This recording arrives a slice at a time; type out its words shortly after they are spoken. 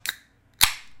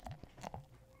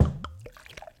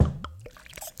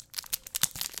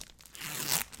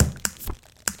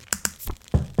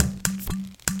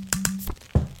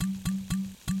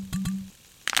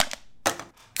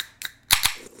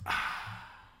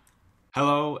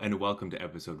Hello and welcome to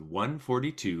episode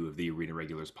 142 of the Arena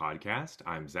Regulars podcast.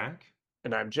 I'm Zach,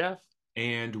 And I'm Jeff.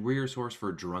 and we're your source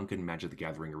for drunken Magic the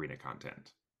Gathering arena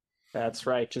content. That's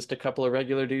right. Just a couple of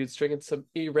regular dudes drinking some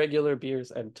irregular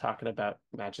beers and talking about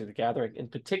Magic the Gathering, in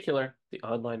particular, the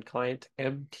online client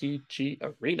MTG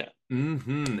Arena.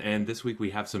 And this week we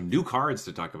have some new cards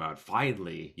to talk about.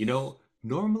 Finally,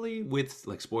 normally with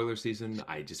like spoiler season,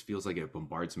 I just feels like it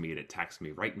bombards me and it attacks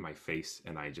me right in my face,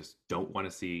 and I just don't want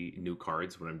to see new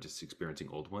cards when I'm just experiencing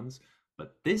old ones.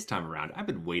 But this time around, I've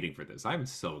been waiting for this. I'm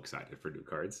so excited for new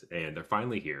cards, and they're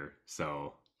finally here.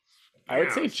 So, I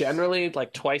would say yes, generally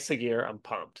like twice a year I'm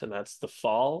pumped, and that's the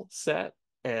fall set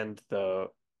and the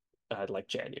like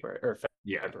January or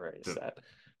yeah, February the, set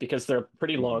because there are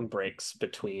pretty mhm. long breaks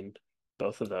between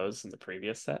both of those in the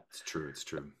previous set. It's true. It's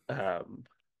true. Um,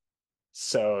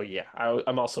 so yeah,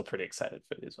 I'm also pretty excited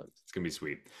for these ones. It's gonna be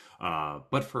sweet.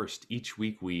 But first, each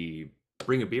week we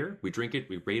bring a beer, we drink it,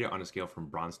 we rate it on a scale from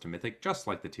bronze to mythic, just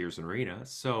like the tiers in Arena.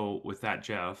 So, with that,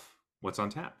 Jeff, what's on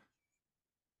tap?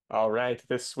 All right,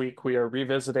 this week we are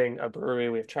revisiting a brewery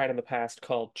we've tried in the past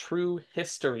called True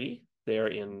History. They're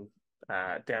in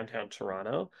downtown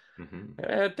Toronto. Hmm.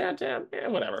 Downtown, yeah,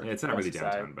 whatever. It's not really West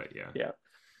Side. downtown, but yeah. Yeah.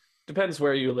 Depends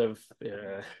where you live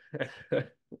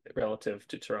relative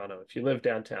to Toronto. If you live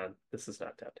downtown, this is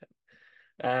not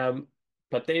downtown. Um,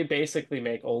 but they basically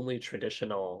make only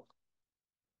traditional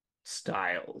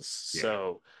styles. Yeah.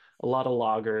 So a lot of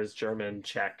lagers, German,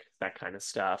 Czech, that kind of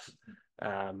stuff.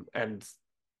 And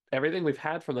everything we've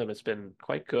had from them has been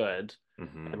quite good.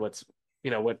 And Hmm.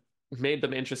 what made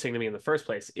them interesting to me in the first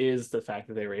place is the fact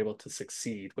that they were able to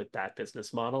succeed with that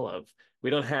business model of we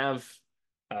don't have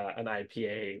an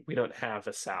IPA, we don't have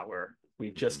a sour,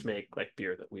 we just Hmm. make like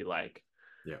beer that we like.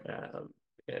 Yeah.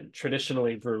 And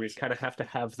traditionally, breweries kind of have to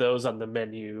have those on the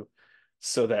menu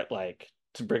so that like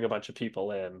to bring a bunch of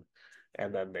people in,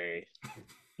 and then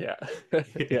yeah,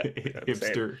 yeah,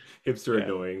 same, Hipster yeah.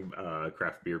 annoying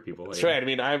craft beer people. That's Yeah. right. I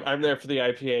mean, I'm there for the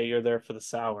IPA, you're there for the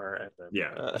sour, and then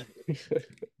Yeah.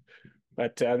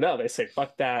 but no, they say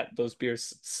fuck that. Those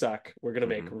beers suck. We're gonna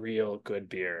make Hmm. real good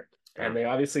beer, and Yeah. they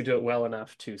obviously do it well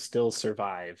enough to still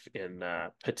survive in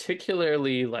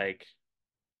particularly like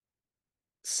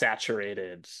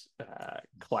saturated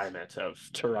climate of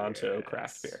Toronto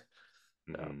craft Yes. beer.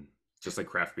 So Hmm. Just like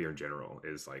craft beer in general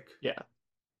is like yeah,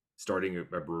 starting a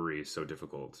brewery is so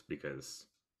difficult because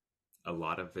a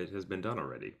lot of it has been done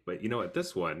already. But you know what?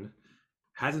 This one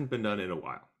hasn't been done in a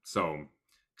while. So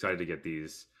excited to get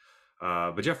these.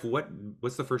 But Jeff,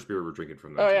 what's the first beer we're drinking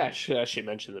from them oh yeah, today? I should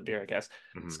mention the beer, I guess.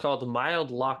 It's Hmm. called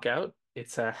Mild Lockout.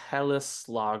 It's a Helles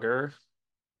lager.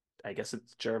 I guess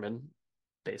it's German,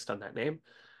 based on that name.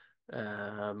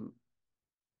 Um,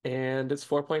 and it's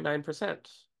 4.9%.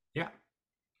 Yeah,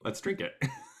 let's drink it.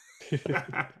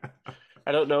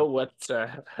 I don't know what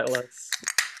Helles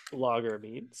lager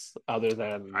means, other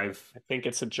than I've I think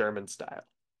it's a German style.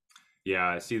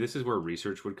 Yeah, see, this is where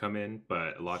research would come in,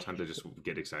 but a lot of times I just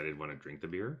get excited when I drink the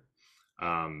beer.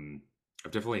 Um,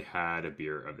 I've definitely had a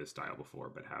beer of this style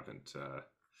before, but haven't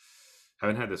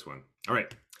had this one. All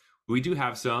right, we do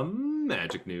have some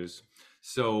magic news.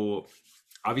 So,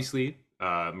 obviously,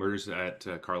 Murders at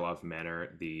Karlov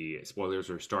Manor. The spoilers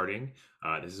are starting.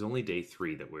 This is only day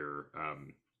 3 that we're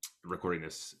recording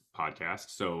this podcast,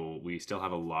 so we still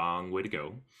have a long way to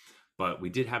go. But we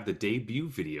did have the debut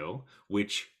video,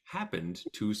 which happened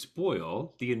to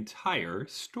spoil the entire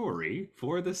story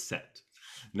for the set.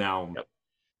 Now,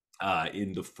 Yep.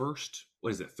 in the first,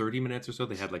 what is it, 30 minutes or so,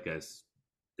 they had like this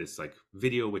like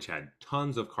video which had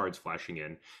tons of cards flashing in,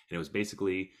 and it was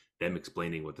basically them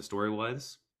explaining what the story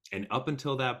was. And up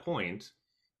until that point,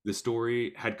 the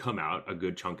story had come out, a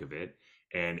good chunk of it,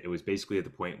 and it was basically at the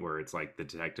point where it's like the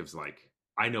detectives like,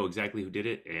 I know exactly who did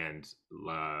it, and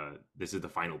this is the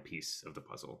final piece of the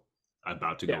puzzle,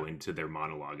 about to go Yeah. into their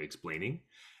monologue explaining.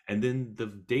 And then the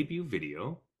debut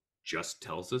video just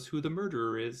tells us who the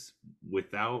murderer is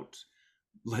without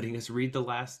letting us read the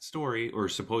last story, or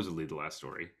supposedly the last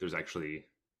story. There's actually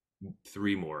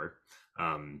 3 more,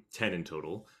 10 in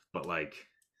total, but like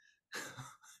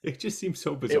it just seems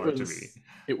so It bizarre to me. was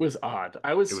it was odd.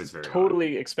 I It was was very odd.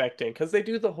 totally expecting because they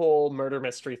do the whole murder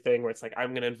mystery thing where it's like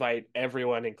I'm going to invite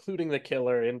everyone, including the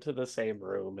killer, into the same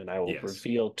room, and I will Yes,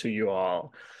 reveal to you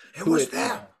all it who was it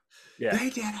them. is. Yeah. They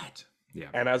did it. Yeah.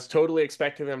 And I was totally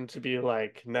expecting them to be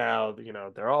like, now,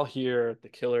 they're all here. The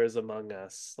killer is among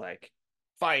us. Like,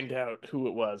 find out who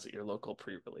it was at your local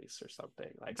pre-release or something.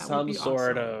 Like That would some be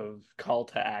sort awesome. of call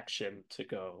to action to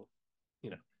go, you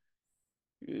know,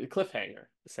 cliffhanger,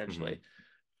 Hmm. essentially.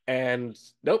 And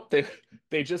nope,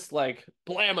 they just like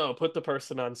blammo put the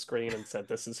person on screen and said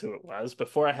this is who it was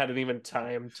before I had even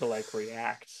time to like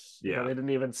react. You know, Yeah, they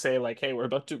didn't even say like, "Hey, we're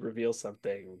about to reveal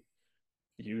something.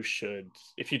 You should,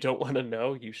 if you don't want to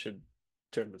know, you should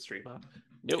turn the stream off."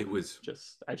 it Nope. was.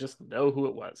 Just I just know who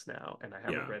it was now, and I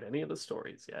haven't Yeah. read any of the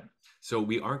stories yet. So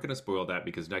we aren't going to spoil that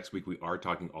because next week we are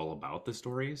talking all about the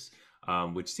stories,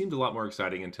 which seemed a lot more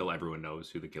exciting until everyone knows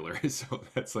who the killer is. So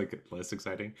that's like less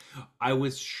exciting. I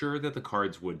was sure that the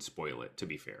cards would spoil it. To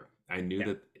be fair, I knew Yeah.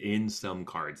 that in some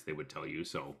cards they would tell you.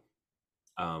 So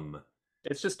um,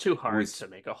 It's just too I hard was to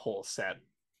make a whole set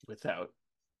without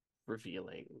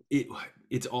revealing. it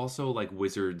it's also like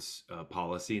Wizards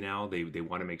policy now. They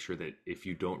want to make sure that if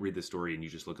you don't read the story and you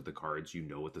just look at the cards, you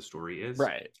know what the story is.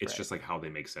 Right, It's right. just like how they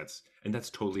make sets, and that's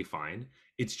totally fine.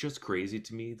 It's just crazy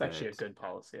to me It's actually a that good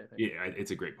policy, I think. yeah,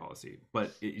 it's a great policy,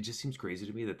 but it just seems crazy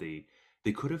to me that they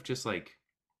could have just like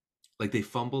they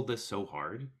fumbled this so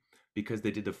hard because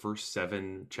they did the first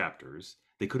 7 chapters.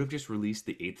 They could have just released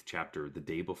the 8th chapter the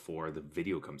day before the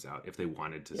video comes out if they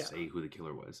wanted to Yeah. say who the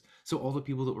killer was. So all the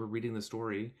people that were reading the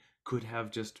story could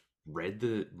have just read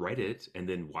it and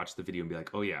then watched the video and be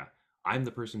like, "Oh yeah, I'm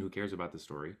the person who cares about the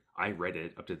story. I read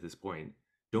it up to this point.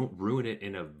 Don't ruin it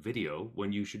in a video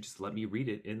when you should just let me read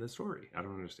it in the story." I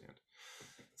don't understand.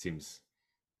 It seems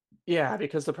Yeah,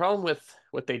 because the problem with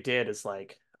what they did is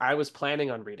like I was planning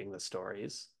on reading the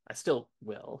stories. I still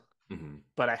will, mhm.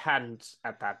 but I hadn't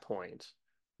at that point.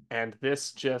 And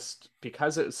this just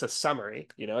because it's a summary,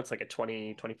 you know, it's like a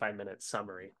 20-25 minute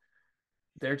summary.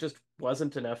 There just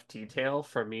wasn't enough detail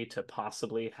for me to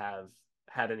possibly have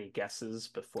had any guesses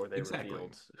before they Exactly.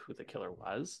 revealed who the killer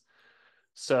was.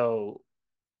 So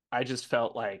I just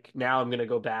felt like now I'm going to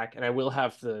go back and I will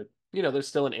have there's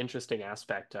still an interesting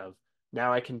aspect of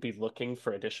now I can be looking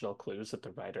for additional clues that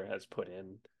the writer has put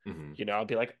in. Mhm. You know, I'll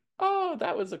be like, oh,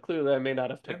 that was a clue that I may not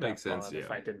have That picked makes up sense, on if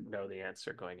yeah. I didn't know the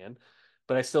answer going in.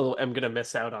 But I still am going to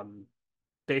miss out on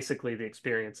basically the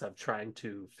experience of trying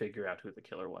to figure out who the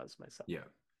killer was myself. Yeah.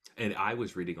 And I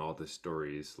was reading all the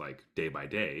stories like day by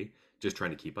day, just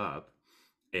trying to keep up.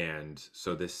 And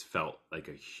so this felt like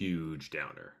a huge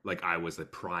downer. Like I was the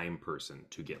prime person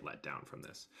to get let down from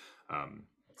this. Um,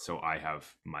 so I have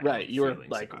my Right. own You were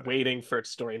feelings like about it. waiting for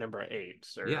story number eight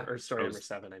Yeah. or I story number was,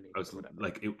 seven, I mean, I was or whatever.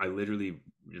 like, I literally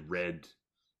read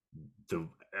the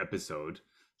episode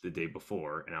the day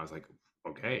before and I was like,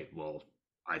 okay, well,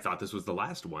 I thought this was the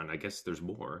last one. I guess there's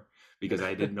more because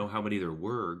I didn't know how many there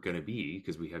were going to be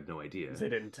because we had no idea. They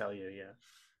didn't tell you, yeah.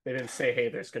 They didn't say, hey,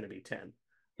 there's going to be 10.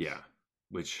 Yeah,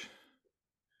 which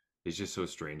is just so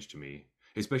strange to me,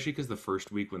 especially because the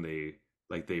first week when they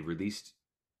released,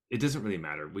 it doesn't really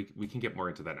matter. We can get more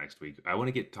into that next week. I want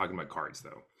to get talking about cards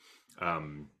though.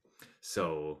 Um,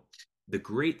 so the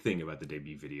great thing about the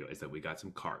debut video is that we got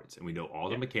some cards and we know all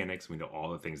the Yeah. mechanics, we know all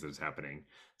the things that is happening.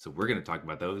 So we're going to talk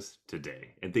about those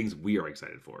today and things we are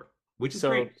excited for, which is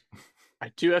great. So I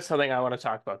do have something I want to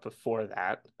talk about before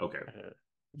that. Okay.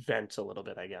 Vent a little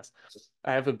bit, I guess.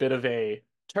 I have a bit of a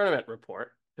tournament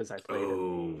report because I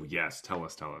Oh yes, tell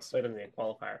us. played in the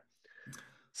qualifier.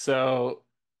 So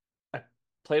I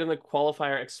played in the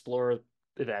qualifier Explorer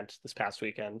event this past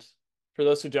weekend. For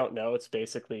those who don't know, it's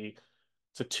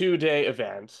a 2 day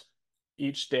event.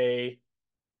 Each day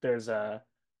there's a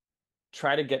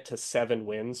try to get to 7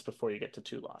 wins before you get to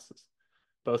 2 losses.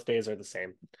 Both days are the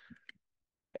same.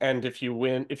 And if you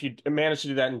manage to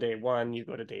do that in day one, you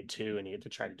go to day two and you get to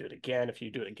try to do it again. If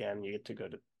you do it again, you get to go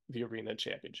to the arena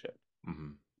championship.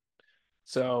 Mm-hmm.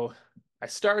 So I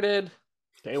started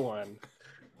day one.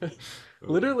 Oh,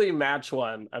 Literally match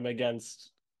one, I'm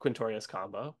against Quintorius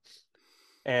combo.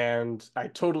 And I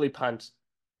totally punt.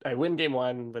 I win game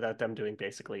one without them doing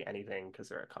basically anything because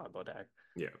they're a combo deck.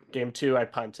 yeah. Game two, I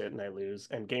punt it and I lose.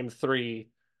 And game three,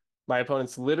 my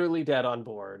opponent's literally dead on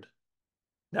board.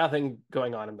 Nothing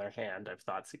going on in their hand. I've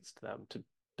thought seized them to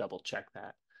double check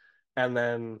that. And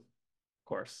then, of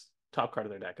course, top card of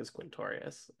their deck is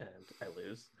Quintorius, and I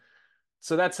lose.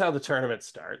 So that's how the tournament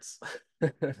starts.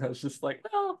 I was just like,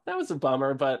 well, that was a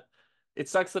bummer, but it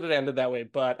sucks that it ended that way.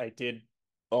 But I did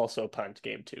also punt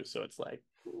game two. So it's like,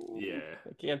 Yeah.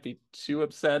 I can't be too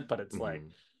upset, but it's like, Mm-hmm.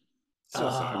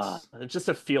 Still sucks. it's just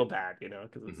a feel bad, you know,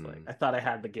 because it's like, Mm-hmm. I thought I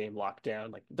had the game locked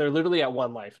down. Like, they're literally at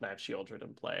 1 life and I have Shieldred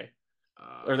in play,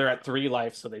 or they're at Uh, 3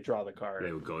 life, so they draw the they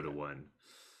card. would go to one.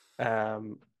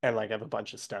 And like I have a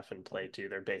bunch of stuff in play too.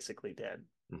 They're basically dead,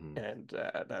 Mm-hmm. and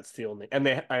that's the only. And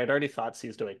I had already thought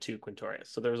seized away 2 Quintorius,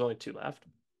 so there was only 2 left.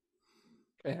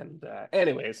 And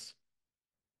anyways,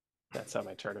 that's how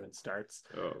my tournament starts.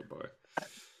 Oh boy.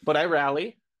 But I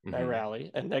rally,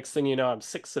 Mm-hmm. and next thing you know, I'm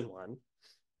 6-1,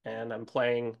 and I'm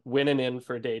playing winning in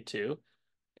for day two.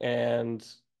 And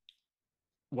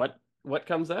what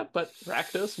comes up but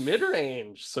Rakdos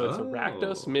mid-range. So it's a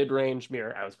Rakdos Oh. mid-range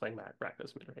mirror. I was playing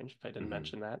Rakdos mid-range if I didn't Hmm.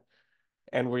 mention that.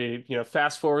 And we,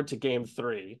 fast forward to game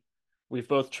three. We've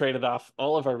both traded off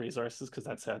all of our resources because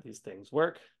that's how these things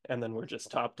work. And then we're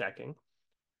just top decking.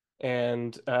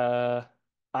 And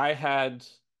I had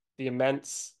the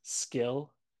immense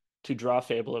skill to draw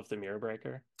Fable of the Mirror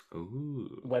Breaker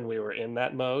Ooh. when we were in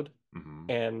that mode. Hmm.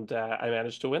 And I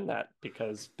managed to win that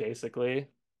because basically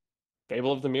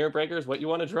Fable of the Mirror Breaker is what you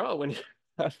want to draw when you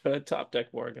have a top deck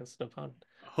war against an opponent.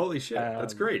 Holy shit,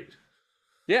 that's Um, great.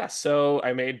 yeah, so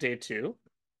I made day two.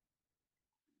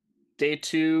 Day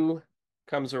two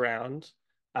comes around.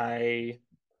 I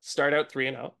start out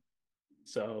 3-0.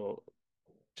 So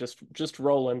just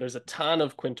rolling. There's a ton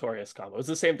of Quintorius combo. It was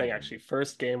the same thing Hmm. actually.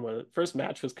 First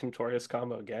match was Quintorius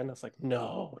combo again. I was like,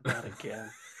 no, not again.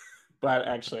 But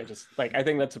actually, I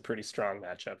think that's a pretty strong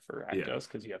matchup for Yeah. Rakdos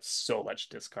because you have so much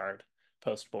discard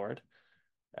post board,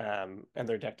 and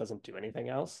their deck doesn't do anything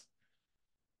else.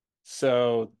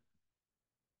 So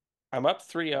I'm up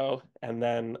 3-0, and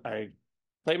then I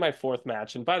play my fourth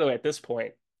match. And by the way, at this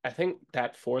point, I think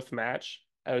that fourth match,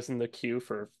 I was in the queue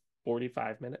for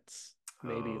 45 minutes,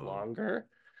 maybe Oh. longer.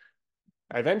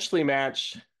 I eventually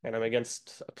match, and I'm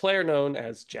against a player known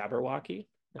as Jabberwocky.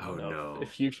 I don't Oh know no.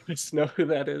 if you guys know who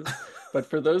that is, but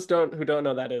for those who don't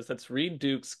know that is, that's Reed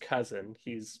Duke's cousin.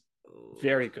 He's Oh.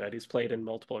 very good. He's played in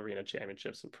multiple arena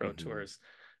championships and pro Hmm. tours.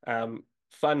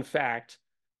 Fun fact,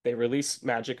 they release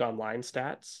Magic Online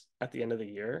stats at the end of the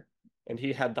year, and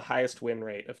he had the highest win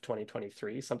rate of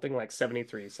 2023, something like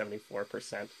 73,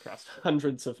 74% across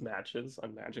hundreds of matches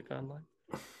on Magic Online.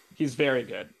 He's very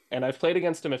good. And I've played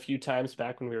against him a few times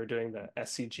back when we were doing the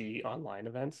SCG online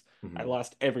events. I Hmm.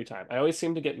 lost every time. I always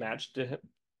seem to get matched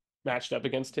up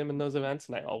against him in those events,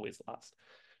 and I always lost.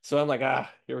 So I'm like,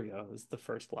 here we go. This is the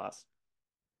first loss.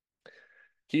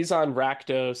 He's on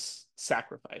Rakdos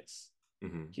Sacrifice.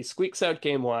 Hmm. He squeaks out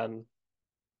game one.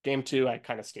 Game two, I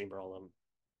kind of steamroll him.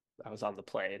 I was on the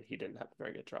play, and he didn't have a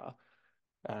very good draw.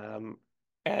 Um,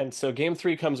 and so game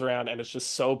three comes around, and it's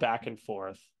just so back and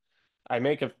forth. I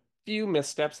make a few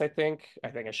missteps, I think. I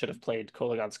think I should have played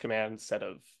Kolaghan's Command instead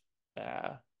of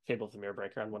Fable of the Mirror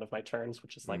Breaker on one of my turns,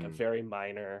 which is like a Hmm. very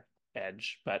minor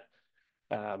edge. But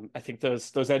I think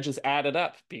those edges added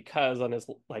up because on his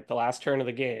like the last turn of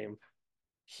the game,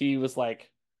 he was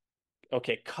like,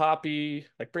 okay,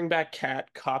 bring back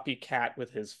cat, copy cat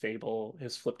with his Fable,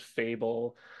 his flipped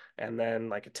Fable, and then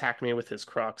like attack me with his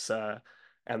Croxa,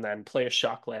 and then play a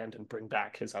shock land and bring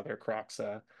back his other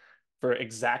Croxa for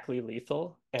exactly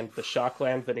lethal, and the shock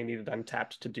land that he needed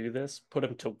untapped to do this put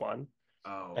him to one,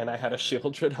 Oh and I had a man.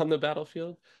 Shieldred on the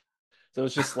battlefield. So it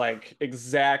was just like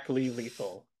exactly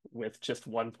lethal with just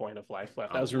 1 point of life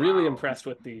left. I Oh was really wow. impressed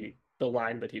with the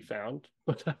line that he found,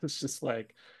 but I was just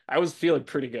like, I was feeling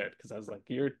pretty good because I was like,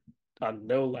 you're on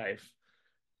no life,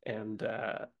 and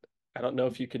I don't know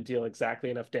if you could deal exactly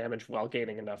enough damage while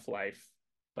gaining enough life,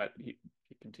 but you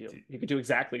could do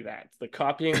exactly that. The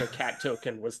copying the cat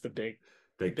token was the That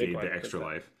big gave one the because extra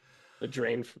life. the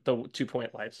drain the 2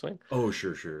 point life swing. Oh,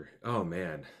 sure, sure. Oh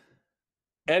man.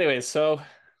 Anyways, so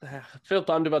I feel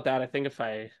bummed about that. I think if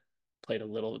I played a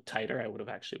little tighter, I would have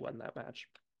actually won that match.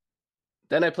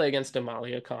 Then I play against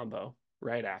Amalia combo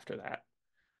right after that.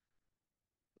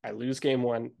 I lose game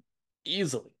one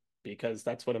easily because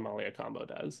that's what Amalia combo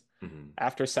does. Hmm.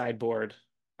 After sideboard,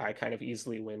 I kind of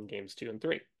easily win games two and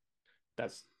three.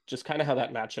 That's just kind of how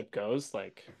that matchup goes.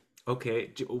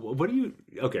 Okay. What do you?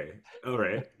 Okay. All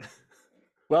right.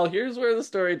 Well, here's where the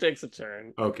story takes a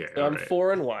turn. Okay. So All I'm right.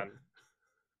 4-1.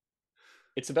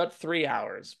 It's about 3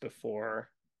 hours before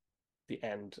the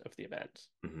end of the event.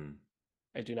 Hmm.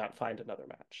 I do not find another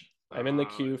match. I'm in the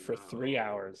Oh queue for three no.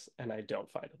 hours and I don't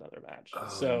find another match. Oh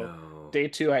So no. day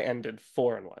two, I ended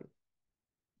 4-1.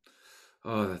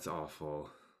 Oh, that's awful.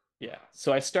 Yeah.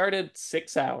 So I started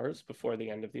 6 hours before the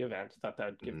end of the event. Thought that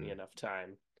would give me Hmm. enough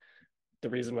time. The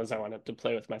reason was I wanted to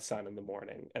play with my son in the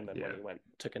morning, and then when Yeah.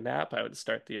 he took a nap, I would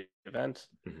start the event.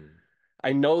 Hmm.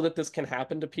 I know that this can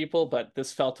happen to people, but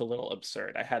this felt a little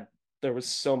absurd. There was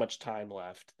so much time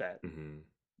left that Hmm.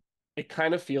 it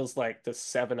kind of feels like the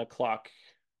 7 o'clock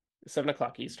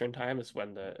Eastern time is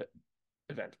when the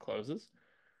event closes.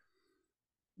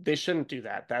 They shouldn't do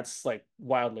that. That's like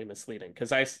wildly misleading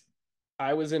because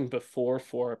I was in before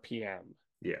 4 p.m.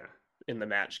 Yeah. in the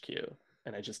match queue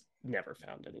and I just never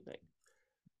found anything.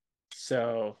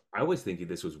 So, I was thinking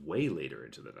this was way later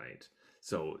into the night.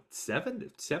 So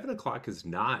 7 o'clock is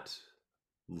not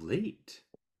late.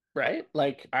 right?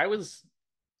 Like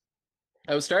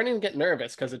I was starting to get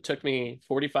nervous because it took me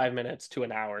 45 minutes to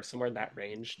an hour, somewhere in that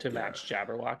range, to Yeah. match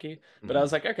Jabberwocky. But I Hmm.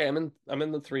 was like, okay, I'm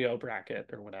in the 3-0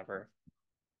 bracket or whatever.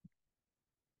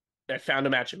 I found a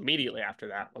match immediately after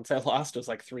that. Once I lost, it was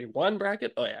like 3-1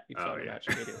 bracket. Oh yeah, you Oh found a match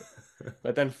immediately. yeah.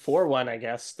 But then 4-1, I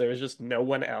guess there was just no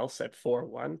one else at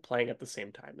 4-1 playing at the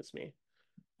same time as me.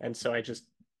 And so I just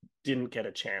didn't get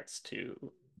a chance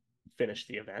to finish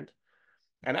the event.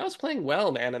 And I was playing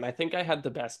well, man, and I think I had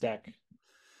the best deck.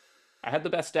 I had the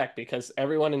best deck because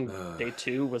everyone in day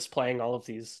two was playing all of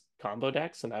these combo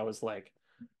decks, and I was like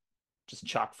just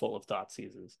chock full of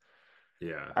Thoughtseizes.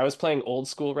 Yeah. I was playing old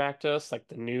school Rakdos, like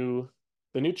the new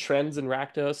trends in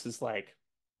Rakdos is like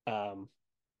um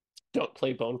don't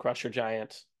play Bone Crusher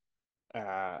Giant.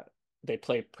 Uh they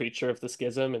play Preacher of the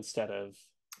Schism instead of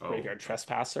Oh, Graveyard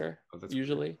Trespasser oh, that's weird.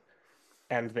 usually.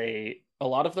 And they a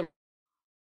lot of them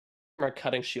are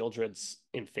cutting Shieldreds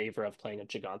in favor of playing a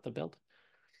Giganta build.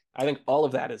 I think all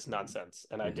of that is nonsense.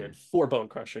 And I Hmm. did 4 Bone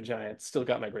Crusher Giants, still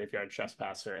got my Graveyard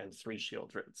Trespasser and 3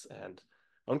 Shieldreds. And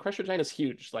Bone Crusher Giant is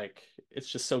huge. Like,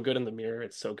 it's just so good in the mirror.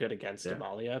 It's so good against Yeah.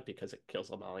 Amalia because it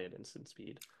kills Amalia at instant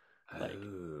speed. Like,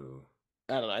 Oh.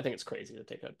 I don't know. I think it's crazy to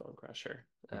take out Bone Crusher.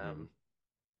 Hmm.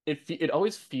 It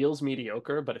always feels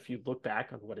mediocre, but if you look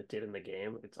back on what it did in the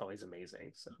game, it's always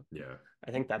amazing. So Yeah.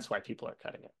 I think that's why people are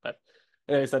cutting it. But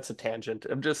anyways, that's a tangent.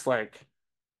 I'm just like,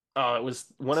 oh, it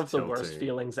was one It's of the worst tilting.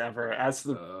 feelings ever. As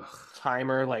the Ugh.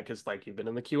 timer like is like you've been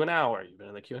in the queue an hour, you've been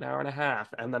in the queue an hour and a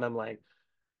half, and then I'm like,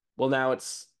 well, now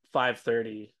it's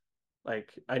 5:30.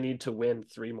 Like I need to win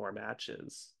 3 more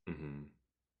matches, Hmm.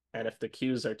 and if the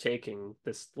queues are taking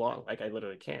this long, like I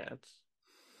literally can't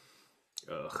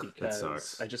Ugh. That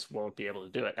because I sucks. just won't be able to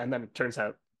do it. And then it turns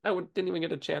out didn't even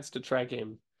get a chance to try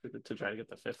game to try to get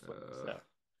the fifth win. Uh, So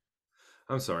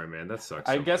I'm sorry, man. That sucks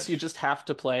I so guess you much. just have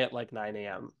to play at like 9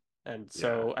 a.m. And Yeah.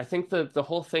 so I think the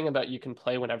whole thing about you can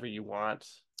play whenever you want,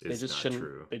 It's not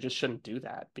true. they just shouldn't do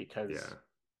that Yeah. because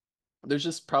there's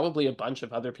just probably a bunch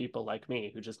of other people like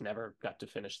me who just never got to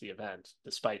finish the event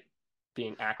despite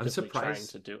being I'm actively trying surprised.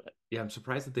 to do it. Yeah, I'm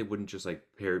surprised that they wouldn't just like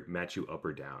match you up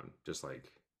or down, just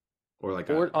like or like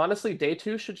a. Or honestly, day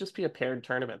two should just be a paired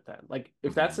tournament then. Like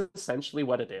if that's Mhm. essentially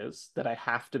what it is, that I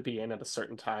have to be in at a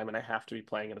certain time and I have to be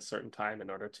playing at a certain time in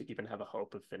order to even have a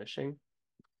hope of finishing,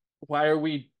 why are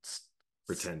we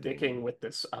sticking Pretending. with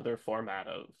this other format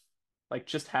of like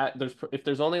just have there's if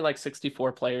there's only like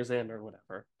 64 players in or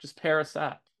whatever, just pair us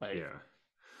up. Like Yeah.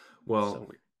 it's so Well,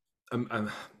 weird.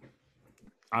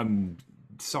 I'm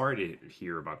sorry to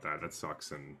hear about that. That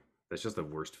sucks, and that's just the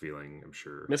worst feeling, I'm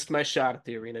sure. Missed my shot at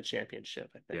the arena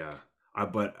championship, I think. Yeah.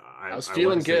 But I was I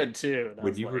want to feeling say good too, and I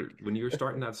was like when you were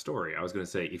starting that story, I was going to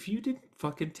say if you didn't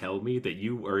fucking tell me that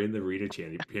you are in the arena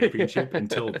championship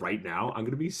until right now, I'm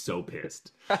going to be so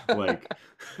pissed. Like,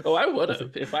 oh, I would I was like,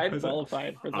 have if I I had was like,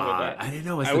 qualified for the event. I didn't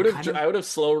know. It's I the would have kind of I would have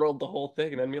slow rolled the whole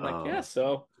thing and then be like, yeah, uh,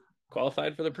 so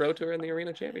qualified for the Pro Tour and the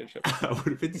Arena Championship. I would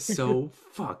have been so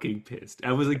fucking pissed.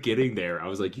 I was like getting there. I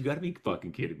was like, you got to be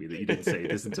fucking kidding me that you didn't say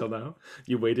this until now.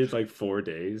 You waited like 4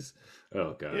 days.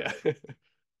 Oh god. Yeah.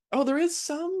 Oh, there is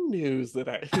some news that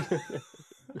I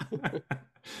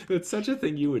That's such a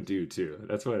thing you would do too.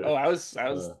 That's Oh, what. I was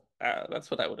Uh, that's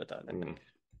what I would have done, I mm, think.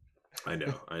 I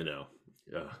know. I know.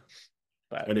 Yeah.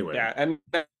 But Anyway. yeah, and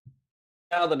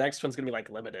now the next one's gonna be like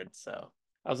limited. So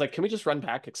I was like, can we just run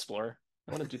back Explorer?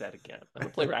 I want to do that again. I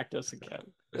want to play Rakdos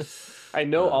again. I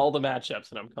know Uh, all the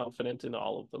matchups and I'm confident in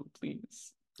all of them.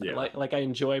 Please, yeah. I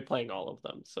enjoy playing all of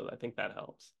them, so I think that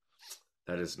helps.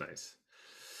 That is nice.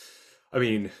 I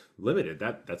mean, limited.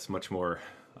 That's much more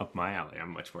up my alley.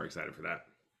 I'm much more excited for that.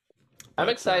 I'm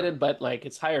But excited, but like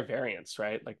it's higher variance,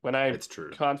 right? Like when I'm it's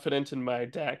true. confident in my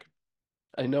deck,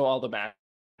 I know all the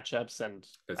matchups, and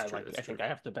It's true. It's I think true. I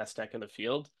have the best deck in the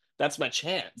field. That's my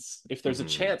chance. If there's a Hmm.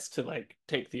 chance to like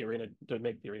take the arena to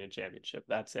make the arena championship,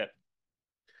 that's it.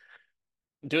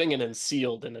 Doing it in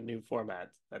sealed in a new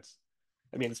format, that's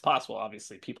I mean it's possible,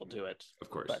 obviously people do it, Of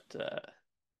course. but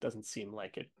doesn't seem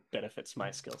like it benefits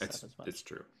my skill set as It's much.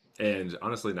 true. And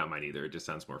honestly, not mine either. It just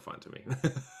sounds more fun to me.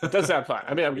 It does sound fun.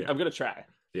 I mean, Yeah. I'm gonna try.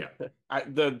 Yeah.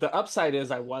 The upside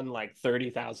is I won like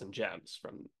 30,000 gems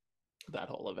from that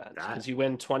whole event That because you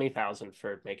win 20,000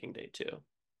 for making day two,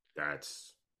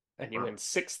 that's and you wow. win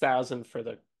 6,000 for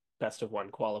the best of one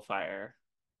qualifier,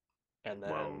 and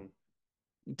Well, then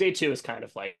day two is kind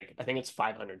of like I think it's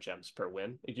 500 gems per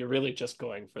win. You're really just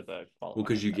going for the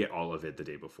because qualifier you credit. get all of it the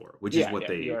day before, which is Yeah, what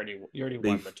yeah, you already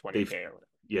won the they've 20K or whatever.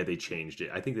 yeah, they changed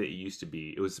it. I think that it used to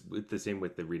be it was the same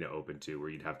with the Arena Open too, where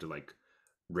you'd have to like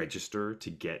register to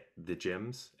get the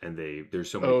gyms, and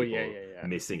there's so many Oh yeah, people yeah, yeah.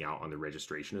 missing out on the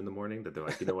registration in the morning that they're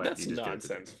like, you know what, you That's just get it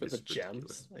today. nonsense for the It's ridiculous.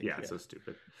 gems. Like, Yeah, it's yeah. so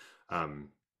stupid. Um,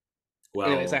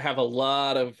 Anyways, I well, have a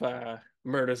lot of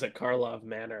Murders at Karlov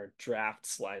Manor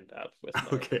drafts lined up with my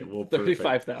okay, well, perfect.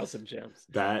 35,000 gems.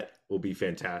 That will be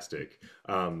fantastic.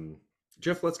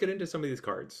 Jeff, let's get into some of these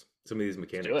cards, some of these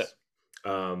Let's do it.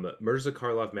 mechanics. Murders of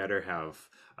Karlov Matter have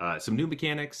some new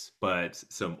mechanics, but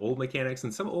some old mechanics,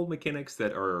 and some old mechanics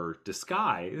that are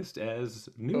disguised as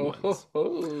new Oh ho ones.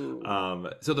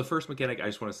 ho. So the first mechanic, I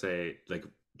just want to say, like,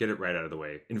 get it right out of the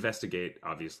way. Investigate,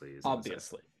 obviously, is in the set.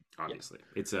 Obviously. Yeah. Obviously,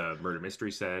 it's a murder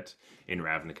mystery set in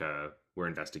Ravnica. We're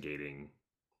investigating,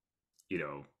 you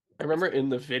know. I remember in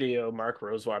the video, Mark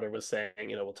Rosewater was saying,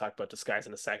 we'll talk about disguise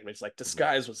in a second. He's like,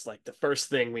 disguise was like the first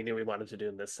thing we knew we wanted to do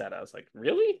in this set. I was like,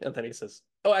 really? And then he says,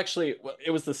 oh, actually, well,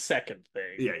 it was the second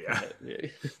thing. Yeah, yeah.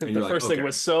 And The you're like, first thing okay,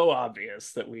 was so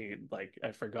obvious that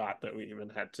I forgot that we even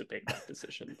had to make that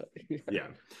decision. But yeah. I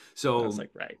was So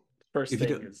like, right. First if you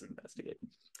thing don't, is investigate.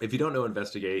 if you don't know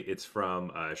Investigate, it's from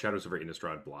Shadows over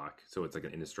Innistrad block. So it's like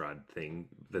an Innistrad thing.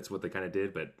 That's what they kind of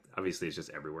did, but obviously it's just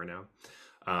everywhere now.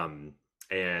 Um,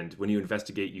 and when you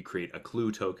investigate, you create a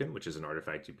clue token, which is an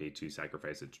artifact you pay to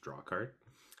sacrifice it to draw a card.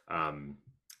 Um,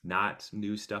 Not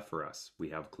new stuff for us. We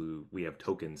have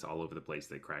tokens all over the place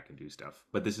that crack and do stuff.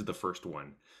 But this is the first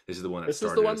one. This is the one that This is the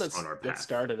started one us on our that path.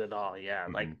 started it all. Yeah,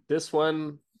 Hmm. like this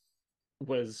one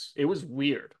it was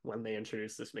weird when they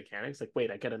introduced this mechanic. It's like,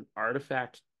 wait, I get an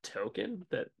artifact token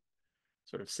that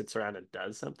sort of sits around and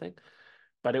does something.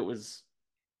 But it was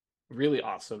really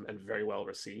awesome and very well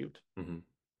received. Hmm.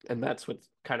 And that's what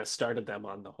kind of started them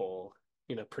on the whole,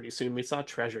 pretty soon we saw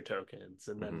treasure tokens.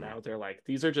 And then Hmm. now they're like,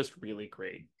 these are just really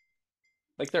great.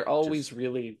 Like they're Just always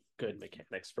really good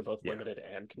mechanics for both yeah, limited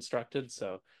and constructed.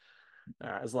 So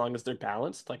as long as they're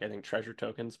balanced, like I think treasure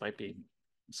tokens might be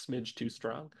a smidge too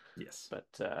strong, yes.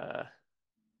 but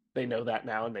they know that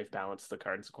now and they've balanced the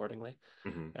cards accordingly.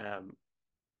 Hmm. Um,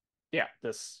 yeah,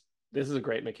 this is a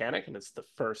great mechanic and it's the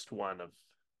first one of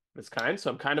its kind. So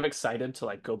I'm kind of excited to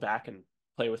like go back and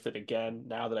play with it again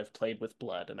now that I've played with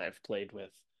Blood and I've played with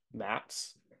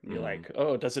maps. And you're Hmm. like,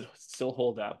 oh, does it still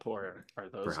hold up, or are For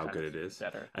those how kind good of it is,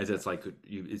 better? as Yeah. it's like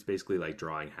it's basically like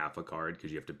drawing half a card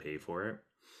because you have to pay for it.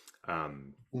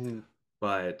 Um, Mhm.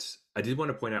 but I did want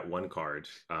to point out one card.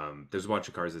 There's a bunch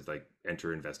of cards that like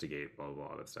enter, investigate, blah blah blah,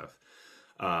 all that stuff.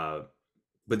 Uh,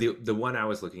 but the one I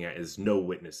was looking at is no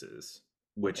witnesses,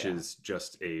 which Yeah. is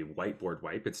just a whiteboard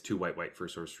wipe. It's 2 white for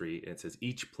sorcery, and it says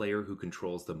each player who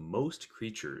controls the most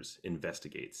creatures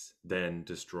investigates, then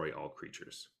destroy all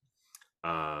creatures.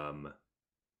 Um,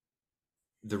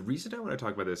 the reason I want to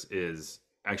talk about this is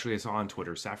actually I saw on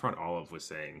Twitter Saffron Olive was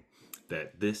saying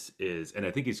that this is, and I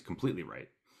think he's completely right,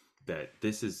 that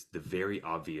this is the very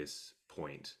obvious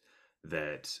point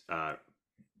that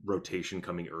rotation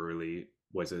coming early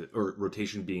or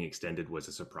rotation being extended was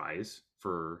a surprise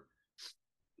for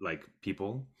like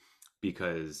people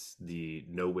because the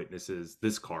no witnesses,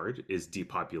 this card is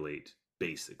depopulate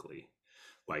basically.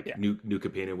 Like Yeah. New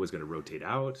Capenna was going to rotate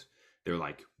out. They're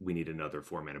like, we need another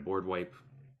 4 mana board wipe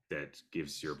that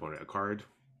gives your opponent a card.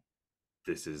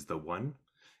 This is the one.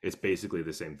 It's basically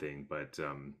the same thing, but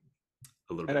a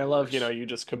little And I bit love, worse. you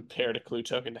just compared a clue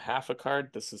token to half a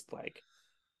card. This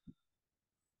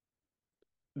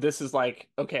is like,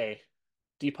 okay,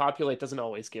 depopulate doesn't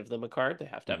always give them a card. They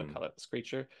have to have a Hmm. colorless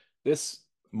creature. This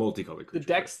Multicolored the creature card.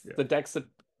 decks Yeah. the decks that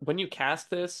when you cast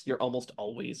this, you're almost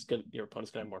always gonna your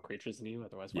opponent's gonna have more creatures than you,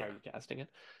 otherwise why Yeah. are you casting it?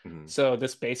 Hmm. So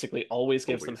this basically always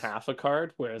gives them Always. half a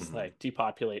card, whereas Hmm. like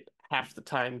depopulate half the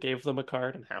time gave them a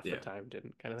card and half the Yeah. time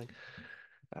didn't, kind of thing.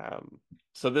 Um,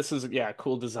 so this is, yeah, a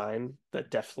cool design that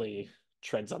definitely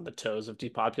treads on the toes of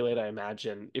depopulate. I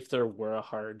imagine if there were a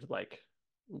hard like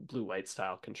blue white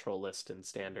style control list in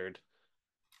standard,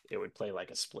 it would play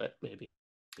like a split maybe.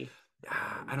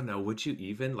 I Um, don't know. Would you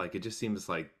even like? It just seems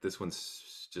like this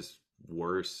one's just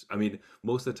worse. I mean,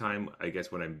 most of the time, I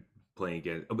guess when I'm playing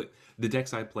again, but the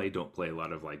decks I play don't play a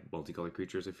lot of like multicolored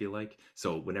creatures. I feel like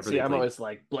so whenever See, they I'm play, always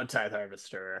like Blood Tithe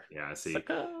Harvester, yeah, see,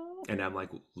 sucker. and I'm like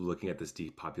looking at this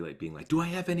depopulate, being like, do I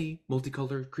have any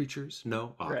multicolored creatures?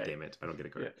 No. Oh, Right. damn it, I don't get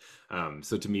a Yeah. card.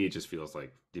 So to me, it just feels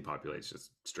like depopulate's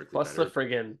just strictly Plus the better.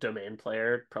 friggin' domain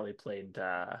player probably played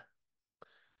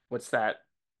what's that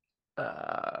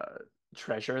uh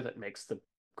treasure that makes the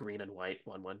green and white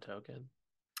 1/1 token?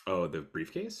 Oh, the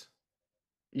briefcase.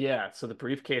 Yeah, so the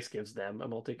briefcase gives them a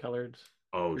multicolored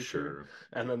Oh, creature, sure.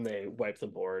 and then they wipe the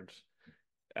board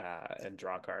and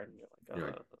draw a card, and you're You're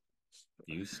like, like,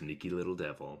 you sneaky little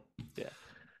devil. yeah,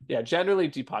 yeah. Generally,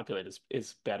 depopulate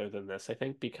is better than this, I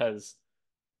think, because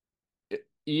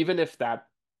even if that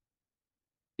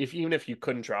if even if you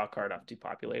couldn't draw a card off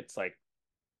depopulate, it's like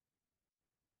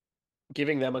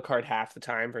giving them a card half the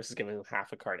time versus giving them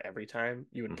half a card every time.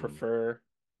 Hmm. You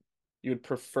would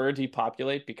prefer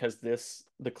depopulate because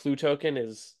the clue token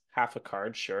is half a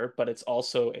card, sure, but it's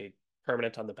also a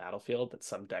permanent on the battlefield that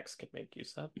some decks can make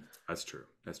use of. That's true.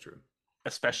 That's true.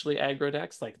 Especially aggro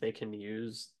decks, like they can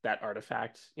use that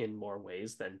artifact in more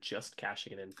ways than just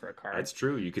cashing it in for a card. That's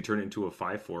true. You could turn it into a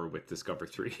 5/4 with Discover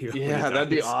 3 when it Yeah, that'd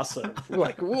be dies. awesome.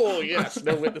 Like, whoa, yes,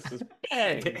 no witnesses,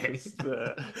 bang, Bang. just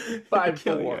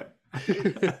 5/4.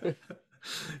 Yeah.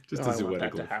 Just Oh, a I want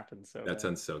that zoetical. to happen so That bad.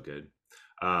 sounds so good.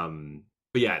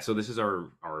 But yeah, so this is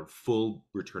our full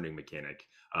returning mechanic.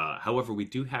 However, we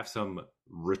do have some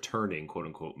returning quote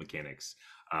unquote mechanics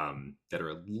that are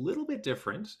a little bit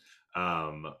different.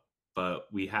 But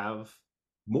we have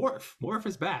Morph. Morph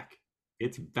is back.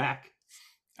 It's back.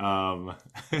 Um,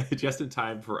 just in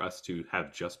time for us to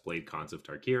have just played Cons of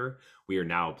Tarkir. We are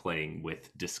now playing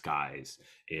with Disguise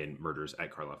in Murders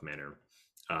at Karlov Manor.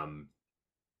 Um,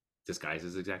 Disguise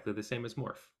is exactly the same as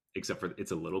Morph, except for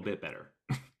it's a little bit better.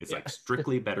 It's Yeah, like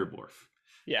strictly better Morph.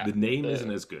 yeah, The name isn't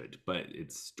the as good, but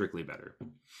it's strictly better.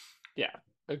 yeah,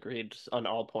 agreed on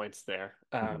all points there.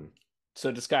 Hmm.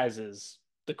 So disguise is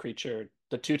the creature,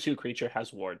 the 2/2 creature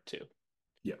has ward too.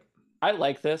 Yeah. I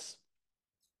like this.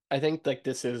 I think like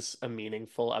this is a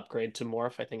meaningful upgrade to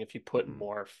Morph. I think if you put Hmm.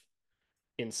 Morph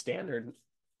in standard,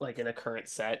 like in a current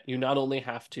set, you not only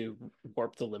have to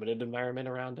warp the limited environment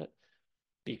around it,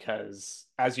 because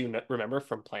as you remember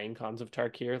from playing Cons of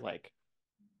Tarkir, like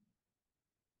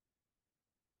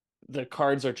the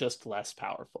cards are just less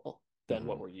powerful than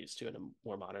what Hmm. we're used to in a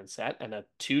more modern set. And a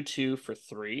 2/2 for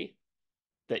 3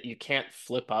 that you can't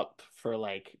flip up for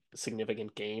like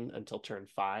significant gain until turn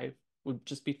 5 would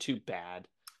just be too bad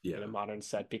in a Yeah. modern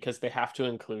set because they have to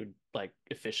include like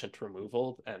efficient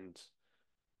removal. And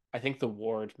I think the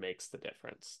ward makes the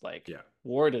difference. Like Yeah.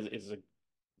 ward is a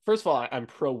first of all, I'm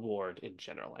pro ward in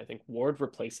general. I think ward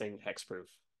replacing hexproof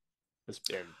has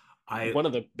been I one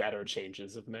of the better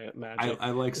changes of Magic. I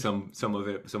like some of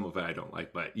it, some of it I don't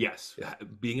like, but yes, Yeah.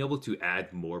 being able to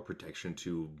add more protection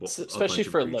to a Especially bunch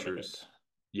of for limited. creatures,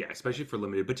 yeah, especially for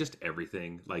limited, but just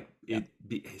everything like Yeah.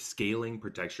 scaling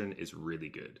protection is really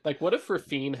good. Like, what if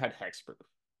Rafine had hexproof?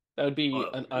 That would be Oh,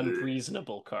 an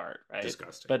unreasonable card, right?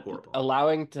 disgusting, But horrible.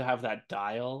 allowing to have that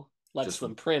dial lets Just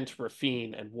them print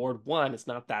Rafine and Ward 1 is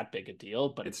not that big a deal,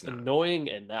 but it's it's not. annoying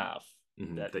enough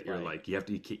that, That you're like, like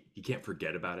you can't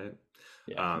forget about it.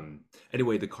 yeah.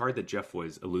 Anyway, the card that Jeff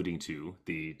was alluding to,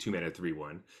 the 2 mana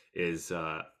 3/1, is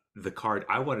the card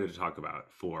I wanted to talk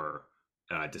about for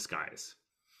Disguise.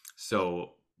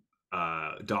 So,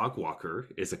 Dog Walker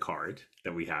is a card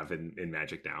that we have in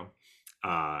Magic now,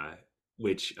 uh,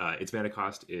 which its mana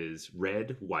cost is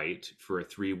red, white for a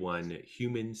 3/1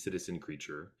 human citizen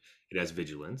creature. It has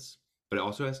vigilance, but it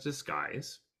also has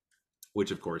disguise,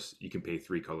 which of course you can pay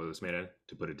 3 colorless mana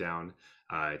to put it down.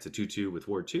 It's a 2/2 with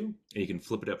Ward 2, and you can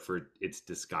flip it up for its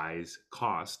disguise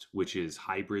cost, which is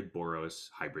hybrid Boros,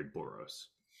 hybrid Boros.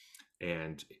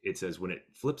 And it says when it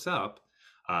flips up,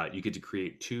 you get to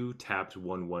create 2 tapped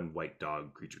 1/1 white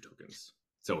dog creature tokens.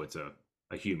 So it's a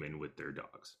human with their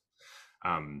dogs.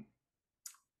 Um,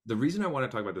 the reason I want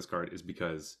to talk about this card is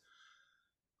because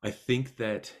I think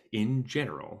that in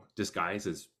general, disguise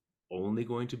is only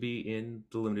going to be in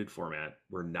the limited format.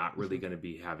 We're not really Mhm. going to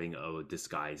be having a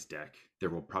disguise deck. There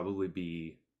will probably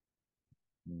be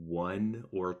 1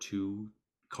 or 2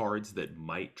 cards that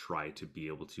might try to be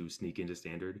able to sneak into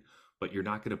standard, but you're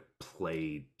not going to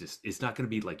play it's not going to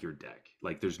be like your deck.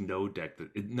 Like there's no deck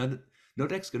no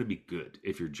deck's going to be good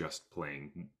if you're just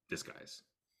playing disguise.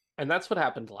 And that's what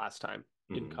happened last time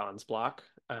in Hmm. Cons Block.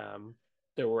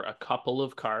 There were a couple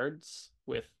of cards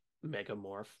with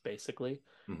Megamorph, basically,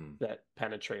 Hmm. that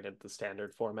penetrated the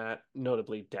standard format,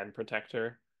 notably Den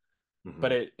Protector.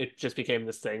 But Hmm. it just became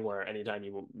this thing where anytime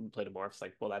you played a morph, it's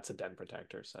like, well, that's a Den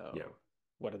Protector. Yeah. So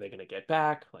what are they going to get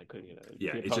back? Like, Yeah,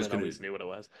 the it's just opponent going to always knew what it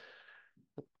was.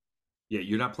 yeah,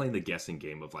 you're not playing the guessing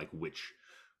game of like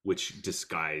which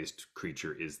disguised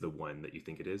creature is the one that you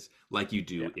think it is, like you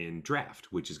Yeah. do in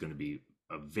draft, which is going to be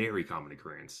a very common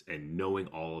occurrence, and knowing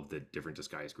all of the different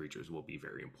disguised creatures will be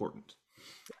very important.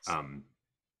 Yes. Um,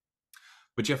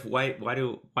 but Jeff, why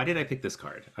did I pick this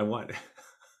card? I want.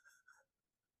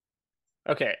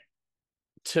 Okay.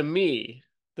 To me,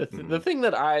 the Mhm. thing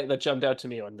that jumped out to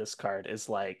me on this card is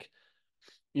like,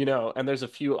 and there's a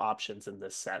few options in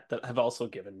this set that have also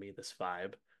given me this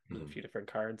vibe with a Mhm. few different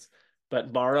cards.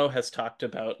 But Morrow has talked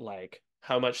about like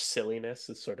how much silliness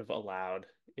is sort of allowed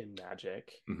in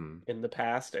Magic Mhm. in the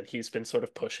past, and he's been sort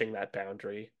of pushing that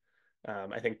boundary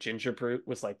I think Ginger Brute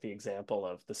was like the example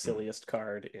of the Mm. silliest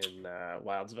card in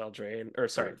Wilds of Eldraine, or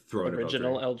sorry, Or Throne of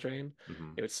original Eldraine. Eldraine.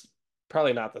 Hmm. It was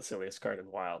probably not the silliest card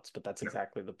in Wilds, but that's No.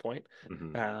 exactly the point.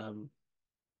 Hmm. Um,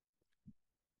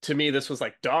 to me, this was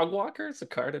like Dog Walker. It's a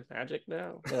card in Magic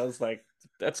now. And I was like,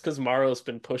 that's because Maro's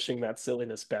been pushing that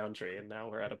silliness boundary, and now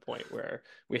we're at a point where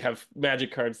we have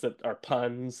Magic cards that are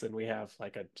puns, and we have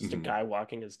like a just a Hmm. guy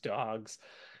walking his dogs.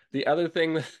 The other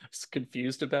thing that I was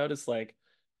confused about is like,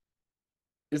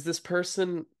 is this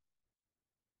person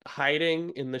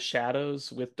hiding in the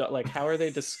shadows with like how are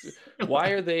they why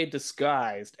are they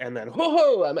disguised and then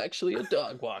whoa, I'm actually a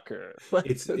dog walker. Like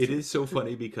It is so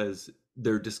funny because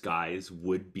their disguise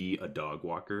would be a dog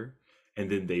walker, and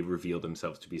then they reveal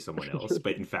themselves to be someone else.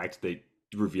 But in fact, they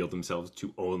reveal themselves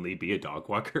to only be a dog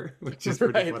walker, which is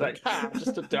pretty right, funny. like I'm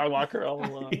just a dog walker all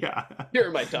along. Yeah, Here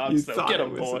are my you dogs though, thought get it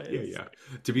them was. Yeah, boys. yeah.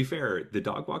 To be fair, the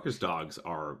dog walker's dogs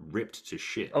are ripped to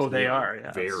shit. Oh, They they are are,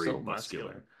 yeah, very so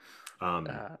muscular. muscular. Um,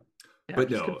 uh yeah, I'm but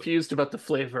just no, confused about the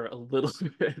flavor a little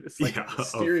bit. It's like a yeah, of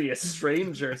mysterious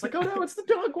stranger. It's like, oh no, it's the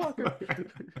dog walker.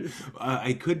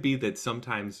 it could be that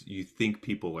sometimes you think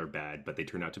people are bad, but they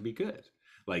turn out to be good.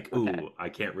 Like, Okay. ooh, I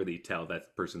can't really tell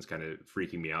that person's kind of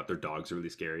freaking me out. Their dogs are really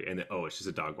scary, and then oh, it's just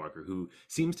a dog walker who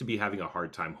seems to be having a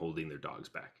hard time holding their dogs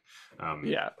back,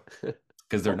 Yeah.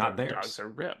 because they're Well, not their dogs theirs. are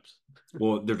ripped.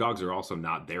 Well, their dogs are also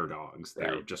not their dogs.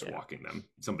 They're Right. just Yeah. walking them.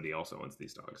 Somebody else owns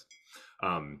these dogs.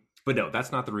 But no,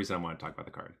 that's not the reason I want to talk about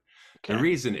the card. The Okay.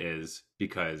 reason is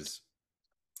because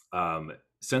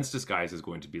Sense Disguise is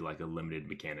going to be like a limited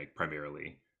mechanic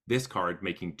primarily. This card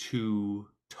making two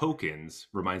tokens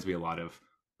reminds me a lot of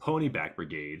Ponyback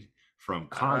Brigade from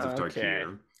Khans of Okay.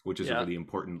 Tarkir, which is a Yeah. really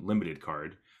important limited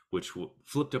card, which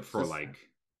flipped up for This,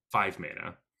 like 5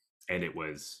 mana, and it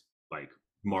was like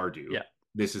Mardu. yeah.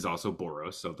 This is also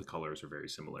Boros, so the colors are very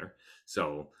similar.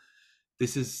 So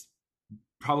this is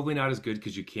probably not as good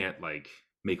because you can't like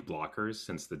make blockers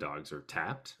since the dogs are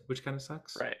tapped, which kind of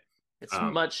sucks. Right. It's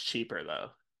Um, much cheaper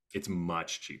though. it's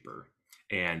much cheaper.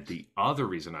 And the other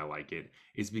reason I like it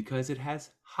is because it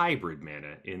has hybrid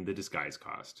mana in the disguise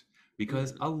cost.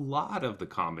 Because Mm, a lot of the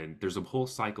common, there's a whole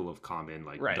cycle of common,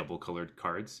 like right. double colored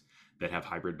cards that have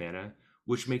hybrid mana,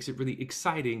 which makes it really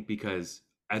exciting because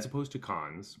as opposed to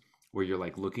cons, where you're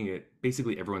like looking at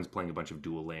basically everyone's playing a bunch of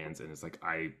dual lands and it's like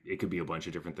it could be a bunch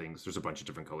of different things. There's a bunch of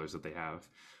different colors that they have.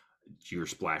 You're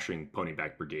splashing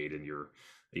Ponyback Brigade in your,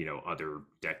 other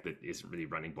deck that isn't really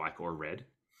running black or red.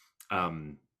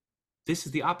 Um, this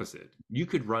is the opposite. You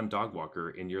could run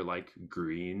Dogwalker in your like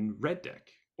green red deck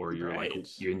or your like Right.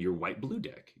 in your white blue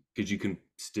deck because you can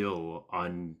still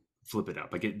flip it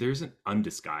up. Like there isn't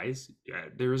undisguise. Yeah,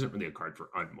 there isn't really a card for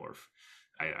unmorph.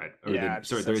 Yeah, it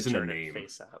just There says isn't a turn it name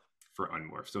face up. for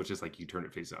unmorph. So it's just like you turn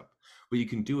it face up. But you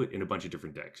can do it in a bunch of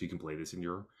different decks. You can play this in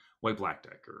your white black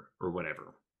deck or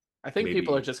whatever. I think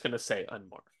people are Maybe just gonna say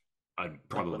unmorph, like when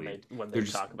probably they they're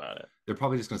just talk about it. they're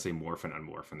probably just going to say morph and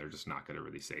unmorph, and they're just not going to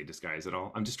really say disguise at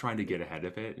all. I'm just trying to get ahead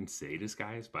of it and say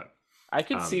disguise, but I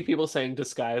could see um, people saying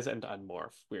disguise and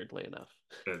unmorph, weirdly enough.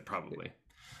 probably.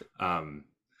 Um,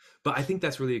 but I think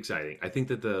that's really exciting. I think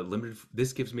that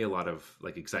this gives me a lot of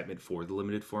like excitement for the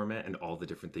limited format and all the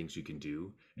different things you can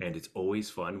do. And it's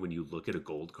always fun when you look at a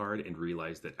gold card and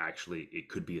realize that actually it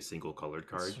could be a single colored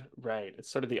It's card. right. It's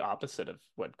sort of the opposite of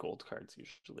what gold cards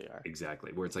usually are.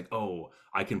 Exactly. Where it's like, oh,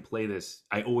 I can play this.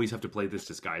 I always have to play this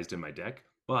disguised in my deck,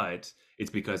 but it's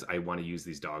because I want to use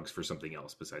these dogs for something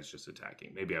else besides just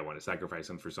attacking. Maybe I want to sacrifice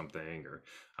them for something or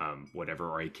whatever,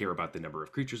 or I care about the number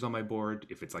of creatures on my board.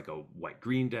 If it's like a white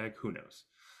green deck, who knows?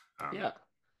 Um, Yeah.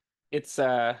 It's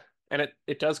and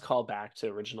it does call back to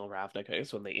original Ravnica, I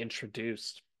guess when they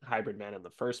introduced hybrid mana in the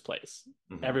first place.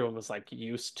 mhm, Everyone was like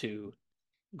used to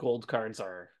gold cards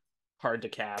are hard to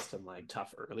cast and like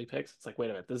tough early picks. It's like, wait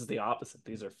a minute, this is the opposite.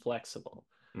 These are flexible.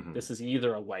 mhm, This is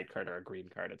either a white card or a green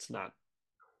card. It's not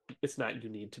you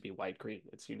need to be white green.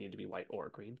 It's you need to be white or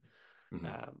green. mhm.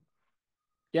 Um,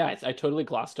 yeah, I totally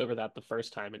glossed over that the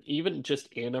first time, and even just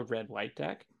in a red white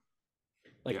deck,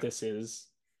 like Yeah. this is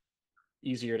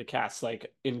easier to cast.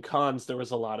 Like in cons, there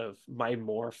was a lot of my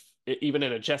morph, even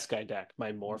in a Jeskai deck,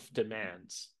 my morph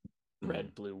demands Mhm.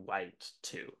 red, blue, white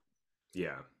too.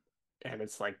 Yeah. And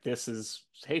it's like this is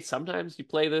hey, sometimes you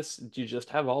play this, you just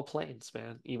have all planes,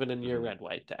 man, even in your Mhm. red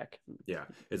white deck. Yeah.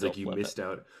 It's They'll like you flip it. missed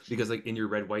out because like in your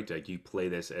red white deck, you play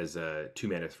this as a 2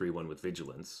 mana 3/1 with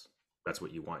vigilance. That's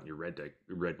what you want in your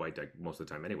red white deck most of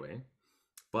the time anyway.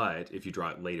 But if you draw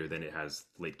it later, then it has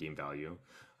late game value,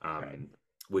 Right. um,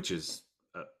 which is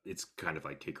it's kind of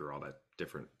like kicker, all that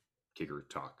different kicker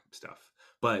talk stuff.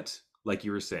 But like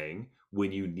you were saying,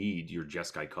 when you need your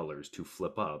Jeskai colors to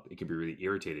flip up, it can be really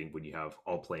irritating when you have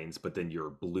all planes, but then your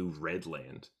blue red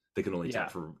land they can only tap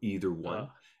Yeah. for either one.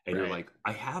 And you're Right. like,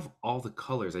 I have all the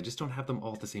colors, I just don't have them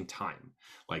all at the same time.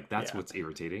 Like that's Yeah. what's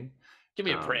irritating. Give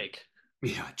me a Um, break.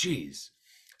 yeah, geez.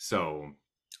 So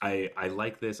I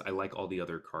like this. I like all the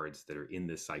other cards that are in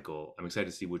this cycle. I'm excited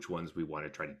to see which ones we want to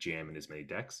try to jam in as many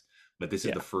decks. But this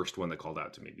is the Yeah. first one that called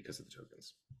out to me because of the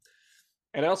tokens.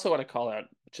 And I also want to call out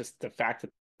just the fact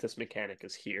that this mechanic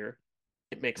is here.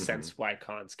 It makes Hmm. sense why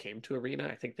cons came to Arena.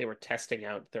 I think they were testing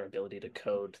out their ability to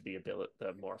code the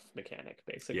morph mechanic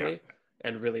Yeah, basically,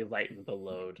 and really lighten the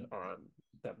load on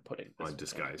them putting this on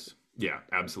mechanic. disguise. Yeah,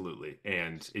 absolutely.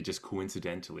 And it just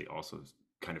coincidentally also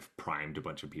kind of primed a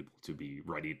bunch of people to be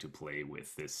ready to play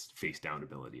with this face down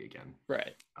ability again.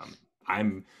 Right. Um,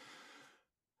 I'm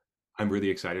I'm really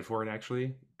excited for it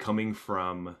actually. Coming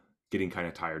from getting kind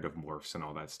of tired of morphs and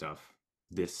all that stuff,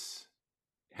 this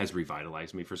has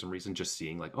revitalized me for some reason. Just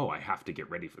seeing like, oh, I have to get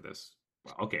ready for this.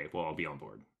 Well, okay, well, I'll be on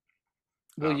board.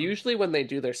 Well, Um, usually when they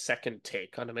do their second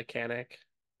take on a mechanic,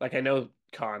 like I know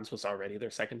Cons was already their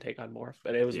second take on Morph,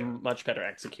 but it was yeah. much better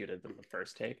executed than the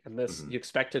first take. And this, Hmm. you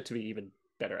expect it to be even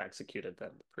better executed than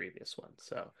the previous one.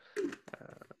 So,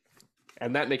 uh,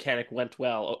 and that mechanic went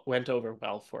over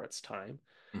well for its time.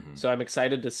 Hmm. So I'm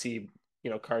excited to see,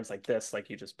 cards like this, like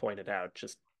you just pointed out,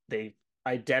 just they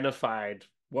identified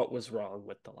what was wrong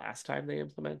with the last time they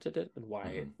implemented it and why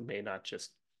it Hmm. may not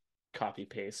just copy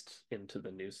paste into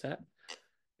the new set.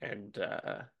 And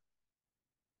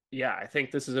yeah, I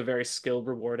think this is a very skill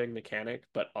rewarding mechanic,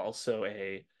 but also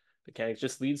a mechanic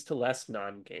just leads to less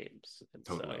non games. And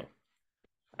Totally. so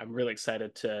I'm really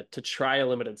excited to try a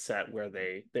limited set where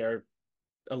they're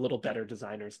a little better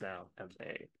designers now and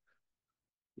they,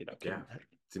 Yeah. can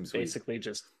Seems sweet. basically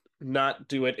just not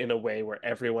do it in a way where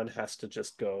everyone has to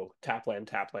just go tap land,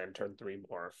 turn three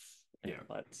morph, and Yeah.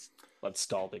 let's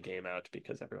stall the game out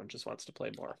because everyone just wants to play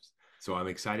morphs. So I'm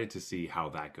excited to see how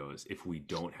that goes if we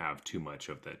don't have too much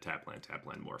of the tap land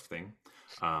morph thing,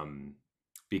 um,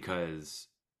 because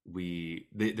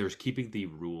there's keeping the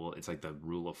rule. It's like the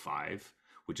rule of five,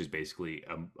 which is basically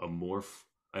a morph.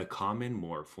 A common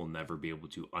morph will never be able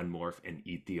to unmorph and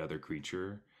eat the other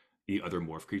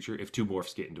morph creature, if two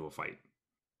morphs get into a fight.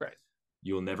 Right.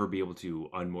 You'll never be able to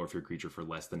unmorph your creature for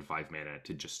less than 5 mana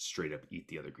to just straight up eat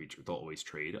the other creature. They'll always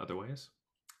trade otherwise.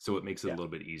 So it makes it a Yeah. little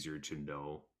bit easier to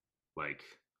know, like,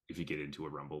 if you get into a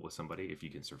rumble with somebody, if you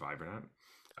can survive or not.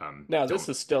 Now this Don't.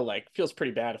 is still like feels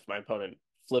pretty bad if my opponent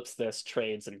flips this,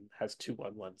 trades, and has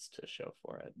 2/1/1s to show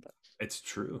for it, but It's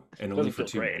true, and it only doesn't for feel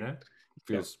two great. mana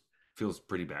Yeah. feels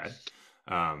pretty bad.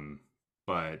 Um,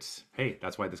 but hey,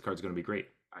 that's why this card's going to be great.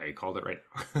 I called it right.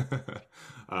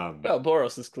 um, Well,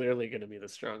 Boros is clearly going to be the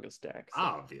strongest deck,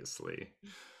 so Obviously.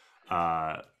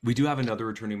 We do have another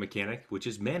returning mechanic, which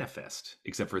is Manifest,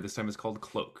 except for this time it's called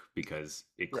Cloak because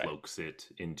it right. cloaks it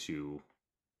into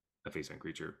a face on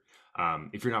creature.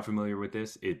 If you're not familiar with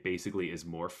this, it basically is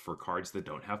morph for cards that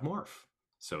don't have morph.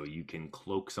 So you can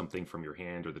cloak something from your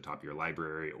hand or the top of your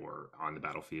library or on the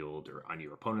battlefield or on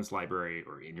your opponent's library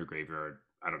or in your graveyard.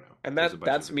 I don't know. And There's a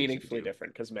bunch of that's different things you can meaningfully do.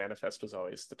 different because Manifest was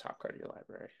always the top card of your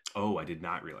library. Oh, I did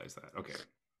not realize that. Okay.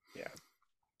 Yeah.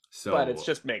 But it So,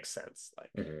 just makes sense.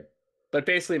 Like, mhm. but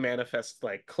basically Manifest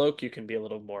like Cloak, you can be a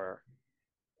little more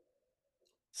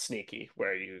sneaky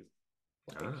where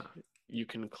like Ah, you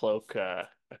can cloak a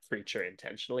creature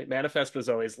intentionally. Manifest was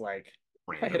always like,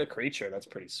 if I hit random. a creature, that's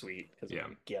pretty sweet because I'm Yeah.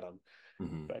 going to get them.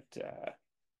 Hmm. But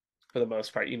for the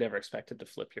most part, you never expected to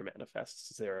flip your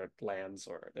manifests. They're lands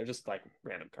or they're just like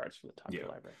random cards from the top of Yeah. your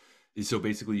library. So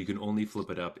basically, you can only flip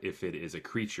it up if it is a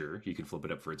creature. You can flip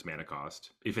it up for its mana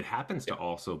cost. If it happens Yeah, to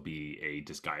also be a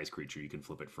disguise creature, you can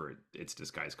flip it for its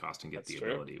disguise cost and get that's the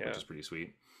true. ability, which Yeah, is pretty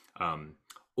sweet. Um,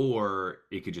 or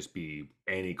it could just be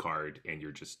any card, and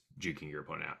you're just juking your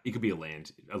opponent out. It could be a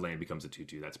land. A land becomes a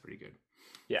 2/2. That's pretty good.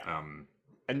 yeah. Um,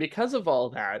 And because of all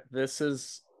that, this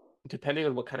is depending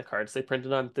on what kind of cards they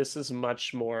printed on. This is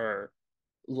much more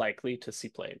likely to see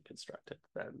play in constructed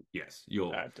than yes,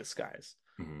 you'll. disguise.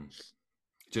 Mhm.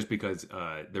 Just because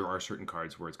there are certain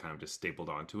cards where it's kind of just stapled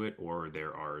onto it, or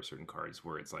there are certain cards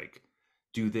where it's like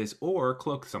do this or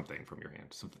cloak something from your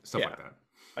hand, stuff Yeah, like that.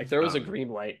 like there was a Um, green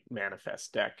white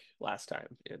manifest deck last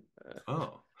time in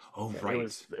oh, oh, and right.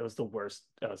 it was the worst.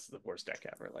 It was the worst deck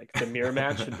ever. Like the mirror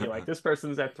match would be like this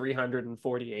person's at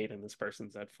 348 and this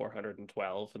person's at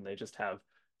 412, and they just have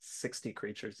 60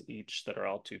 creatures each that are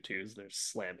all 2/2s. They're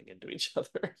slamming into each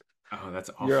other. Oh, that's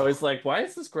You're awful. always like, why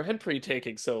is this Grand Prix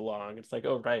taking so long? It's like,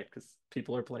 oh right, because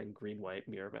people are playing green white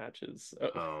mirror matches.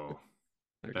 Oh, Oh,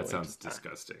 They're That going to sounds die.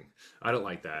 disgusting. I don't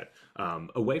like that.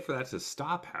 A way for that to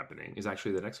stop happening is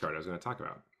actually the next card I was going to talk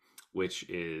about, which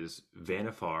is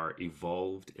Vanifar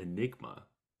Evolved Enigma,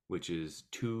 which is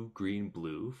 2 green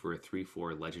blue for a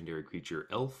 3/4 legendary creature,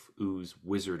 elf, ooze,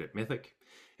 wizard at mythic.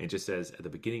 And it just says at the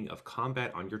beginning of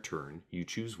combat on your turn, you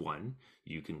choose one.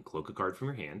 You can cloak a card from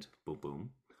your hand, boom,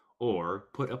 boom, or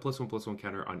put a +1/+1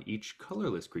 counter on each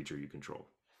colorless creature you control.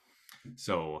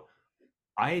 So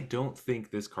I don't think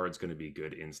this card's going to be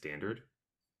good in standard,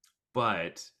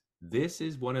 but this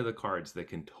is one of the cards that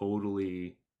can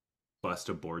totally bust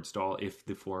a board stall if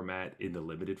the format in the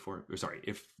limited form, or sorry,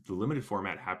 if the limited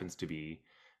format happens to be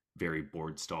very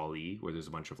board stall-y, where there's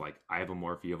a bunch of like, I have a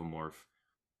morph, you have a morph.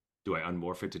 Do I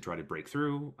unmorph it to try to break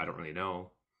through? I don't really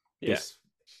know. Yeah. This,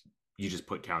 you just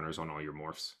put counters on all your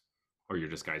morphs or your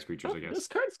disguise creatures, Well, I guess. this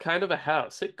card's kind of a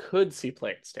house. It could see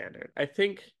play in standard. I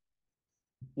think,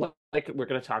 like we're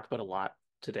going to talk about a lot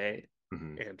today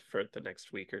Hmm. and for the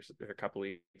next week or a couple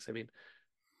weeks. I mean,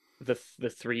 the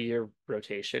 3 year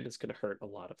rotation is going to hurt a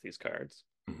lot of these cards.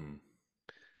 Hmm.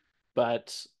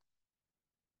 But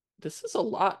this is a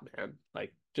lot, man.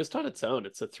 Like just on its own,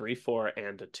 it's a 3/4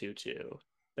 and a 2/2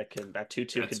 that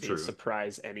 2/2 That's could be a true.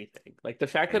 surprise anything. Like the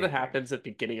fact that it Anything. happens at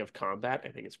the beginning of combat, I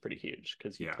think is pretty huge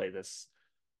because you Yeah. play this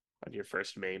on your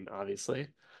first main, obviously,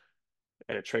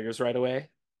 and it triggers right away.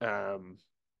 Um,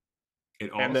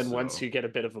 It and then once also, you get a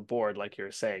bit of a board, like you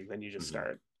were saying, then you just mhm,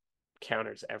 start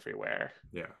counters everywhere.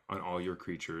 yeah, on all your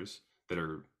creatures that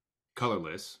are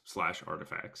colorless slash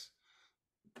artifacts.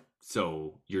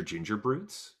 So your ginger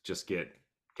brutes just get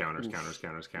counters, counters, Oof,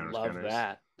 counters, counters, love counters.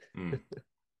 that. Mm.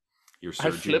 Your I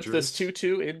Sir flipped this Gingers.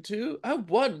 2/2 into a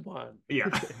 1/1 Yeah.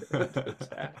 to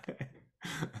attack.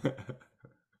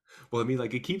 Well, I mean,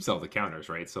 like it keeps all the counters,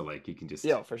 right? So like you can just,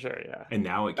 Yeah, for sure. Yeah, and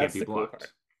now it can't that's be the cool part.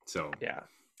 blocked. So Yeah,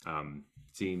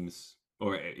 seems,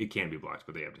 or it can be blocked,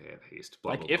 but they have to have haste.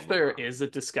 Blah like blah blah if blah there blah. is a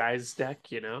disguise deck,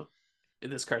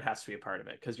 this card has to be a part of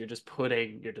it because you're just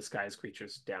putting your disguise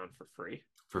creatures down for free,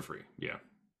 For free. Yeah.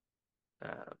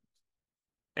 uh,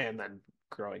 and then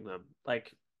growing them.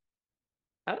 Like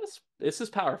this is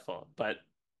powerful, but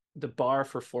the bar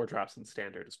for 4 drops in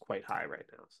standard is quite high right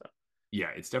now. So Yeah,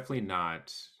 it's definitely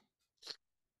not.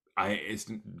 It's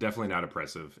definitely not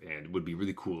oppressive, and would be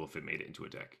really cool if it made it into a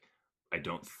deck. I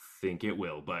don't think it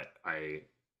will, but I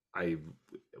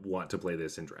want to play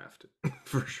this in draft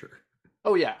for sure.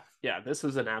 oh yeah, yeah, this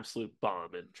is an absolute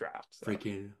bomb in draft. So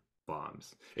Freaking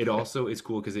bombs! It also is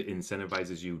cool because it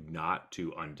incentivizes you not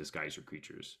to undisguise your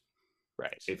creatures.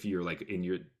 right. If you're like in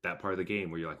your that part of the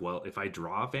game where you're like, well, if I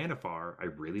draw Vanifar, I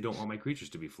really don't want my creatures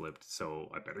to be flipped,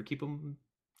 so I better keep them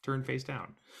turned face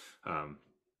down. Um,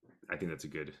 I think that's a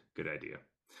good idea.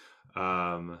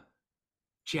 Um,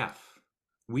 Jeff,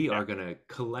 we Yeah. are gonna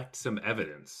collect some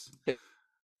evidence.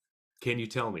 Can you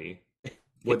tell me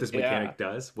what this Yeah. mechanic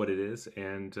does, what it is,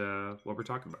 and what we're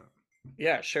talking about?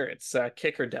 Yeah, sure. It's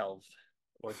kicker delve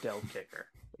or delve kicker.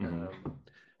 Hmm.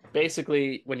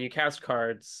 Basically, when you cast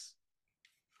cards,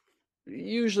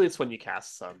 usually it's when you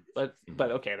cast some, Hmm.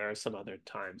 but okay, there are some other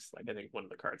times. Like I think one of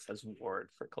the cards has ward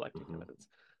for collecting Hmm. evidence.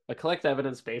 A collect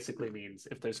evidence basically means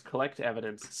if there's collect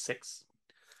evidence 6,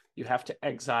 you have to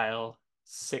exile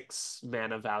 6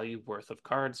 mana value worth of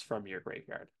cards from your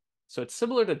graveyard. So it's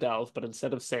similar to delve, but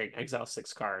instead of saying exile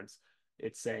 6 cards,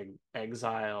 it's saying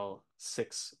exile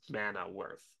 6 mana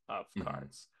worth of Hmm.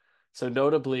 cards. So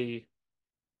notably,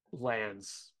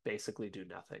 lands basically do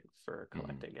nothing for Hmm.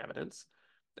 collecting evidence.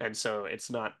 And so it's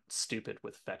not stupid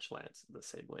with fetch lands in the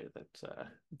same way that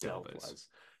Delve Delve is. was.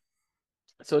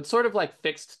 So it's sort of like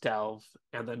fixed Delve,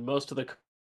 and then most of the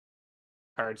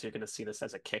cards you're going to see this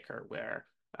as a kicker where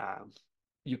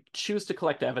you choose to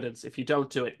collect evidence. If you don't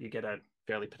do it, you get a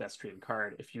fairly pedestrian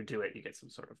card. If you do it, you get some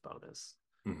sort of bonus.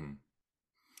 Hmm.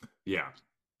 Yeah.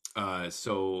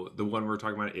 So the one we're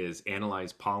talking about is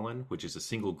Analyze Pollen, which is a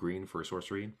single green for a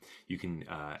sorcery. You can,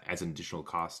 as an additional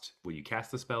cost, when you cast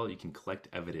the spell, you can collect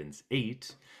evidence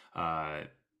 8. Uh,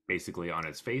 Basically, on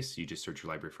its face, you just search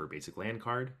your library for a basic land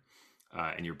card,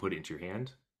 and you put it into your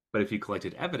hand. But if you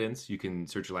collected evidence, you can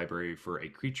search your library for a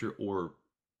creature or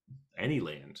any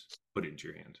land, put it into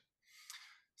your hand.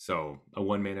 So a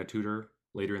 1 mana tutor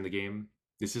later in the game.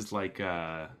 This is like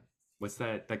what's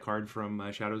that card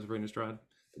from Shadows of Innistrad?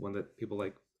 The one that people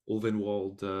like,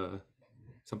 Ulvenwald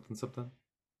something something.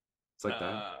 It's like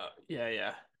that. Yeah,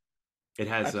 yeah. It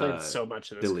I has played so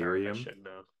much of this card, I Delirium. should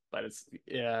know. But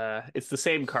it's the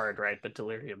same card, right? But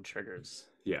Delirium triggers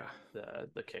Yeah,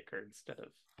 the kicker instead of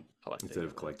collecting instead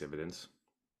of collect evidence.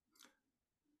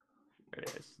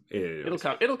 evidence. Anyways, it'll Anyways,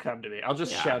 come. It'll come to me. I'll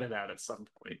just yeah, shout it out at some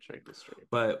point during the stream.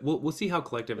 but we'll see how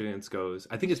collect evidence goes.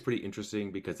 I think it's pretty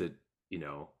interesting because it you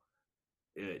know,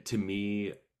 to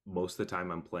me, most of the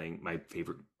time I'm playing, my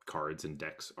favorite cards and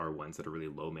decks are ones that are really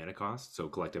low mana cost. So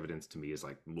collect evidence to me is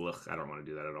like, ugh, I don't want to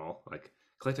do that at all. Like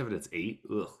collect evidence 8,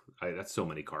 ugh, that's so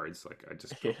many cards. Like I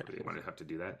just don't Yeah. really want to have to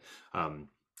do that.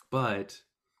 But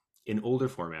in older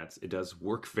formats, it does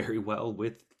work very well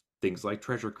with things like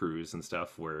treasure cruise and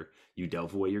stuff, where you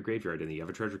delve away your graveyard and then you have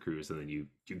a treasure cruise, and then you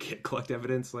get collect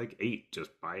evidence like 8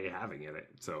 just by having it.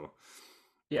 So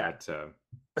Yeah.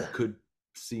 that could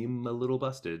seem a little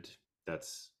busted.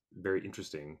 That's very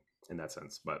interesting in that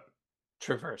sense, but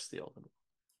Traverse the Ulvenwald.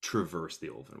 traverse the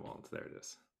Ulvenwald. There it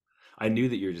is. I knew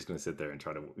that you were just going to sit there and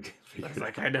try to I figure was it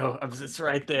like, out. I know. It's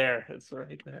right there. It's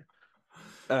right there.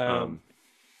 Um, Um,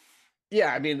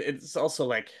 yeah, I mean, it's also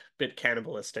like a bit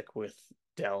cannibalistic with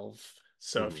Delve.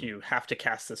 So if mhm, you have to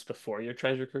cast this before your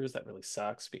treasure cruise, that really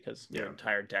sucks because your yeah.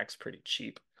 entire deck's pretty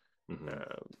cheap. Hmm.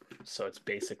 Um, so it's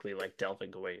basically like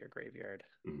delving away your graveyard.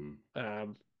 Hmm.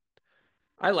 Um,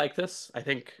 I like this. I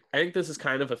think this is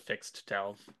kind of a fixed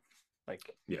delve.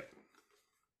 Like Yeah.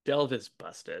 delve is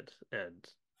busted, and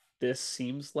this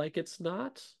seems like it's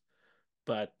not,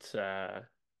 but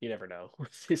you never know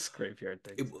with these graveyard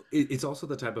things. It's also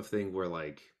the type of thing where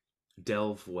like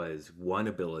Delve was one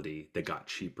ability that got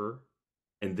cheaper,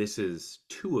 and this is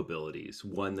two abilities,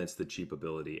 one that's the cheap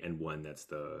ability and one that's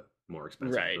the more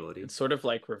expensive Right. ability. It's sort of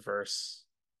like reverse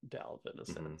delve in a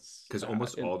sense. Because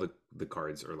almost all the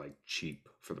cards are like cheap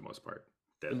for the most part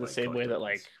In that the like same way collect that evidence.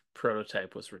 like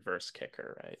prototype was reverse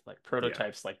kicker, right? Like Yeah,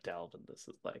 prototypes like delve, and this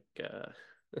is like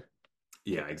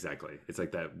yeah, kicker. exactly. It's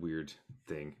like that weird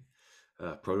thing.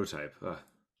 Prototype.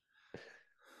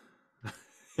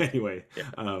 Anyway,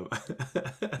 Yeah. um,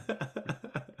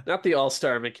 Not the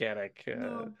all-star mechanic.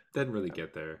 no, didn't really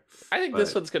get there, I think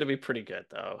this but one's going to be pretty good,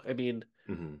 though. I mean,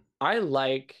 mhm, I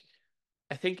like,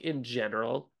 I think in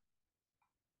general,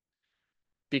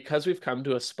 because we've come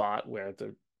to a spot where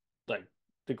like,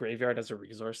 the graveyard as a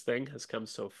resource thing has come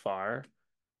so far,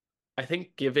 I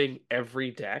think giving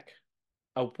every deck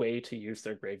a way to use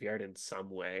their graveyard in some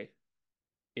way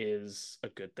is a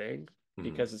good thing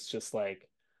mhm, because it's just like,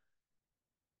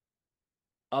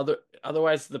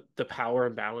 otherwise the power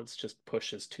imbalance just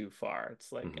pushes too far.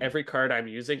 It's like mhm, every card I'm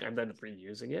using, I'm then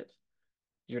reusing it.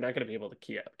 You're not going to be able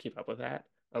to keep up with that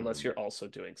unless mhm. you're also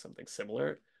doing something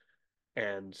similar.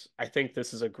 And I think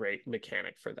this is a great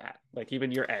mechanic for that. Like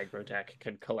even your aggro deck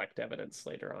can collect evidence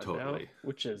later on now, Totally.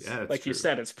 which is Yeah, that's like you true.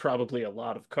 said, it's probably a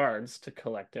lot of cards to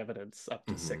collect evidence up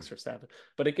to Hmm. 6 or 7,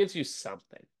 but it gives you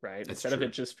something, right? That's Instead of it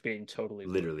true. just being totally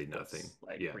Literally nothing. worthless,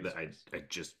 like Yeah, resource. I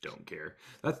just don't care.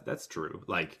 That's true.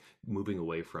 Like moving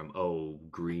away from, oh,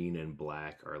 green and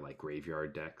black are like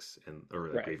graveyard decks and or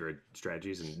like Right. graveyard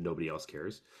strategies and nobody else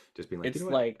cares. Just being like, you know It's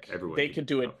what, like everyone they could could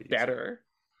do it probably use it. better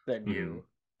than Hmm. you,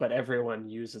 but everyone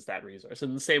uses that resource.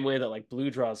 In the same way that like blue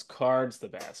draws cards the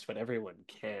best, but everyone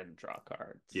can draw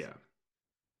cards. Yeah,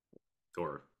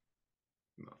 or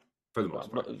well, for the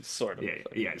most Well, part. sort of. Yeah,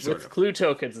 I yeah, mean, sort with of. clue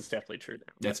tokens, it's definitely true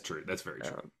That's true. That's very now.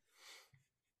 true.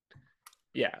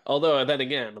 Yeah. Although then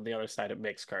again, on the other side, it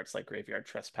makes cards like Graveyard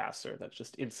Trespasser that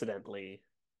just incidentally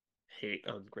hate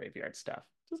on graveyard stuff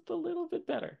just a little bit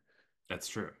better. That's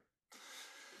true.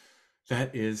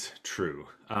 That is true.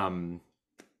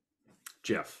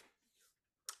 Jeff,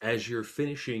 as you're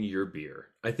finishing your beer,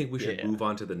 I think we should Yeah. move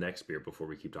on to the next beer before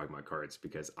we keep talking about cards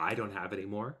because I don't have any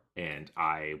more and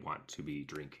I want to be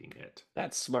drinking it.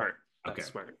 That's smart. That's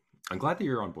Okay. smart. I'm glad that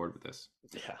you're on board with this.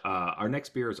 Yeah. Our next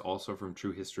beer is also from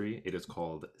True History. It is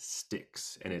called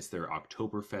Styx, and it's their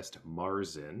Oktoberfest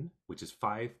Marzen, which is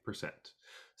 5%.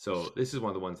 So this is one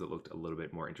of the ones that looked a little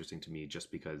bit more interesting to me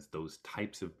just because those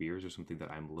types of beers are something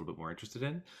that I'm a little bit more interested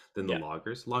in than the Yeah.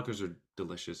 lagers. Lagers are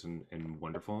delicious and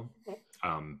wonderful,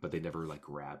 but they never like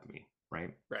grab me,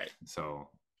 right? Right. So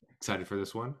excited for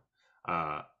this one.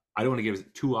 I don't want to give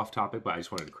it too off topic, but I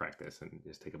just wanted to crack this and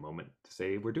just take a moment to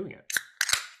say we're doing it.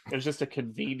 It was just a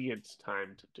convenient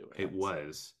time to do it, It I'd say.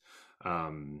 was.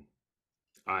 Um,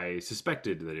 I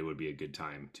suspected that it would be a good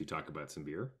time to talk about some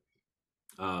beer.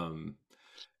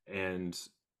 And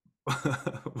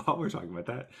while we're talking about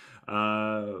that,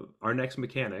 our next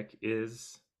mechanic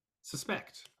is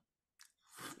suspect.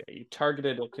 Yeah, you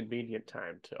targeted a convenient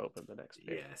time to open the next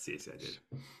beer. Yes, yes, I did.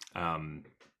 Um,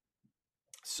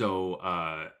 so,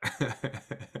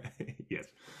 yes.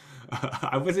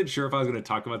 I wasn't sure if I was going to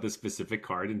talk about this specific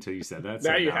card until you said that.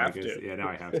 Now So you now I have guess, to. yeah, now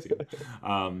I have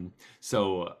to.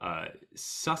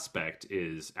 Suspect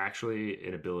is actually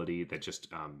an ability that just,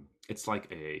 it's like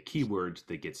a keyword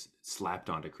that gets slapped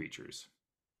onto creatures.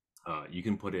 You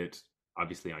can put it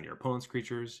obviously on your opponent's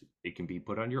creatures. It can be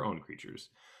put on your own creatures.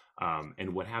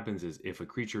 And what happens is if a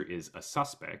creature is a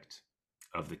suspect,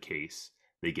 of the case,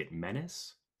 they get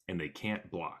menace and they can't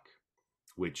block,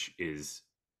 which is,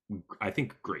 I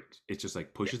think, great. It's just like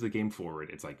Yeah. pushes the game forward.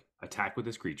 It's like attack with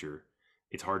this creature.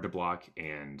 It's hard to block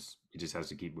and it just has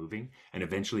to keep moving. And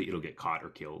eventually it'll get caught or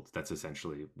killed. That's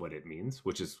essentially what it means,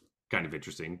 which is kind of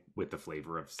interesting with the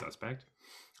flavor of suspect.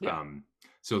 Yeah. Um,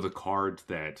 so the card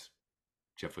that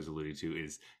Jeff was alluding to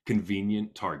is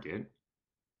Convenient Target,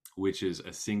 which is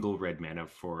a single red mana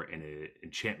for an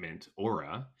enchantment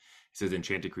aura. It says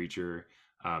enchanted creature,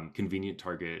 convenient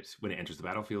target, when it enters the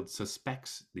battlefield,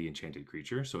 suspects the enchanted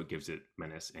creature, so it gives it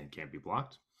menace and can't be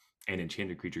blocked. An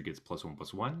enchanted creature gets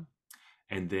 +1/+1.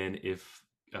 And then if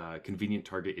convenient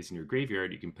target is in your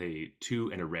graveyard, you can pay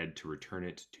 2 and a red to return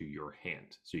it to your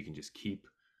hand. So you can just keep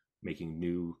making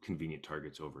new convenient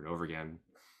targets over and over again.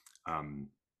 Um,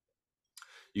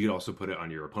 you can also put it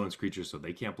on your opponent's creatures so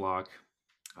they can't block.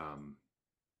 Um,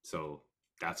 so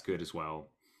that's good as well.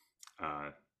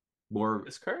 Uh, more,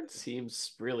 This card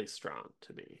seems really strong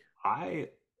to me. I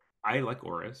I like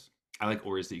auras. I like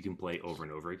auras that you can play over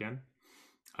and over again.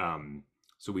 Um,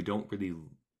 so we don't really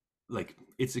like.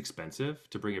 It's expensive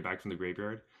to bring it back from the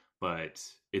graveyard, but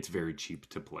it's very cheap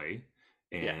to play,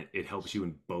 Yeah. and it helps you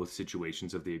in both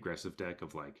situations of the aggressive deck.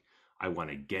 Of like, I want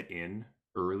to get in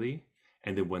early,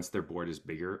 and then once their board is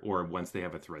bigger, or once they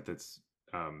have a threat that's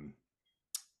um,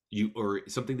 you or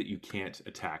something that you can't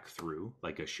attack through,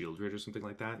 like a shield grid or something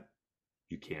like that,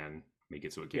 you can make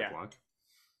it so it can't Yeah, block.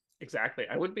 exactly.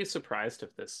 I wouldn't be surprised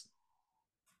if this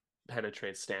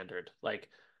penetrates standard. Like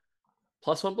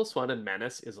 +1/+1 and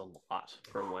menace is a lot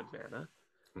for 1 mana.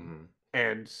 Mm-hmm.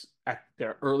 And at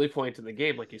their early point in the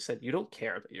game, like you said, you don't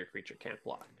care that your creature can't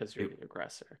block because you're It, the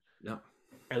aggressor. no.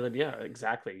 And then yeah,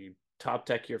 exactly. You top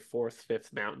deck your fourth,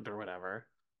 fifth mountain or whatever.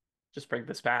 Just bring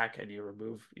this back and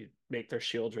you make their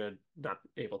Shieldred not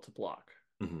able to block.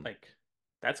 Mm-hmm. Like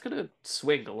that's gonna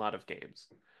swing a lot of games.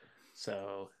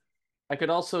 So I could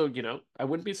also, I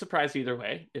wouldn't be surprised either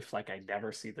way if like I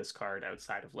never see this card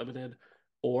outside of limited,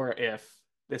 or if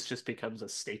this just becomes a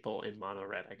staple in mono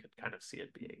red. I could kind of see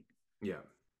it being Yeah,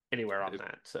 anywhere on it,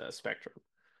 that spectrum.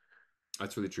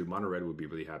 that's really true. Mono red would be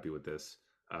really happy with this.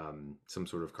 Some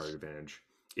sort of card advantage.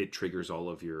 It triggers all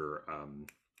of your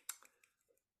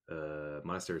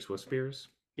Monastery Swift Spears.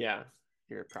 Yeah,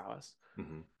 your prowess.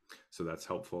 Mm-hmm. So that's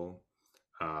helpful.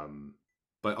 Um,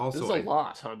 but This is also, a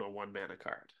lot on a 1 mana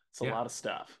card. It's a yeah. lot of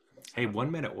stuff. Hey, So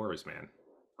 1 mana auras, man.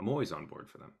 I'm always on board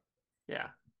for them. yeah.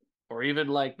 Or even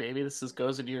like maybe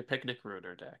goes into your Picnic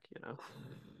Ruiner deck.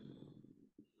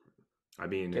 I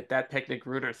mean, Get that Picnic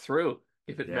Ruiner through.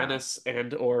 Give it yeah, menace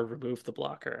and or remove the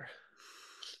blocker.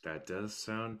 that does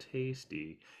sound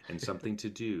tasty and something to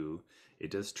do.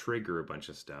 It does trigger a bunch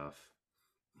of stuff.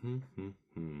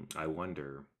 I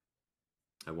wonder.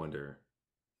 I wonder.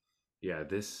 Yeah,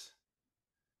 this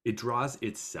it draws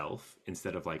itself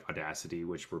instead of like Audacity,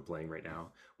 which we're playing right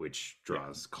now, which Yeah.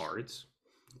 draws cards.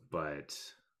 But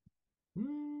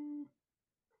hmm,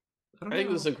 I don't I think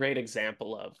this is know. a great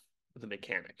example of the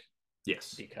mechanic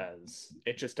Yes. because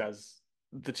it just does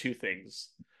the two things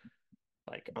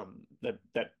like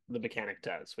that the mechanic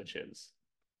does, which is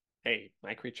hey,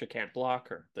 my creature can't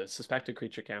block or the suspected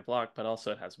creature can't block, but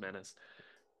also it has menace.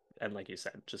 And like you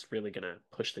said, just really gonna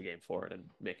push the game forward and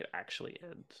make it actually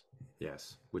end.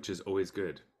 Yes, which is always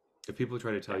good. If people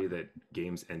try to tell Yeah. you that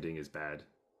games ending is bad,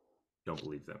 don't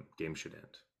believe them. Games should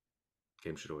end.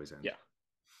 Games should always end Yeah.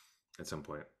 at some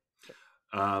point.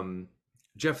 Um,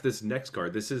 Jeff, this next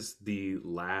card, this is the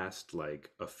last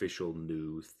like official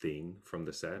new thing from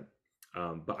the set.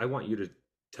 But I want you to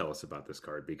tell us about this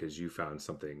card because you found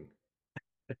something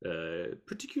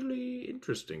particularly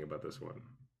interesting about this one.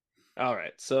 All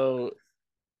right. So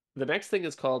the next thing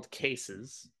is called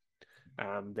cases.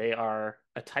 They are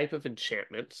a type of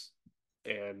enchantment,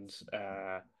 and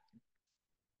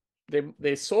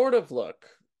they sort of look.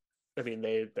 I mean,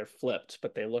 they're flipped,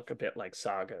 but they look a bit like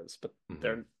sagas, but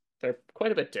Hmm. they're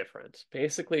quite a bit different.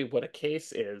 Basically, what a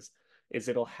case is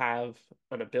it'll have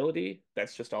an ability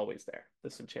that's just always there.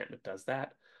 This enchantment does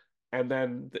that, and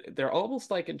then they're almost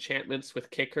like enchantments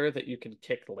with kicker that you can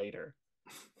kick later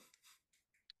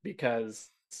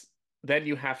because then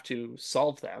you have to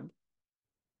solve them,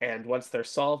 and once they're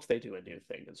solved, they do a new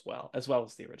thing as well as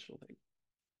the original thing.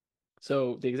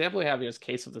 So the example we have here is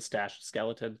Case of the Stashed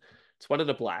Skeleton. It's 1 and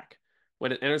a black.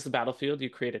 When it enters the battlefield, you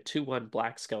create a 2/1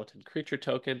 black skeleton creature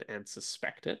token and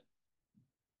suspect it.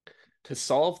 To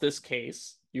solve this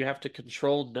case, you have to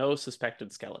control no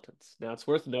suspected skeletons. Now, it's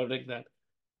worth noting that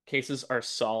cases are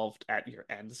solved at your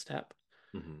end step.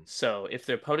 Hmm. So if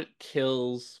the opponent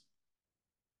kills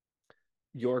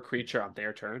your creature on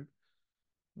their turn,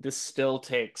 this still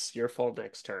takes your full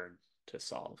next turn to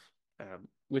solve.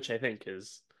 which I think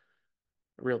is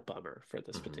a real bummer for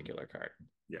this Hmm. particular card.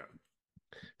 Yeah.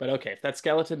 But okay, if that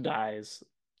skeleton dies,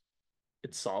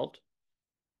 it's solved.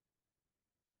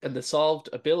 And the solved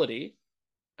ability,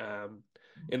 um,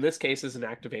 in this case, is an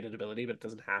activated ability, but it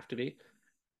doesn't have to be.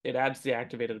 It adds the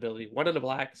activated ability 1 and a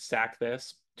black, sack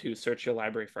this to search your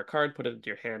library for a card, put it into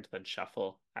your hand, then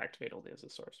shuffle, activate only as a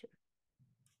sorcerer.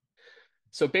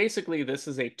 So basically, this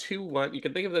is a 2/1. You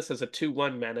can think of this as a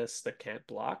 2/1 menace that can't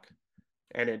block,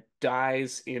 and it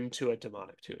dies into a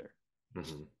demonic tutor.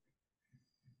 Hmm.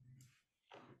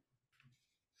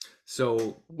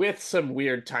 So With some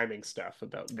weird timing stuff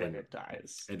about when and it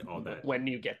dies, and all that, when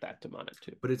you get that demonic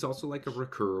tutor. but it's also like a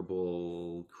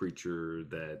recurable creature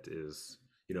that is,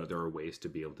 there are ways to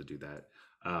be able to do that.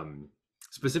 Um,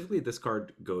 Specifically, this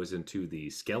card goes into the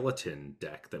skeleton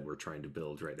deck that we're trying to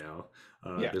build right now.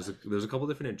 Yeah, There's a couple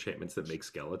different enchantments that make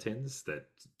skeletons that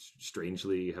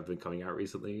strangely have been coming out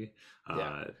recently. yeah.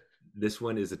 Uh, this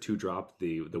one is a 2-drop.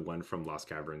 The one from Lost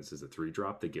Caverns is a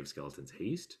 3-drop that gives skeletons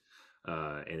haste,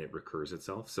 and it recurs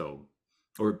itself. So,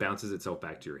 or it bounces itself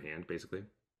back to your hand, basically.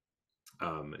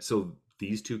 So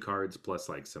these two cards plus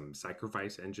like some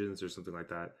sacrifice engines or something like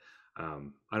that. I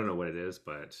don't know what it is,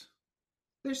 but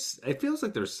it feels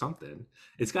like there's something.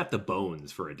 It's got the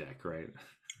bones for a deck, right?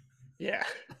 Yeah,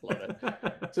 love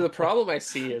it. So the problem I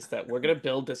see is that we're going to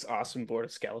build this awesome board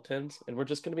of skeletons, and we're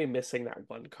just going to be missing that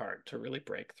one card to really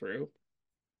break through.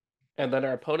 And then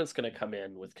our opponent's going to come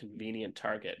in with convenient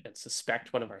target and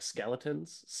suspect one of our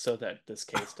skeletons so that this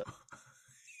case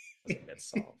doesn't get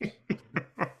solved.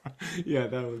 Yeah,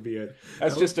 that would be it.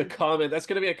 That's That would just a common. That's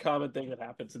going to be a common thing that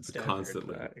happens in standard.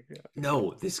 constantly. Yeah.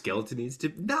 No, this skeleton needs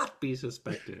to not be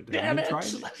suspected. I've Damn been it! trying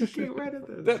to get rid of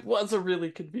this. That was a really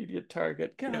convenient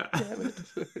target. God Yeah. damn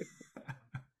it.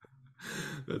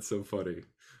 That's so funny.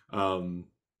 Um,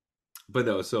 but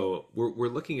no, so we're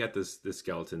looking at this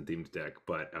skeleton themed deck,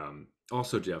 but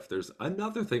also Jeff, there's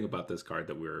another thing about this card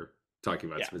that we're talking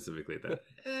about Yeah. specifically that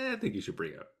I think you should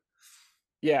bring up.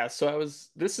 Yeah, so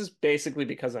this is basically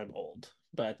because I'm old,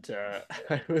 but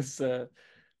I was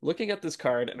looking at this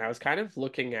card and I was kind of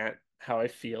looking at how I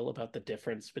feel about the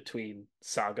difference between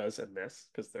sagas and this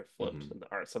because they're flipped Hmm. and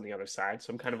the art's on the other side.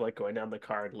 So I'm kind of like going down the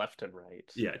card left and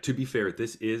right. Yeah, to be fair,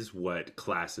 this is what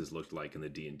classes looked like in the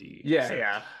D&D Yeah, set.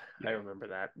 yeah, I Yeah. remember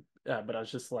that. But I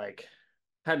was just like,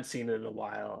 hadn't seen it in a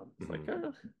while. It's like, Hmm.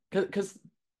 because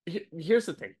here's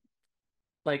the thing,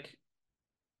 like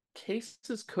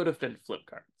cases could have been flip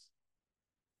cards.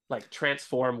 Like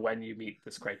transform when you meet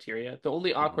this criteria. The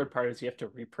only Hmm. awkward part is you have to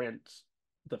reprint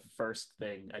the first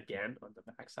thing again on the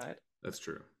backside. That's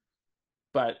true.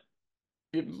 But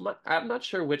I'm not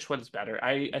sure which one's better.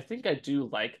 I think I do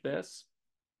like this,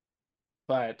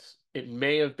 but it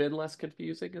may have been less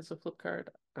confusing as a flip card.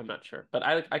 I'm not sure, but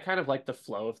I kind of like the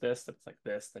flow of this. That's like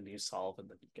this, then you solve, and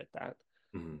then you get that.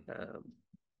 Hmm. Um,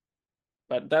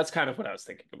 but that's kind of what I was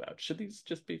thinking about. Should these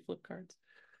just be flip cards?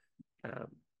 Um,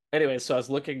 anyway, so I was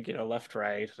looking, left,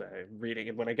 right, reading,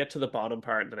 and when I get to the bottom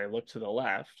part and then I look to the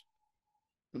left,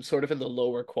 I'm sort of in the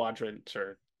lower quadrant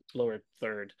or lower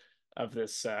third of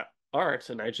this art,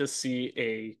 and I just see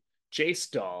a Jace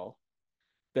doll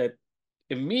that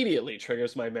immediately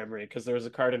triggers my memory because there was a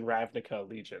card in Ravnica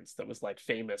Allegiance that was like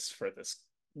famous for this,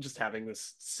 just having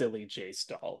this silly Jace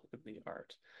doll in the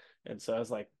art. And so I was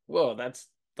like, whoa, that's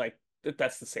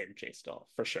the same Jace doll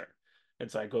for sure. And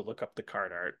so I go look up the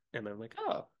card art and I'm like,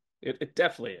 oh, it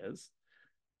definitely is.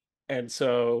 And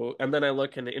then I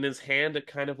look and in his hand, it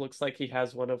kind of looks like he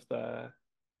has one of the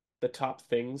top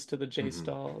things to the Jace Hmm.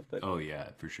 doll, that Oh yeah,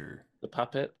 for sure. the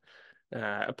puppet.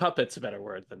 A puppet's a better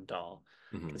word than doll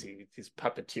because Hmm. he's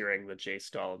puppeteering the Jace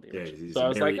doll in the Yeah, original. So I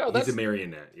was like, oh, he's a that's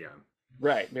marionette. Yeah.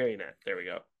 right, marionette. There we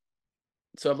go.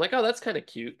 So I'm like, oh, that's kind of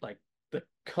cute. Like the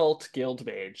cult guild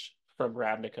mage from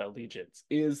Ravnica Allegiance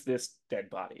is this dead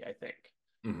body, I think.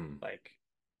 Hmm. Like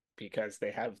because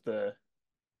they have the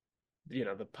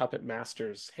puppet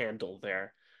master's handle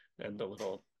there and the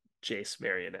little Jace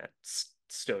marionette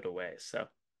stowed away. So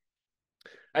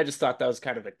I just thought that was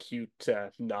kind of a cute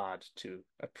nod to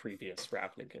a previous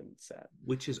Ravnican set.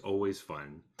 Which is always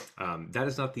fun. That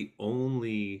is not the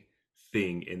only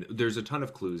thing, and there's a ton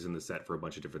of clues in the set for a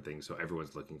bunch of different things, so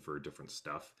everyone's looking for different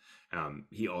stuff.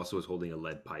 He also is holding a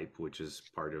lead pipe, which is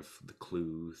part of the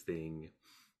clue thing,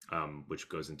 which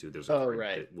goes into there's a Oh, card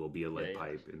right. that will be a Yeah, lead yeah.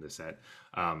 pipe in the set.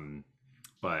 Um,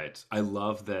 but I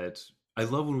love that. I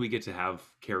love when we get to have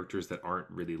characters that aren't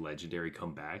really legendary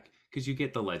come back because you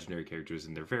get the legendary characters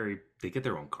and they get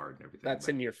their own card and everything. That's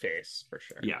But in your face for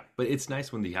sure. yeah, but it's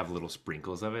nice when you have little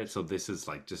sprinkles of it. So this is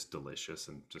like just delicious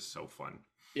and just so fun.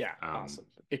 Yeah, Um, awesome.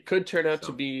 It could turn out to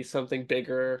so be something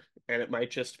bigger, and it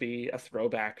might just be a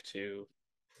throwback to,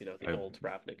 the a, old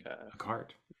Ravnica. a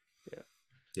card. Yeah.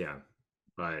 Yeah,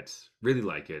 but really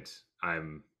like it.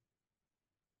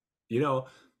 You know,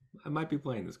 I might be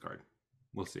playing this card.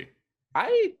 We'll see.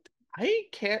 I I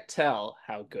can't tell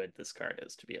how good this card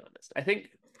is, to be honest. I think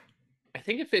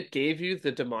if it gave you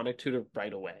the demonic tutor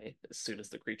right away, as soon as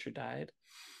the creature died,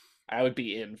 I would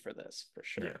be in for this for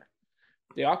Yeah. sure.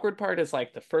 The awkward part is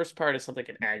like the first part is something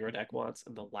an aggro deck wants,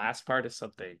 and the last part is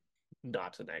something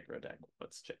not an aggro deck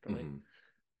wants generally. Hmm.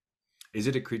 Is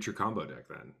it a creature combo deck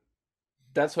then?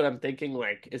 That's what I'm thinking.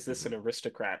 Like, is this Hmm. an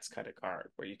aristocrats kind of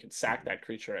card where you can sack Hmm. that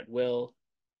creature at will,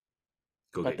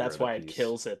 Go but get your that's other why it piece.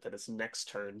 kills it that it's next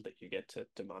turn that you get to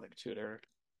demonic tutor.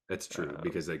 That's true Um,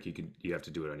 because like you have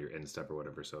to do it on your end step or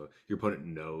whatever. So your opponent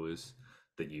knows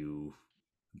that you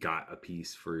got a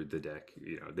piece for the deck.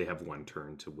 They have one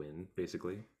turn to win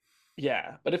basically.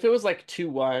 yeah, but if it was like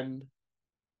 2/1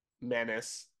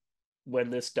 menace, when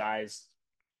this dies,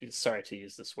 sorry to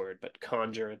use this word, but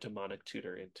conjure a demonic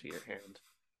tutor into your hand.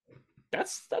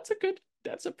 That's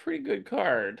a pretty good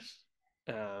card.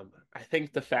 I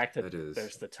think the fact that That is.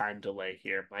 there's the time delay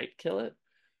here might kill it,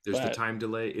 There's the but time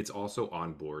delay. It's also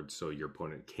on board, so your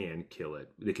opponent can kill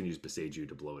it. They can use Beseiju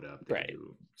to blow it up. They can right,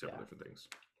 do several yeah. different things.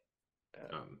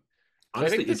 Um, Um, so I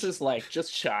honestly, think this is like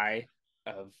just shy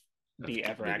of of me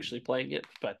ever maybe actually playing it,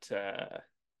 but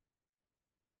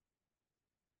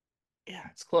yeah,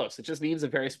 it's close. It just needs a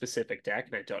very specific deck,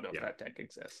 and I don't know if yeah. that deck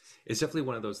exists. It's definitely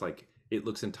one of those like it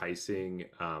looks enticing.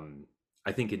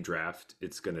 I think in draft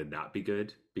it's gonna not be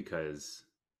good because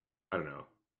I don't know.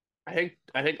 I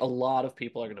think a lot of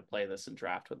people are going to play this in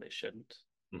draft when they shouldn't.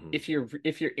 Hmm. If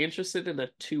you're interested in a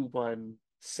 2/1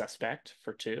 suspect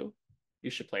for two, you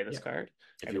should play this Yeah, card.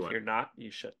 if And you if want, you're not,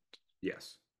 you shouldn't.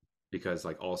 yes, because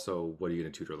like also, what are you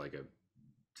gonna tutor like a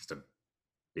just a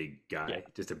big Yeah. guy,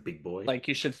 just a big boy? Like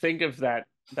you should think of that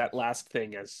last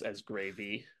thing as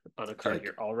gravy on a Yeah, card like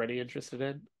you're already interested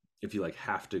in. if you like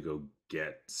have to go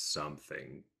get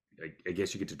something, I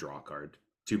guess you get to draw a card.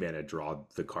 2 mana, draw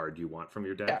the card you want from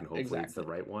your deck, Yeah, and hopefully it's the exactly.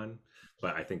 right one.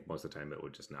 But I think most of the time it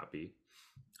would just not be.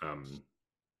 Um,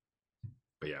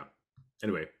 but yeah.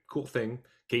 Anyway, cool thing.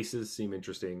 Cases seem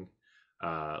interesting.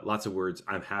 Lots of words.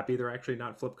 I'm happy they're actually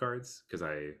not flip cards because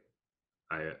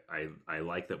I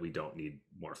like that we don't need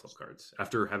more flip cards.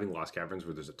 After having Lost Caverns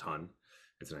where there's a ton,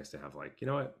 it's nice to have like, you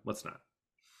know what? Let's not.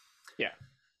 Yeah.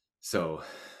 So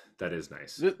that is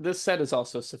nice. This set is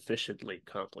also sufficiently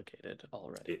complicated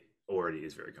already. It already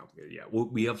is very complicated. Yeah. Well,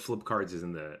 we have flip cards is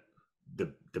in the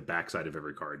backside of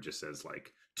every card just says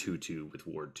like 2/2 with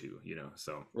ward 2.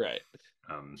 So Right.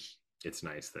 um it's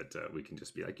nice that we can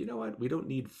just be like, you know what? We don't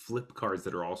need flip cards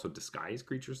that are also disguised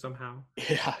creatures somehow.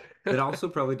 Yeah. That also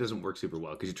probably doesn't work super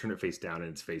well because you turn it face down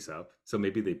and it's face up. So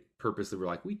maybe they purposely were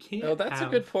like, we Oh, can't that's a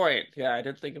good have point. Yeah, I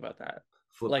didn't think about that.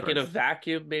 flip Like in a cards.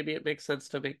 vacuum, maybe it makes sense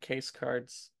to make case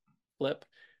cards flip.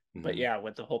 But Because yeah,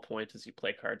 when the whole point is you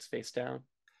play cards face down.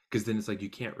 then it's like you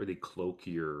can't really cloak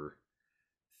your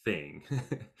thing.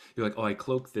 You're like, oh, I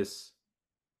cloak this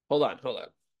Hold on.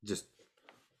 just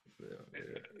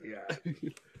yeah,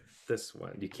 this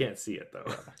one. You can't see it though.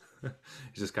 Yeah.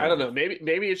 It's just I kind don't of know.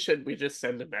 Maybe it should we just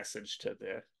send a message to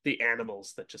the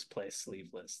animals that just play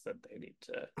sleeveless that they need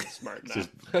to smarten just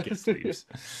up. get sleeves.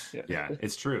 Yeah. Yeah,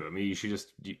 it's true. I mean, you should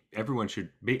just everyone should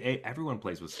be everyone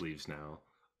plays with sleeves now,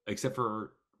 except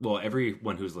for well,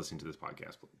 everyone who's listening to this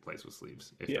podcast plays with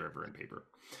sleeves if Yeah. they're ever in paper.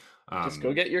 Just go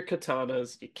Um, get your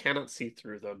katanas. You cannot see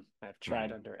through them. I've tried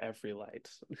mhm. under every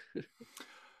light.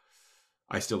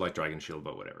 I still like Dragon Shield,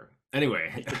 but whatever.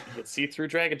 Anyway, You can see through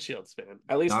dragon shields, man.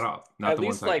 not all, not At the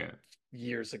ones least I like get.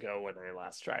 years ago when I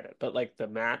last tried it. But like the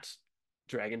matte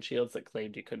dragon shields that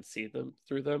claimed you couldn't see them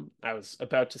through them, I was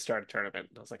about to start a tournament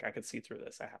and I was like, I can see through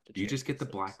this. I have to You change just get these the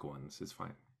things. black ones. It's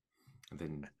fine. And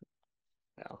then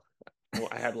Well,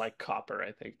 I had like copper,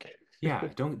 I think. yeah,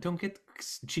 don't get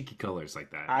cheeky colors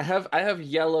like that. I have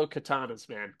yellow katanas,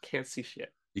 man. Can't see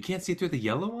shit. You can't see through the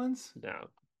yellow ones. No.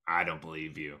 I don't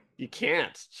believe you. You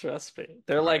can't. Trust me.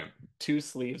 They're All like right. two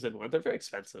sleeves in one. They're very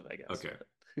expensive, I guess. Okay.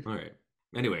 All right.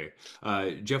 Anyway,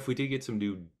 Jeff, we did get some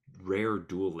new rare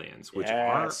dual lands, which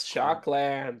are Yes,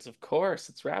 Shocklands, of course.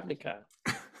 It's Ravnica.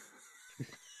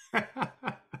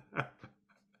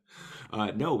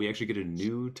 no, we actually get a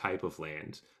new type of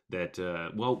land that,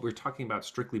 well, we're talking about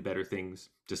strictly better things.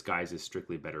 Disguise is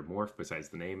strictly better morph, besides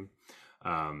the name.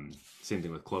 Same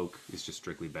thing with Cloak, it's just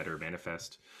strictly better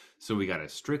manifest. So we got a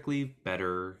strictly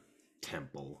better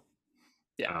temple.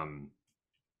 Yeah.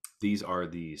 These are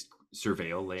the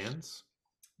Surveil lands.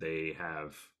 They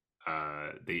have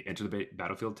They enter the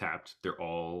battlefield tapped. They're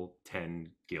all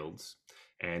 10 guilds,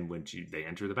 and when they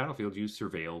enter the battlefield, you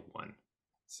surveil one.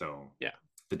 So Yeah.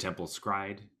 the temple's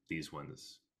scried. These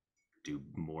ones do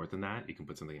more than that. You can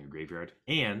put something in a graveyard,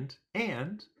 and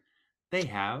they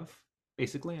have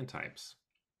basic land types.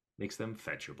 Makes them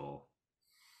fetchable.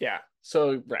 Yeah.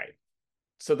 So right.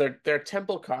 So they're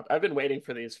temple cop. I've been waiting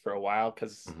for these for a while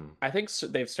because Hmm. I think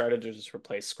they've started to just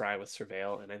replace Scry with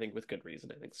Surveil, and I think with good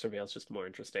reason. I think Surveil is just more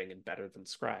interesting and better than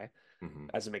Scry Hmm.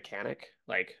 as a mechanic.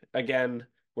 Like again,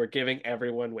 we're giving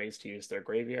everyone ways to use their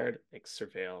graveyard, makes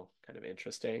Surveil kind of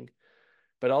interesting,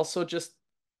 but also just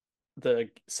the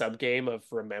sub game of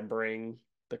remembering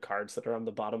the cards that are on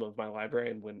the bottom of my library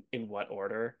and when in what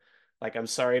order. Like, I'm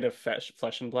sorry to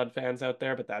Flesh and Blood fans out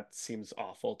there, but that seems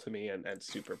awful to me and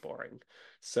super boring.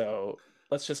 So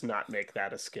let's just not make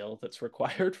that a skill that's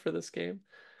required for this game.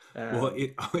 Well, Um,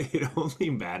 it only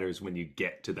matters when you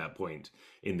get to that point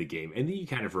in the game, and then you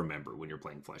kind of remember when you're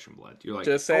playing Flesh and Blood. You're like,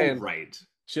 just oh saying, right.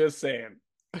 just saying.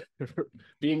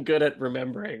 Being good at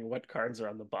remembering what cards are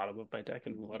on the bottom of my deck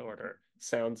and in what order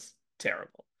sounds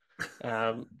terrible.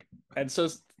 Um, and so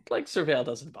like Surveil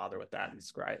doesn't bother with that, and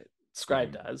Scry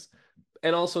Hmm. does.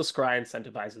 And also Scry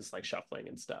incentivizes like shuffling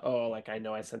and stuff. Oh, like I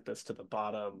know I sent this to the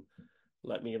bottom.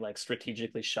 Let me like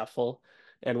strategically shuffle.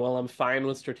 And while I'm fine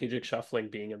with strategic shuffling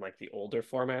being in like the older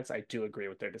formats, I do agree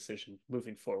with their decision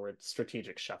moving forward.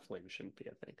 Strategic shuffling shouldn't be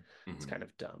a thing. It's Hmm. kind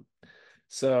of dumb.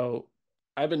 So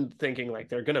I've been thinking like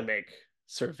they're gonna make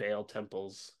Surveil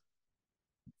temples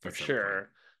for At some point.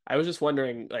 sure. I was just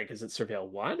wondering, like, is it Surveil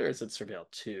 1 or is it Surveil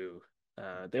 2?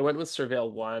 They went with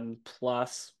Surveil 1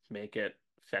 plus make it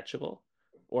fetchable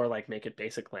or like make it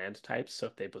basic land types. So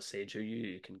if they Boseiju you,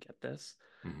 you can get this,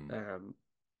 Hmm. um,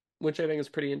 which I think is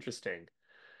pretty interesting.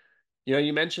 You know,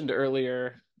 you mentioned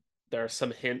earlier there are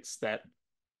some hints that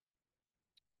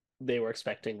they were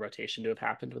expecting rotation to have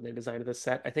happened when they designed this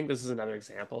set. I think this is another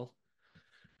example.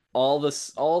 All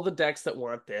the decks that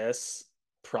want this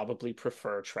probably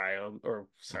prefer Triumph or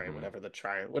sorry, Hmm. whatever the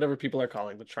Triumph, whatever people are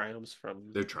calling the Triumphs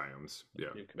from They're triumphs. Yeah.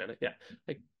 New Commander. Yeah.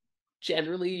 Like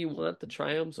generally you want the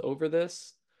Triumphs over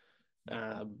this.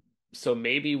 Um, so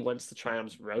maybe once the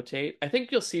Triumphs rotate, I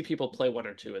think you'll see people play one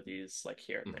or two of these like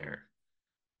here and Hmm. there.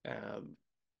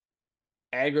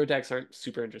 Aggro decks aren't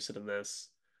super interested in this,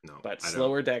 No, but I don't.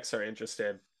 slower decks are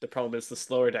interested. The problem is the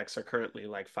slower decks are currently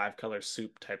like five color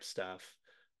soup type stuff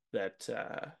that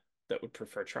that would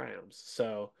prefer triumphs.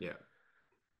 So Yeah.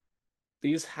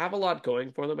 these have a lot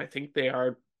going for them. I think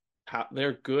they're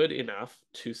good enough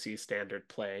to see standard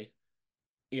play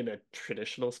in a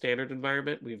traditional standard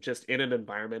environment. We've just in an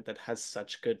environment that has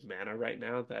such good mana right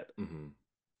now that Hmm.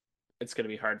 it's going to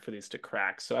be hard for these to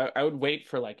crack. So I would wait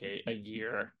for like a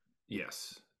year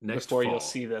Yes. Next before you'll fall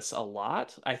see this a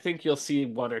lot. I think you'll see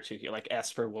one or two here. Like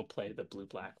Esper will play the blue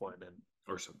black one and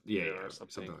or so. Yeah, or yeah,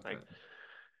 something something like like. that.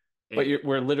 But Eh,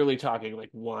 we're literally talking like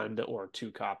one or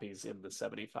two copies in the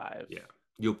 75. yeah.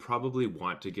 You'll probably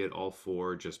want to get all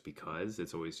four just because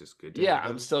it's always just good to Yeah, have I'm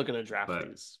them. still gonna draft But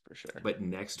these for sure.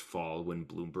 next fall when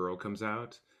Bloomborough comes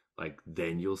out, like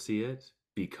then you'll see it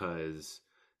because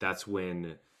that's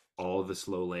when all the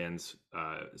slow lands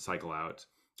cycle out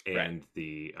Right. and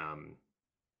the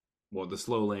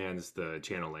slow lands, the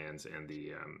channel lands, and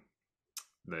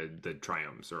the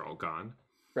triumphs are all gone.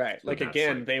 Right. So Like that's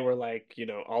again, like they were like,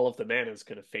 all of the mana is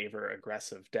going to favor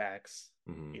aggressive decks.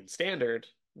 mhm, In standard,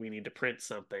 we need to print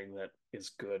something that is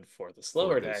good for the for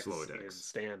slower the slow decks in decks.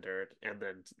 standard. And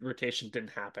then rotation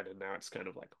didn't happen, and now it's kind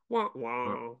of like wah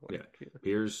Well, wah. yeah, Like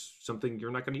here's something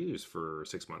you're not going to use for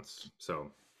 6 months.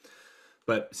 So,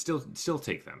 but still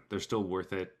take them. They're still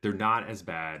worth it. They're not as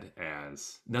bad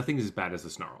as nothing is as bad as the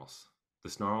snarls. The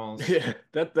snarls, yeah,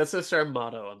 that's just our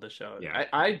motto on the show. yeah.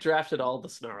 I drafted all the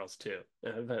snarls too,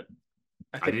 but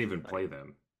I I think didn't even like play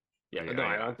them. yeah, I no,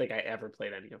 I I don't think I ever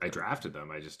played any of I them. drafted them.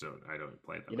 I just don't. I don't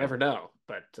play them. You never know,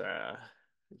 but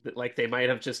like they might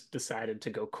have just decided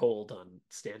to go cold on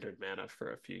standard mana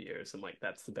for a few years, and like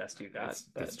that's the best you got.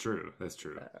 That's But true. That's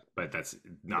true. uh, But that's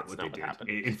not that's what they not what did. happened.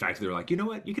 In fact, they're like, you know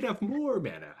what? You could have more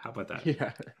mana. How about that?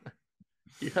 Yeah,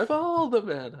 you have all the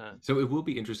mana. So it will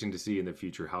be interesting to see in the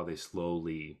future how they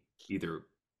slowly either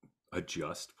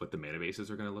adjust what the mana bases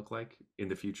are going to look like in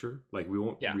the future. Like we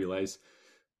won't Yeah, realize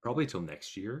probably till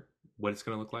next year what it's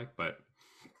going to look like, but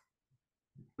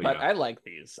but yeah. I like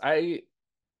these.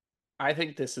 I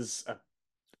think this is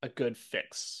a good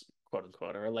fix, quote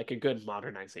unquote, or like a good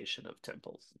modernization of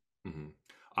temples Hmm.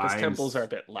 because I'm temples are a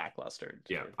bit lackluster.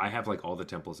 yeah, I have like all the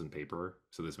temples in paper,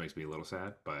 so this makes me a little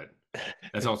sad, but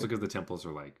that's also because the temples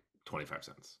are like 25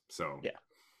 cents. So Yeah.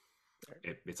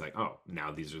 it's like, oh,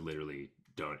 now these are literally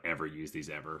don't ever use these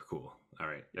ever. Cool. All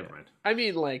right, Yeah. never mind. I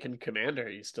mean, like in Commander,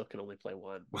 you still can only play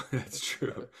one. That's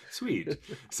true. Sweet.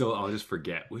 So I'll just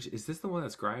forget. Which is this the one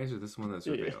that's Scries or this one that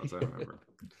Yeah. surveils? I don't remember.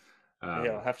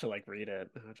 Yeah, I'll have to like read it.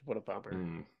 What a bummer.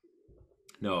 Hmm.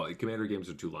 No, Commander games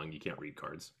are too long. You can't read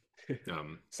cards.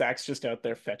 Zach's just out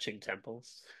there fetching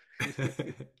temples.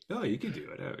 No, you could do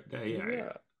it.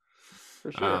 Yeah,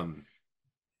 for sure. Um,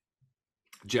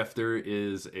 Jeff, there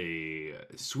is a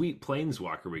sweet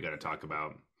planeswalker we got to talk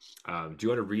about. Do you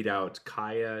want to read out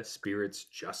Kaya Spirit's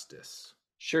Justice?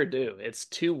 Sure do. It's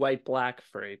 2 white black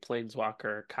for a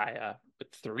Planeswalker Kaya with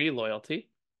 3 loyalty.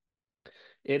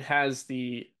 It has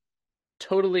the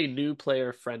totally new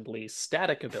player friendly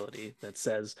static ability that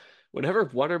says whenever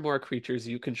one or more creatures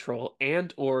you control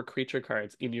and or creature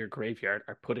cards in your graveyard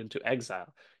are put into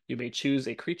exile, you may choose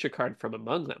a creature card from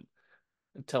among them.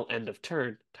 Until end of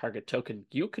turn, target token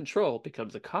you control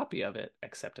becomes a copy of it,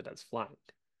 except it has flying.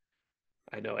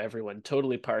 I know everyone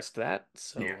totally parsed that,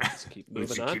 so Yeah, let's keep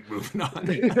let's moving on. keep moving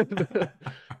on.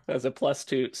 As a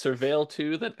 +2, surveil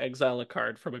 2, then exile a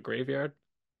card from a graveyard.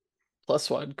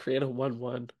 +1, create a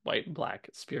 1/1 white and black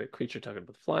spirit creature token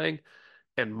with flying.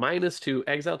 And -2,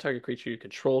 exile target creature you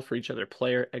control for each other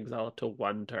player. Exile up to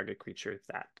 1 target creature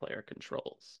that player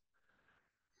controls.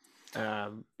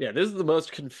 Yeah, this is the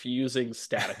most confusing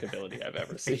static ability I've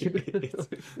ever seen.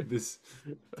 This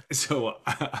so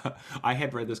I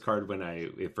had read this card when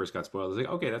it first got spoiled. I was like,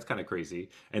 okay, that's kind of crazy.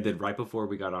 And then right before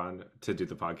we got on to do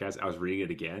the podcast, I was reading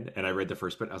it again, and I read the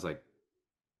first bit. I was like,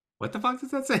 what the fuck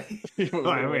does that say?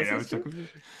 Oh, wait, I was checking.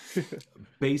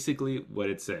 Basically, what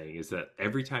it's saying is that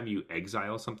every time you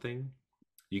exile something,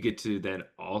 you get to then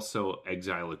also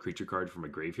exile a creature card from a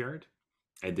graveyard,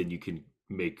 and then you can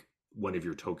make one of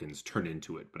your tokens turn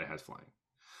into it, but it has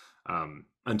flying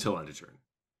until end of turn.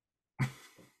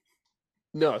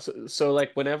 No, so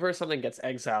like whenever something gets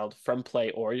exiled from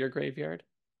play or your graveyard,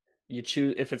 you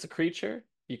choose if it's a creature,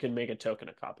 you can make a token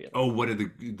a copy of it. Oh, what are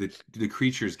the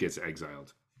creatures gets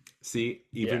exiled? See,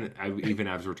 Yeah. even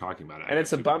as we're talking about it, I And got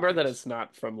it's a super bummer that confused. it's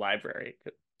not from library.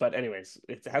 But anyways,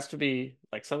 it has to be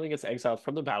like something gets exiled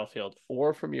from the battlefield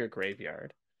or from your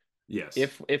graveyard. Yes,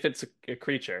 If it's a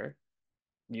creature,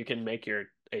 you can make your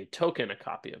a token a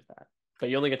copy of that. But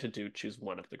you only get to choose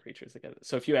one of the creatures again.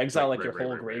 So if you exile right, like right, your right,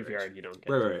 whole right, right, right, graveyard, you don't get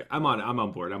right, to right. I'm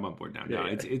on board. I'm on board now. Yeah, No,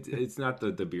 yeah. it's not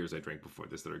the beers I drank before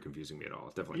this that are confusing me at all.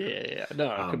 It's definitely Yeah, her. yeah, yeah.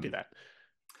 No, it could be Um, that.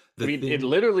 I the mean, it thing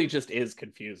literally just is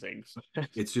confusing.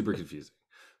 It's super confusing.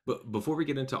 But before we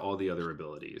get into all the other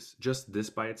abilities, just this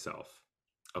by itself,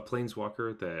 a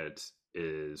planeswalker that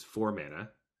is 4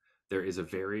 mana, there is a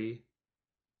very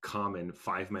common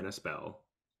 5 mana spell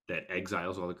that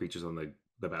exiles all the creatures on the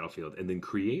battlefield and then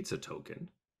creates a token.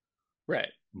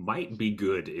 Right. Might be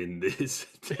good in this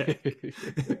deck.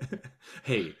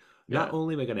 Hey, not Yeah.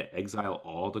 only am I going to exile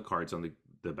all the cards on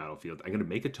the battlefield, I'm going to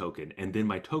make a token, and then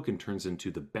my token turns into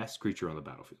the best creature on the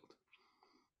battlefield.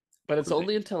 But it's only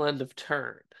Great. until end of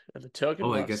turn, and the token Oh,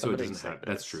 will I have guess so. It summoning doesn't have.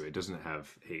 That's true. sickness. It doesn't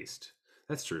have haste.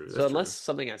 That's true. So That's unless true.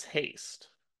 something has haste,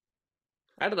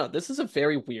 I don't know. This is a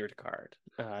very weird card.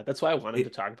 That's why I wanted to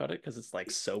It talk about it because it's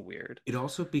like so weird. it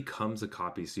also becomes a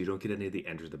copy, so you don't get any of the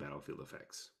enter the battlefield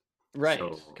effects. Right.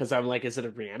 So Because I'm like, is it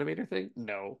a reanimator thing?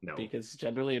 No. no Because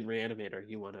generally in reanimator,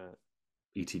 you want to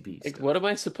ETB like, stuff. what am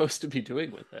I supposed to be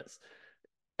doing with this?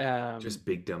 Um, Just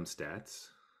big dumb stats.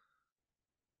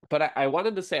 but I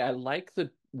wanted to say I like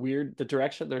the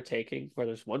direction they're taking, where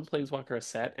there's one planeswalker a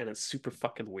set and it's super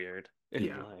fucking weird. And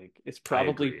Yeah, like it's I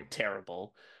probably agree.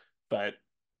 terrible, but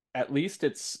at least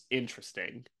it's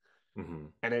interesting. Hmm.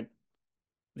 And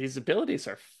these abilities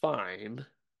are fine.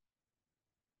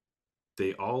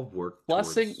 They all work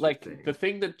Plussing, towards a like the thing.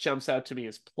 thing that jumps out to me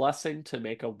is plussing to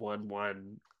make a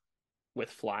 1/1 with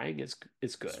flying is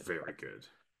It's good. very Like good.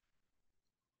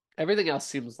 everything else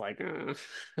seems like I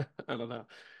don't know.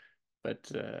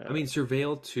 But I mean,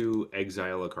 surveil to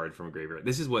exile a card from a graveyard.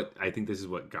 This is what I think. This is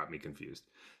what got me confused.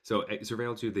 So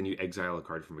surveil to then you exile a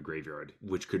card from a graveyard,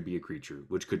 which could be a creature,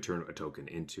 which could turn a token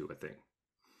into a thing.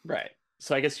 right.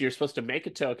 So I guess you're supposed to make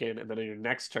a token and then on your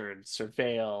next turn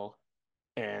surveil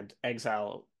and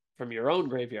exile from your own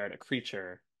graveyard a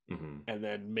creature Hmm. and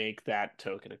then make that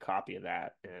token a copy of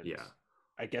that. And Yeah,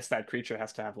 I guess that creature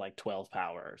has to have like 12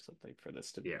 power or something for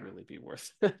this to yeah. really be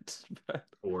worth it.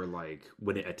 Or like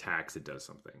when it attacks, it does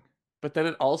something. But then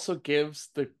it also gives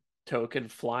the token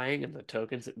flying, and the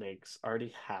tokens it makes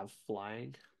already have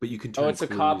flying. But you can Oh, turn it's a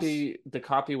clues. copy. The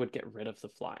copy would get rid of the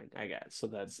flying, I guess. So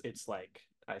it's like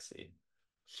I see.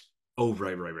 Oh,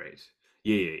 right, right, right.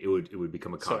 Yeah, it would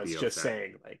become a So copy it's of just that.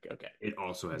 saying like, okay, It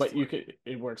also has but you flip. could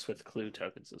it works with clue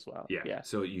tokens as well. Yeah, Yeah.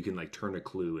 so you can like turn a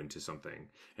clue into something,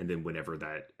 and then whenever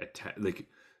that attack, like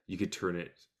you could turn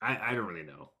it. I don't really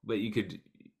know, but you could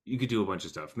do a bunch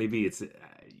of stuff. Maybe it's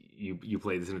you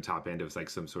play this in a top end of like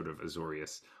some sort of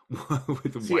Azorius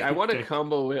with a See, I white want to deck.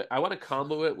 combo it. I want to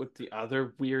combo it with the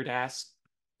other weird ass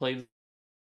Planeswalker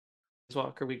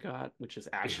we got, which is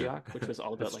Yeah, Ashiok, which was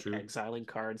all about that's like true. exiling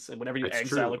cards. And whenever you That's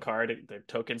exile a true. card, the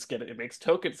tokens get it makes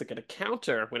tokens that get a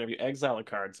counter whenever you exile a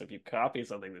card. So if you copy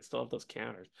something, they still have those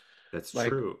counters. That's Like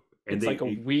true. And it's they like a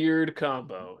weird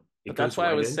combo. it But that's goes why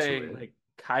I right was into saying it. like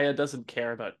Kaya doesn't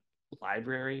care about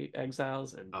library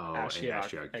exiles and Oh, and Ashiok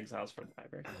Ashiok. exiles from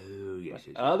library. Oh, But yes,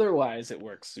 yes, yes. otherwise, it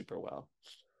works super well.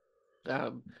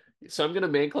 Um, so I'm gonna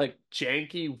make like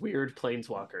janky, weird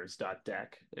planeswalkers dot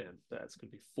deck, and that's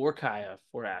gonna be four Kaya,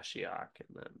 four Ashiok,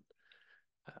 and then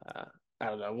I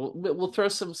don't know. We'll throw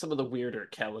some of the weirder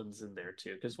Kellens in there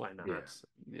too, because why Yeah, not?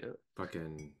 Yeah.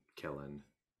 fucking Kellen.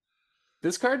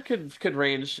 This card could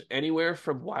range anywhere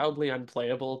from wildly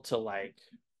unplayable to like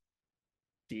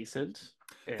decent,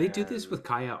 They do this and with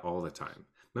Kaya all the time.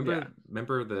 yeah,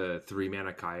 Remember the 3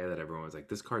 mana Kaya that everyone was like,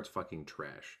 this card's fucking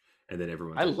trash. And then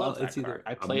everyone's I like, well, love it's that card. either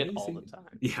I play it all the amazing.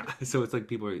 time. Yeah. So it's like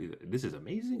people are either, this is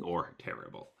amazing or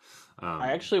terrible. I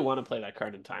Um, actually want to play that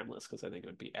card in Timeless because I think it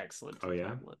would be excellent oh in yeah.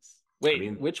 Timeless. I Wait,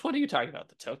 mean which one are you talking about?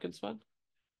 The tokens one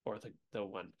or the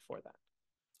one before that?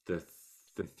 the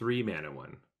the 3 mana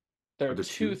one. There Or are the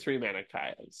two two 3 mana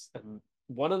Kayas, and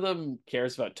one of them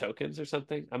cares about tokens or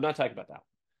something. I'm not talking about that.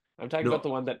 I'm talking about no the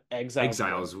one that exiles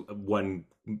exiles 1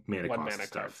 mana one cost mana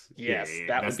stuff. cards. Yeah, Yes, yeah, yeah.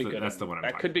 that would That's be the good, that's the and one I'm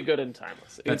that talking could be about. good in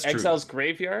Timeless. It That's true. exiles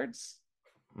graveyards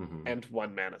Hmm. and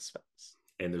one mana spells.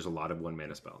 And there's a lot of 1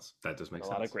 mana spells. That does make A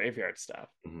lot of sense. graveyard stuff.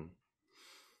 Hmm.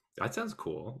 That sounds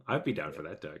cool. I'd be down Yeah. for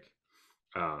that deck.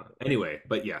 Anyway,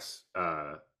 but yes,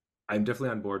 I'm definitely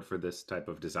on board for this type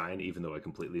of design, even though I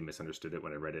completely misunderstood it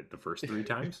when I read it the first 3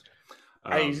 times.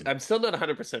 I'm still not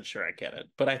 100% sure I get it,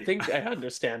 but I think Yeah. I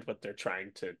understand what they're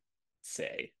trying to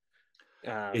say.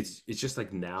 Um, It's just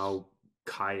like now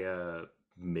Kaya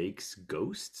makes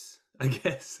ghosts, I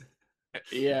guess,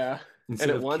 yeah, and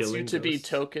instead it of wants you killing to be ghosts,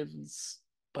 tokens,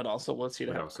 but also wants you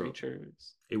to but have also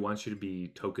creatures. it wants you to be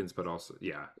tokens, but also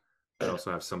yeah, but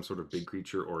also have some sort of big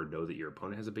creature or know that your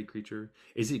opponent has a big creature.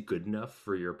 Is it good enough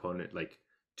for your opponent like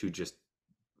to just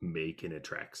make an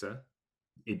Atraxa?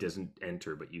 It doesn't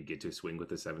enter, but you get to swing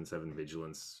with a 7/7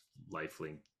 vigilance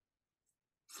lifelink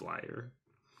flyer.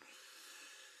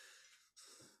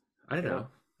 I don't Yeah, know.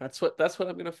 that's what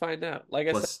I'm gonna find out. Like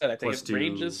I said, Plus I think plus it two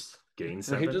ranges gain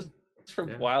ranges 7. from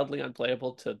Yeah. wildly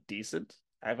unplayable to decent.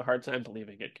 I have a hard time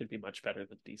believing it could be much better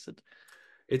than decent.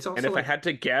 It's And also if I like had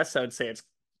to guess, I would say it's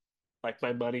like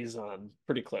my money's on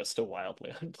pretty close to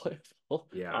wildly unplayable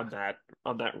yeah.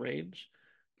 on that range.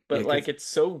 Yeah, But like cuz it's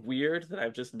so weird that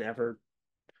I've just never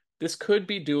this could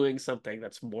be doing something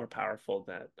that's more powerful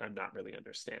that I'm not really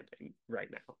understanding right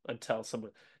now until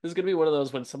someone this is gonna be one of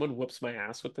those when someone whoops my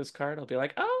ass with this card, I'll be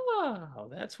like, oh,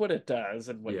 that's what it does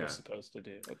and what you're yeah. supposed to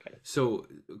do. Okay. So,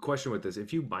 question with this,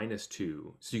 if you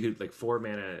 -2, so you could like 4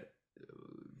 mana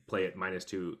play it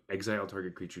 -2, exile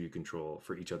target creature you control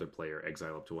for each other player,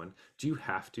 exile up to 1. Do you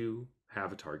have to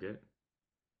have a target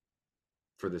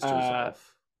for this to Uh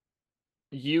resolve?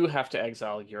 you have to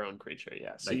exile your own creature,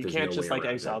 yeah. So Like you there's can't no way just like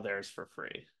around exile it. theirs for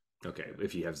free. Okay,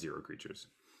 if you have 0 creatures.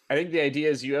 I think the idea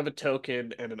is you have a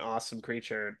token and an awesome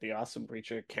creature. The awesome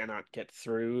creature cannot get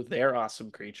through their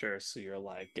awesome creature, so you're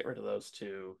like, get rid of those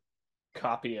two,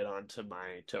 copy it onto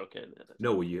my token and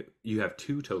No, attack. you have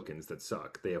 2 tokens that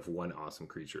suck. They have 1 awesome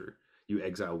creature. You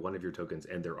exile one of your tokens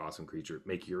and their awesome creature.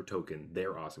 Make your token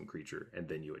their awesome creature, and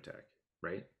then you attack.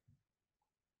 Right?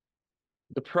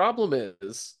 The problem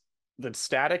is that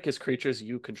static is creatures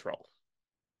you control.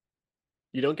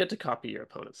 You don't get to copy your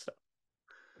opponent's stuff.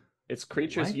 It's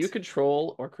creatures you What?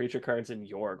 control or creature cards in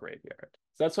your graveyard.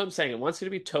 So that's what I'm saying. It wants you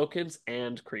to be tokens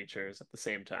and creatures at the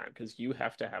same time because you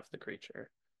have to have the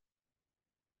creature.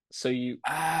 So you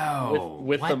Oh,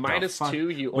 with the what the minus fuck? two,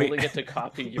 you Wait, only get to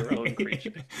copy your own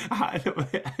creature. I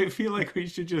feel like we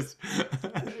should just.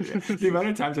 The amount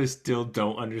of times I still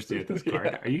don't understand this card.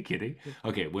 Yeah. Are you kidding?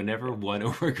 Okay, whenever one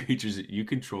over creatures that you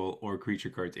control or creature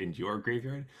cards in your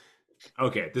graveyard.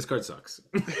 Okay, this card sucks.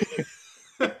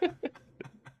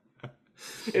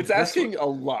 It's That's what. asking a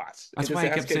lot. That's It is why I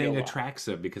kept asking a saying lot.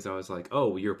 Atraxa because I was like,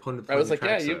 oh, your opponent I playing was like,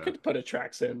 yeah, you Atraxa. could put a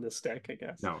Traxa in this deck, I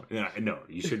guess. No, no, no,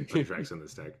 you shouldn't put Atraxa in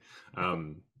this deck.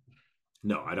 Um,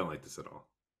 no, I don't like this at all.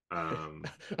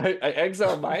 I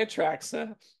exile my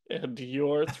Atraxa and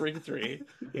your 3/3.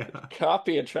 Yeah.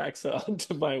 Copy Atraxa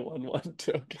onto my 1/1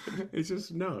 token. It's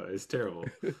just no, it's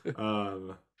terrible.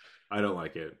 Um, I don't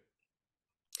like it.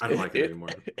 I don't It, like it it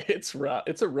anymore. it's rough.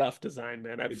 It's a rough design,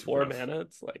 man. At It's four rough. mana,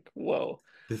 it's like, whoa.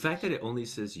 The fact that it only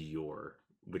says your,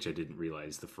 which I didn't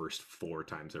realize the first four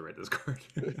times I read this card.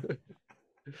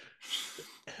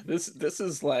 This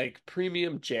is like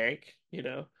premium jank,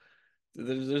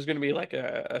 There's going to be like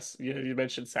you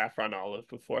mentioned Saffron Olive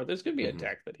before. There's going to be a Mhm.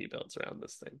 deck that he builds around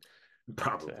this thing. But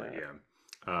Probably, yeah.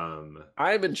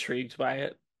 I'm intrigued by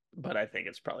it, but I think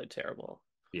it's probably terrible.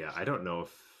 Yeah, I don't know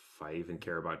if I even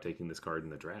care about taking this card in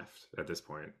the draft at this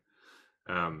point.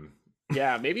 Um,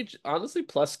 Yeah, maybe honestly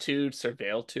 +2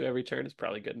 surveil 2 every turn is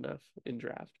probably good enough in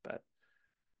draft, but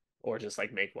or just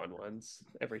like make 1/1s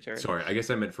every turn. sorry, I guess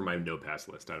I meant for my no pass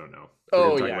list. I don't know. We're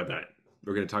going Oh to talk yeah, about no. that.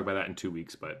 We're going to talk about that in 2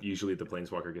 weeks, but usually the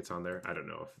Planeswalker gets on there. I don't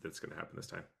know if that's going to happen this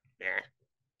time. Nah.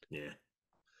 Yeah.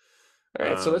 All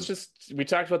right, so Um, we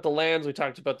talked about the lands, we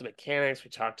talked about the mechanics, we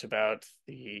talked about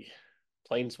the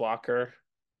Planeswalker.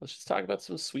 Let's just talk about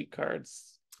some sweet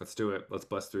cards. let's do it. Let's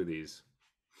bust through these.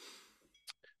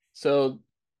 So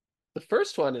the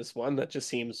first one is one that just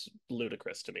seems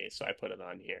ludicrous to me, so I put it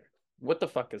on here. What the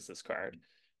fuck is this card?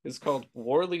 It's called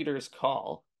War Leader's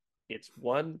Call. It's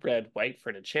one red, white for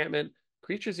an enchantment.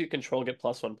 Creatures you control get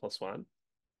 +1/+1.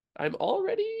 I'm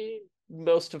already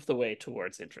most of the way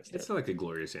towards interested. It's like a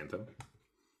glorious anthem.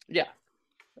 Yeah,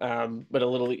 but a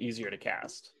little easier to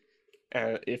cast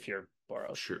if you're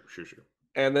Boros. Sure, sure, sure.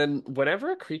 And then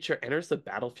whenever a creature enters the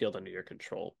battlefield under your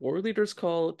control, War Leader's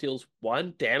Call deals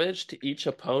 1 damage to each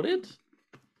opponent.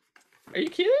 Are you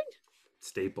kidding?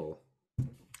 Staple.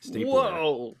 Stapler.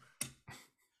 Whoa.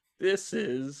 This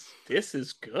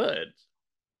is good.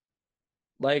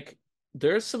 Like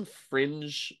there's some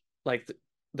fringe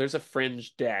there's a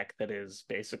fringe deck that is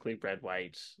basically red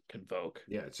white convoke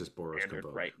Yeah, it's just Boros standard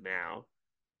Convoke. right now.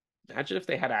 Imagine if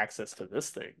they had access to this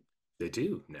thing. They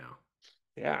do now.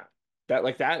 Yeah.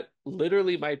 That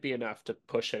literally might be enough to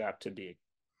push it up to be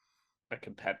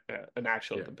an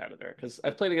actual Yeah. competitor. Because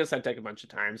I've played against that deck a bunch of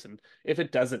times, and if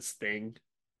it does its thing,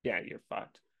 yeah, you're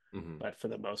fucked. Hmm. But for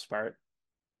the most part,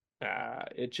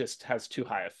 it just has too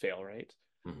high a fail rate.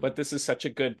 Hmm. But this is such a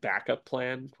good backup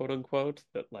plan, quote unquote,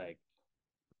 that like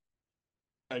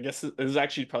I guess this is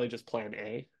actually probably just plan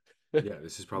A Yeah,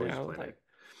 this is probably just now. plan A. Like,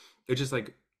 It's just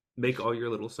like make all your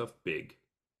little stuff big,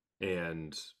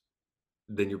 and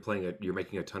then you're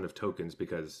making a ton of tokens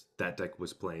because that deck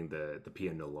was playing the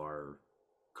Pia Nolar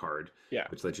card, yeah,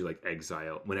 which lets you like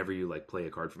exile whenever you like play a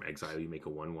card from exile, you make a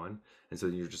 1/1, and so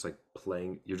you're just like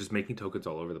you're just making tokens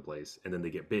all over the place, and then they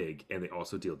get big, and they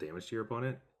also deal damage to your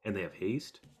opponent, and they have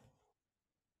haste,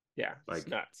 yeah, it's like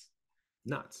nuts.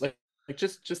 nuts. Like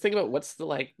just think about what's the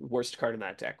like worst card in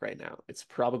that deck right now. It's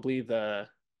probably the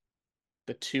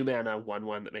 2 mana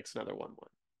 1/1 that makes another 1/1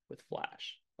 with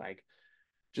flash. Like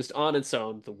just on its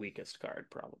own, the weakest card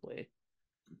probably.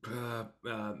 Uh,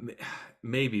 uh,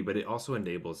 Maybe, but it also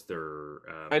enables their.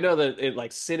 I know that it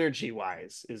like synergy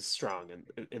wise is strong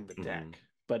in the Mhm. deck,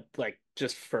 but like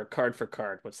just for card,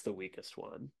 what's the weakest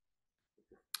one?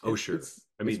 Oh, It's sure. it's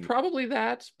I it's mean, probably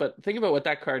that, but think about what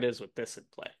that card is with this in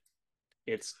play.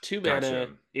 It's 2 mana,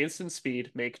 gotcha. instant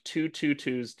speed, make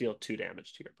 2/2/2s, deal 2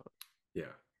 damage to your opponent.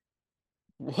 Yeah,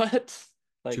 What?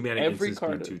 two Like mana every instant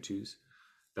speed card. 2/2s.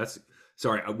 That's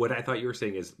sorry. What I thought you were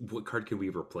saying is what card can we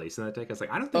replace in that deck? I was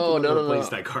like, I don't think you Oh want to no no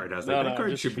replace no that card. I was like, no that no! card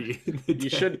Just should be in the you deck.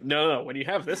 should no. When you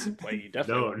have this in play, you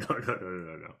definitely No, want no, to. no, no,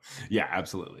 no, no, no. Yeah,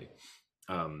 absolutely.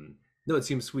 No, it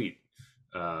seems sweet.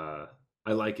 Uh,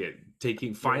 I like it.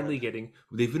 Finally Man, getting.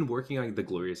 They've been working on the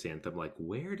Glorious Anthem. Like,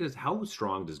 how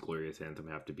strong does Glorious Anthem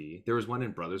have to be? There was one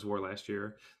in Brothers War last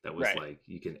year that was right? like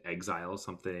you can exile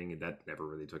something, and that never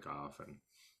really took off. And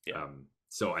Yeah.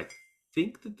 so I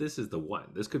think that this is the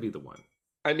one. This could be the one.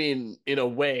 I mean, in a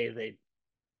way,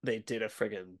 they did a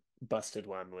friggin' busted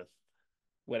one with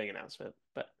wedding announcement,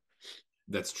 but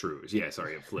That's true. Yeah,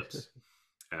 sorry, it flips.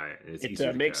 And it's it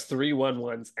easier to makes cast.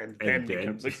 3/1/1s and And then then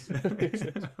becomes a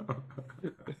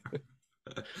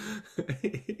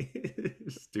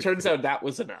Turns stupid. out that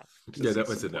was enough to Yeah, see that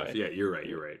was some enough. play. Yeah, you're right.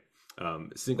 You're right.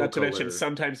 Single Not to mention, color.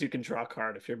 sometimes you can draw a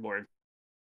card if you're more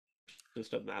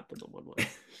interested in that than the 1/1.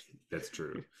 That's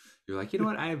true. You're like, you know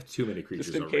what? I have too many Just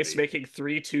creatures in case already. making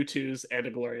 3/2/2s and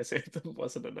a glorious anthem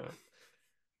wasn't enough.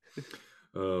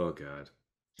 Oh god.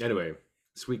 Anyway,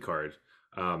 sweet card.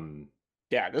 Um,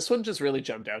 Yeah, this one just really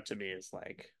jumped out to me as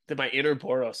like that my inner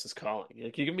Boros is calling.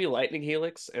 Like you give me Lightning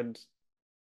Helix and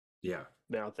yeah,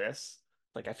 now this.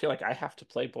 Like I feel like I have to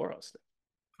play Boros now.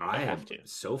 I I have am to.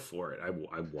 so for it. I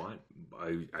want.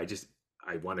 I just.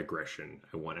 I want aggression.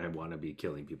 I want to be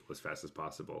killing people as fast as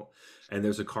possible. And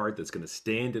there's a card that's going to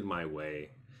stand in my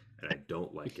way, and I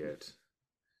don't like it.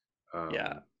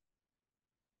 Yeah. Um,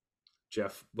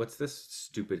 Jeff, what's this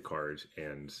stupid card,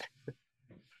 and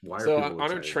why are So people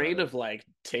on a excited about train it? of like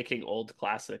taking old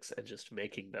classics and just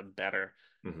making them better,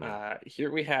 Hmm.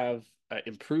 here we have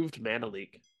improved Mana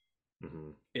Leak.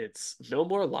 Hmm. It's No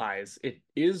More Lies. It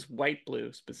is white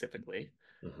blue specifically,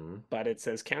 Hmm. but it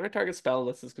says counter target spell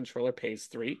unless its controller pays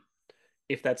 3.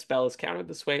 If that spell is countered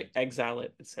this way, exile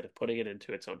it instead of putting it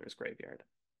into its owner's graveyard.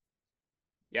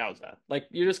 Yowza. Like,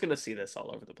 you're just going to see this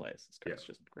all over the place. This Yeah. card's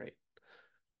just great.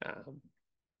 Um,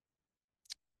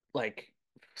 like,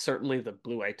 certainly the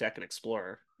blue white deck and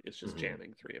Explorer is just Hmm.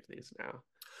 jamming 3 of these now.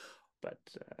 But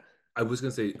I was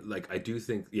gonna say, like, I do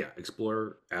think, yeah,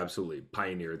 Explorer, absolutely.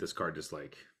 Pioneer, this card is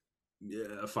like,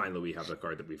 yeah, finally we have a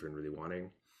card that we've been really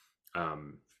wanting.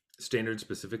 Um, Standard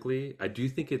specifically, I do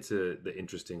think it's the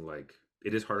interesting, like,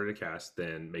 it is harder to cast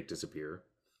than Make Disappear,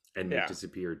 and Make yeah,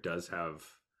 Disappear does have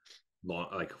long,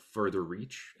 like, further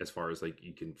reach as far as like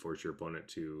you can force your opponent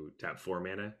to tap 4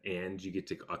 mana, and you get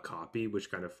to a copy,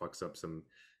 which kind of fucks up some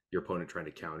your opponent trying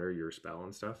to counter your spell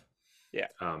and stuff. yeah.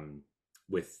 Um,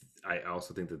 with I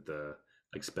also think that the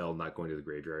like spell not going to the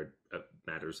graveyard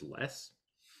matters less,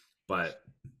 but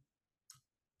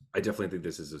I definitely think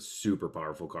this is a super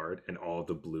powerful card, and all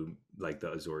the blue, like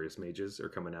the Azorius mages, are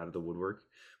coming out of the woodwork.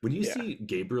 When you Yeah. see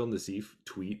Gabriel Nassif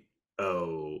tweet,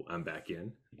 "Oh, I'm back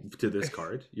in" to this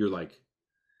card, you're like,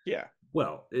 Yeah.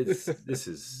 "Well, it's this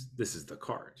is the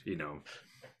card, you know."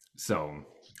 So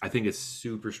I think it's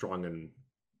super strong in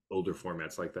older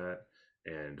formats like that,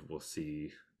 and we'll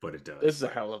see what it This does. is a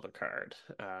But hell of a card.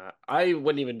 I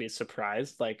wouldn't even be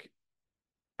surprised. Like,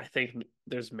 I think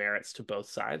there's merits to both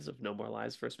sides of No More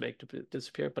Lies versus Make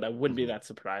Disappear, but I wouldn't be mhm. that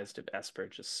surprised if Esper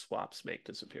just swaps Make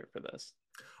Disappear for this.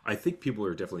 I think people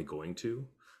are definitely going to.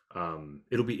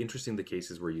 It'll be interesting the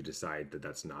cases where you decide that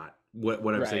that's not what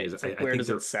I'm saying Right. is It's like, I where think does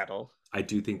it there settle? I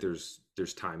do think there's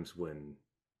times when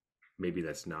maybe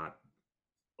that's not.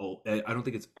 Oh, I don't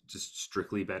think it's just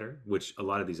strictly better, which a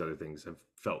lot of these other things have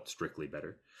felt strictly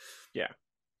better. Yeah.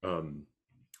 Um,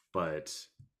 but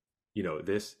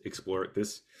this explore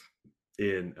this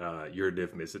in your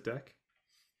Niv Mizzet deck.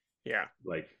 Yeah,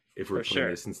 Like if we're for playing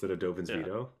sure. this instead of Dovin's Yeah,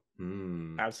 Veto,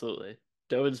 hmm, absolutely.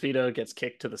 Dovin's veto gets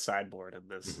kicked to the sideboard, and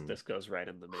this hmm, this goes right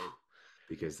in the main.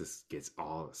 because this gets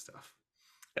all the stuff.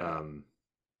 Yeah, Um,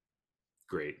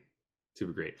 Great,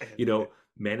 super great. and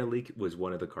Mana Leak was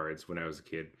one of the cards when I was a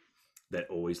kid that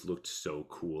always looked so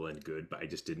cool and good, but I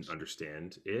just didn't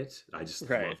understand it. I just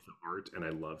right. loved the art and I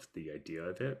loved the idea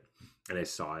of it, and I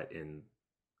saw it in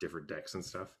different decks and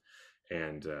stuff,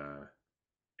 and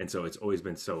so it's always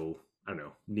been so, I don't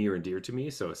know, near and dear to me.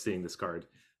 So seeing this card,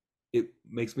 it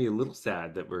makes me a little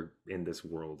sad that we're in this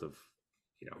world of,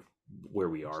 you know, where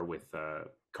we are with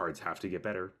cards have to get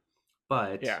better,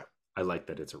 but Yeah, I like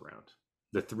that it's around.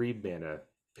 The 3 mana,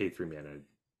 pay 3 mana,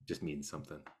 just means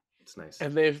something. It's nice.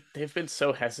 and they've been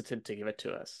so hesitant to give it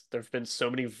to us. There've been so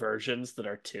many versions that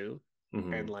are 2,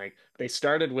 Hmm. and like they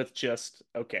started with just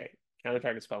okay, counter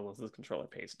target spell unless this controller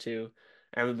pays 2,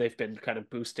 and then they've been kind of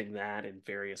boosting that in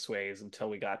various ways until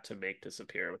we got to Make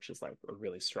Disappear, which is like a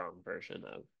really strong version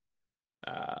of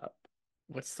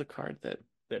what's the card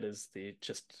that is the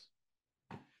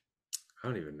I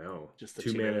don't even know. just the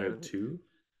Two 2 mana, mana. two?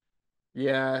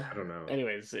 Yeah. I don't know.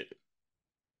 Anyways,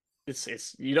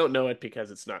 it's you don't know it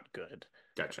because it's not good.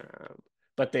 Gotcha.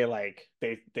 But they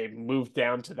moved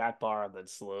down to that bar and then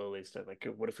slowly started like,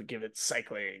 what if we give it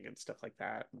cycling and stuff like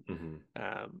that? Hmm.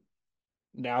 Um,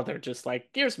 Now they're just like,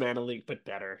 here's Mana League, but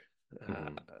better. Uh,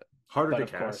 Hmm. Harder but to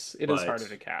of cast, course, it is but harder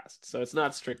to cast, so it's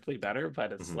not strictly better.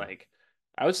 But it's mhm, like,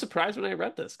 I was surprised when I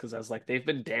read this because I was like, they've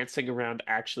been dancing around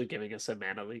actually giving us a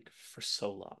Mana League for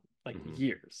so long, like mhm.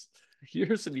 years,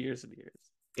 years and years and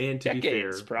years, And to be decades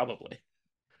fair, probably.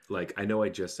 like I know I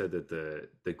just said that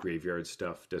the graveyard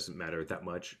stuff doesn't matter that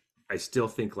much. I still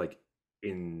think like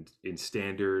in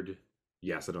standard,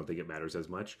 yes, I don't think it matters as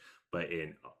much, but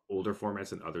in older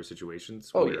formats and other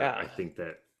situations Oh where I yeah, think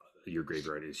that your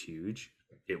graveyard is huge,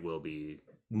 it will be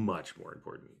much more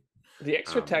important. the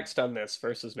extra Um, text on this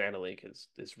versus Mana League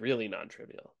is really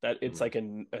non-trivial. That it's mhm. like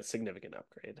a significant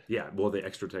upgrade, Yeah, well, the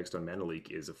extra text on Mana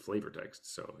Leak is a flavor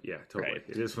text, so yeah, totally, right?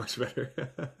 it is much better.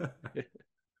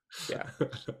 Yeah,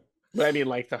 but I mean,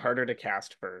 like the harder to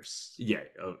cast first, Yeah,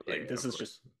 oh, yeah, like yeah, this of is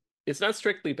just course. it's not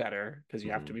strictly better because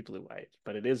you have to Hmm. be blue white,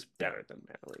 but it is Yeah, better than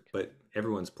Mana League. but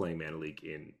everyone's playing Mana Leak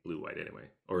in blue white anyway,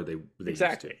 or they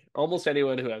used to. Exactly. Almost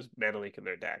anyone who has Mana Leak in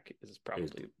their deck is Is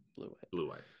probably blue white. blue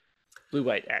white. Blue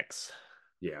white X.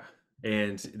 Yeah,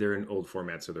 and they're in old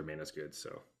formats, so their mana's good.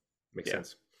 So Makes Yeah.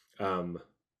 sense. Um,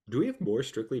 do we have more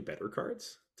strictly better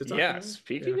cards to talk Yeah, about? Yeah.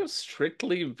 speaking of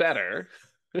strictly better,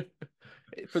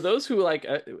 for those who like,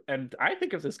 and I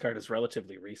think of this card as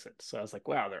relatively recent, so I was like,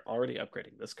 wow, they're already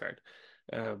upgrading this card.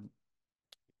 Um,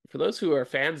 for those who are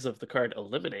fans of the card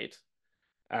Eliminate,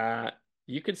 uh,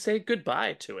 you could say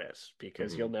goodbye to it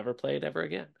because Hmm. you'll never play it ever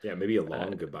again. Yeah, maybe a Uh,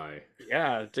 long goodbye.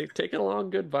 yeah, take a long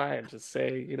goodbye and just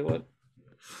say, you know what,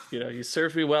 you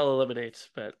served me well, Eliminate,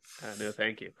 but no,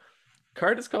 thank you.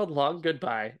 Card is called Long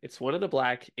Goodbye. It's one in a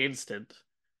black, instant.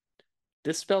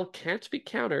 This spell can't be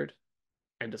countered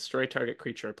and destroy target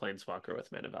creature or planeswalker with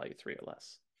mana value 3 or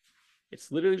less. It's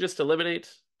literally just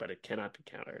eliminate, but it cannot be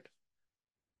countered.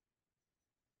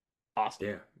 Awesome.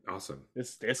 Yeah, awesome.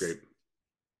 This this Great.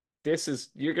 this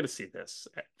is you're gonna see this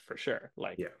for sure.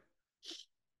 Like Yeah.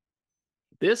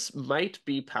 this might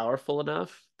be powerful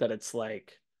enough that it's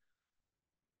like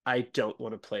I don't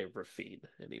want to play Rafine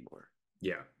anymore.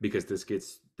 Yeah, because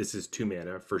this is 2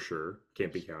 mana for sure.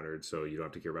 Can't be countered, so you don't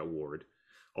have to care about ward.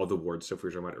 All the ward stuff we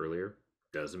were talking about earlier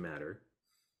doesn't matter.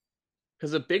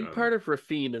 Because a big Um, part of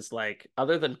Rafine is like,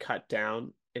 other than cut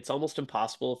down, it's almost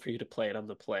impossible for you to play it on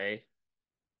the play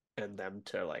and them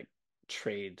to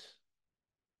trade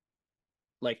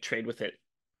trade with it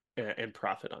and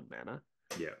profit on mana.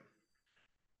 yeah.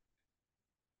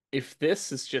 If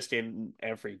this is just in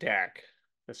every deck,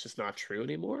 that's just not true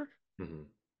anymore. Hmm.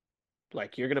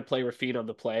 Like you're gonna play Rafine on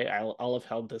the play, I'll have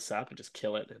held this up and just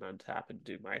kill it and untap and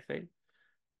do my thing.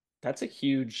 That's a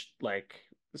huge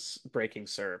breaking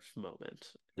serve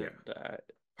moment, Yeah. and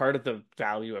part of the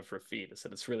value of Rafine is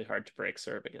that it's really hard to break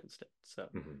serve against it. So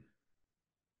Hmm.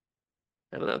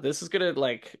 I don't know. This is gonna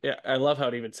yeah, I love how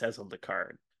it even says on the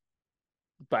card.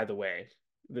 By the way,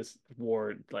 this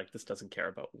ward this doesn't care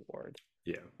about ward,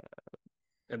 Yeah.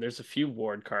 and there's a few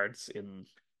ward cards in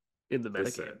the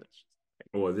This set. metagame.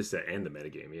 Well, this set and the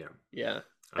metagame, yeah. Yeah.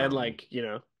 And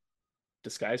Um,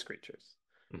 disguise creatures,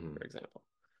 mhm. for example.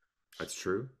 That's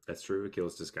true. That's true. It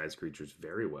kills disguised creatures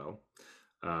very well.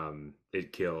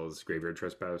 It kills graveyard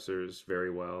trespassers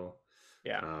very well.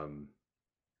 Yeah. Um,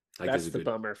 like there's That's a the good.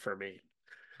 bummer for me.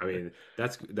 I mean,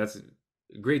 that's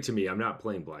great to me. I'm not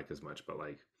playing black as much, but um,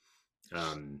 I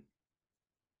don't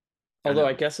Although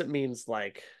I know. guess it means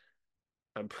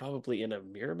I'm probably in a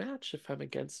mirror match if I'm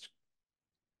against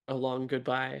a long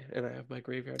goodbye and I have my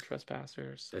graveyard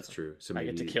trespassers. That's So true. So I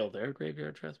get to maybe kill their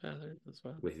graveyard trespassers as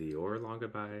well. with your long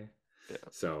goodbye. Yeah.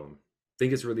 So I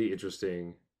think it's really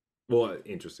interesting. Well,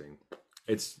 interesting.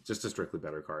 It's just a strictly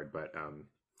better card, but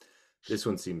this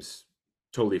one seems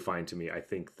totally fine to me. I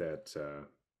think that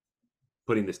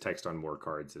putting this text on more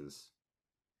cards is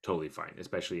totally fine,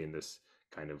 especially in this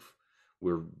kind of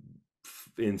we're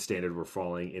in standard. We're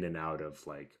falling in and out of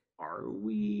like, are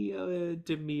we a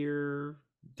Demir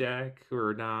deck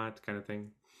or not, kind of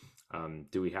thing.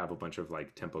 Do we have a bunch of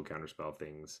like tempo counterspell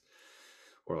things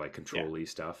or like Yeah. control-y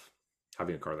stuff?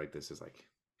 Having a card like this is like,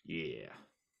 yeah,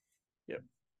 Yep.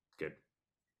 good.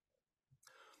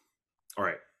 All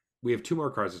right, we have two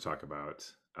more cards to talk about.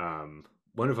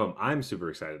 One of them I'm super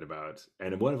excited about,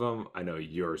 and one of them I know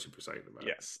you're super excited about.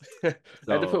 Yes. I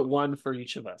had to put So one for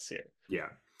each of us here. yeah,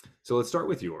 so let's start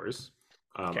with yours.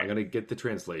 I'm Okay. gonna get the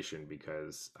translation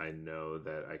because I know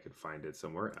that I could find it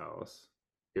somewhere else.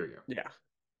 Here we go. Yeah.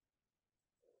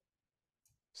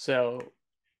 So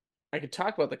I could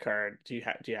talk about the card. Do you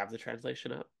have the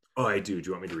translation up? Oh, I do. Do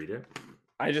you want me to read it?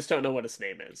 I just don't know what its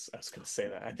name is. I was gonna say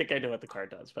that. I think I know what the card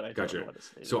does, but I don't know Gotcha. what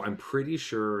its name So I'm pretty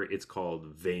sure it's called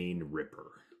Vein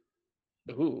Ripper.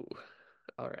 is. Ooh.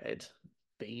 All right.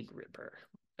 Vein Ripper.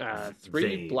 Three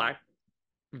Vein. black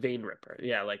Vein Ripper.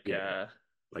 Yeah, Yeah,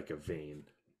 like a vein.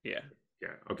 yeah,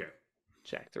 Yeah. Okay.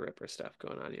 Jack the Ripper stuff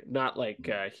going on here. Not like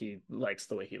Mm. he likes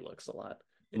the way he looks a lot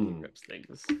and he Mm. rips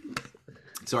things.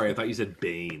 Sorry, I thought you said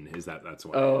Bane. Is that's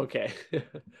why? Oh, okay.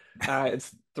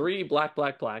 It's three black,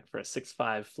 black, black for a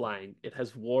 6/5 flying. It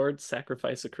has ward,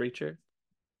 sacrifice a creature,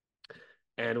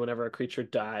 and whenever a creature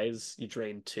dies, you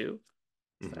drain two.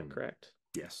 Is that Hmm. correct?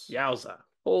 Yes. Yowza.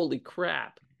 Holy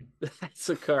crap. That's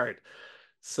a card.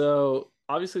 So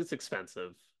obviously it's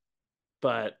expensive,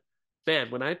 but man,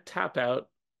 when I tap out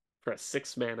for a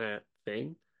 6 mana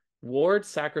thing, ward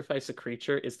sacrifice a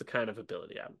creature is the kind of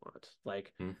ability I want.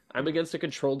 Like, I'm Hmm. against a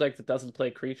control deck that doesn't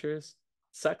play creatures.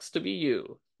 Sucks to be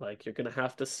you. Like, you're gonna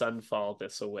have to sunfall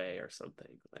this away or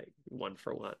something, like one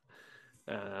for one.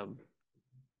 Um,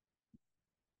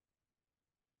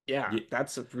 yeah, Yeah.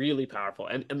 that's really powerful.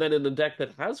 And then in the deck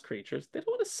that has creatures, they don't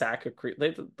want to sack a creature.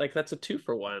 They like that's a 2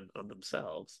 for 1 on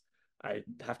themselves. I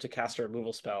have to cast a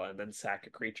removal spell and then sack a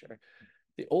creature.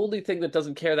 The only thing that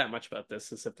doesn't care that much about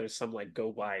this is if there's some like go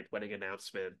wide, winning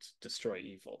announcement, destroy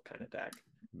evil kind of deck.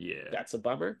 Yeah. That's a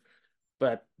bummer.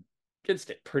 But against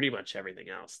it, pretty much everything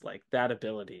else, like that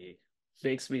ability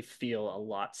makes me feel a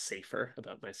lot safer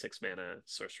about my 6 mana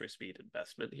sorcery speed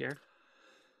investment here.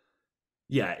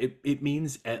 Yeah, it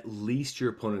means at least your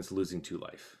opponent's losing 2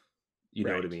 life. You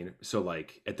know what I Right. mean? So,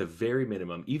 like, at the very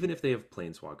minimum, even if they have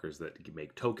planeswalkers that can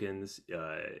make tokens,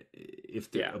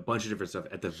 if there Yeah. a bunch of different stuff,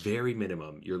 at the very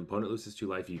minimum, your opponent loses 2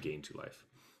 life, you gain 2 life.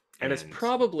 And it's And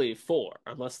probably four,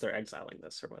 unless they're exiling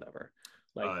this or whatever.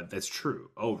 Like, that's true.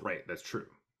 Oh, right, that's true.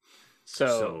 so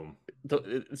So,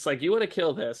 it's like you want to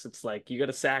kill this. It's like you got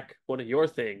to sack one of your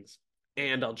things,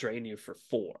 and I'll drain you for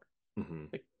four.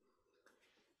 mhm, Like,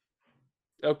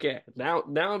 okay, now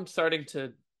I'm starting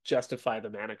to justify the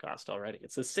mana cost already.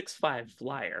 It's a 6/5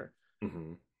 flyer,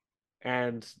 mhm,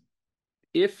 and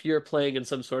if you're playing in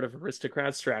some sort of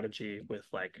aristocrat strategy with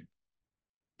like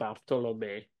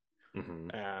Bartolome,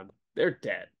 mhm. they're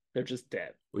dead. They're just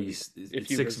dead Well, if it's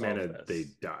you 6 mana, resolve they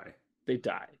this. die. They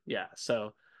die. Yeah.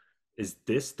 So Is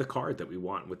this the card that we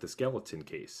want with the skeleton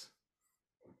case?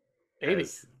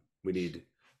 maybe. As we need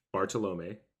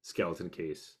Bartolome skeleton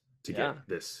case to Yeah. get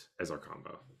this as our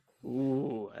combo.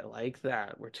 Ooh, I like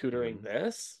that. We're tutoring Mhm.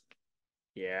 this.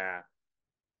 Yeah.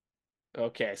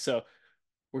 Okay. So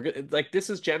we're good. Like this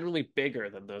is generally bigger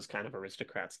than those kind of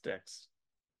aristocrat sticks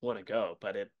want to go,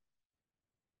 but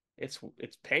it's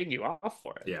paying you off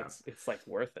for it. Yeah. It's like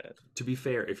worth it. To be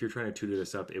fair, if you're trying to tutor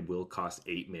this up, it will cost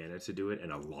 8 mana to do it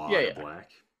and a Yeah, lot of yeah,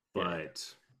 black. yeah,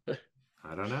 But yeah.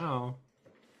 I don't know.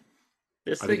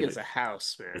 This I thing think is a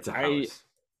house, man. it's a I house.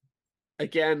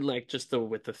 again like just the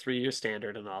with the 3 year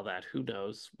standard and all that, who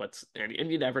knows what's and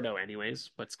you never know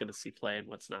anyways what's gonna see play and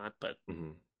what's not, but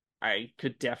Hmm. I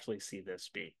could definitely see this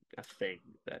being a thing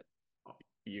that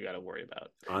you gotta worry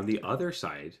about. On the other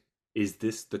side, is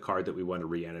this the card that we want to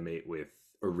reanimate with,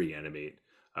 or reanimate,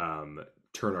 um,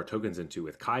 turn our tokens into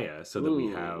with Kaya, so that Ooh.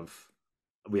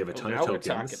 we have a Oh, ton of now we're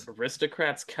talking. tokens.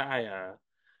 Aristocrats Kaya.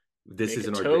 This Make is a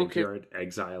in our token graveyard.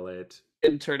 Exile it.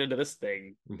 and turn into this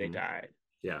thing. They Hmm. die.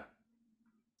 Yeah,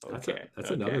 Okay,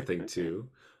 that's another okay, thing okay. too.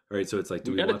 All right, so it's like,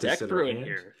 do We we got a want this deck in our brewing hand?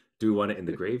 here. Do we want it in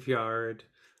the graveyard?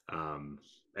 Um,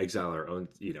 exile our own.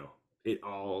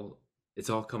 It's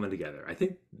all coming together. I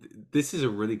think this is a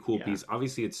really cool Yeah. piece.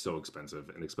 Obviously, it's so expensive,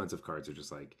 and expensive cards are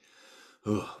just like,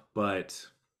 oh, but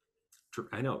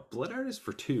I know Blood Artist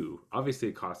for two. Obviously,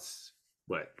 it costs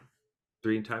what,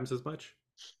 3 times as much.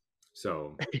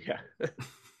 So, Yeah.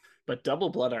 But double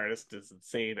blood artist is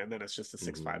insane, and then it's just a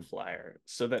 6/5 mhm. flyer.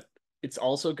 So that it's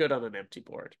also good on an empty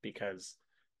board because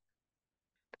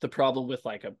the problem with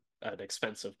like an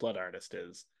expensive blood artist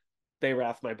is they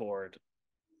wrath my board,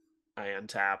 I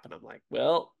untap, and I'm like,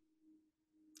 well,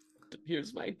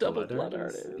 here's my double Blood blood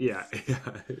Artist, yeah, artist. yeah,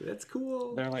 that's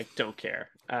cool. They're like, don't care.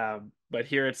 But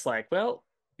here it's like, well,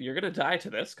 you're gonna die to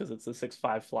this because it's a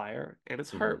 6/5 flyer, and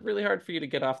it's Hmm. really hard for you to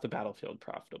get off the battlefield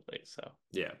profitably. So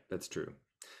Yeah, that's true.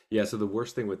 Yeah, so the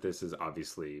worst thing with this is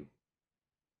obviously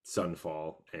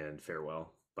Sunfall and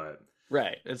Farewell, but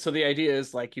right, and so the idea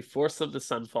is like you force them to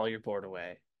sunfall your board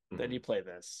away, then mhm. you play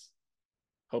this.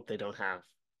 Hope they don't have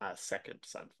a second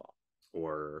sunfall.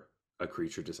 Or a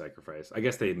creature to sacrifice. I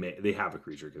guess they have a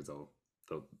creature because they'll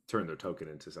turn their token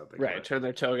into something, Right, but turn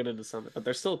their token into something, but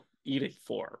they're still eating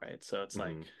four, right? So it's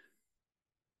like, mhm.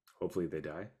 Hopefully they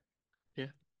die, yeah,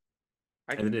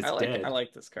 and then I it's like dead,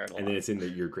 this card a and then lot. it's in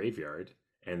your graveyard,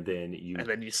 and then And you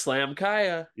then you slam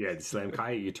Kaya, yeah, the Slam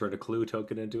Kai, you turn a clue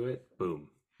token into it, boom,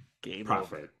 game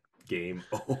over. profit, game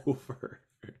over.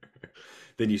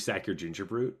 Then you sack your Ginger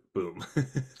Brute, boom.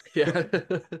 Yeah,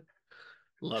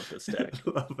 love this deck.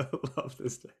 love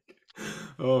this deck.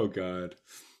 Oh god.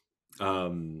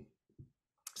 Um,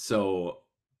 so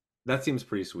that seems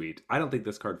pretty sweet. I don't think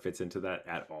this card fits into that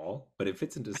at all, but it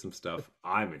fits into some stuff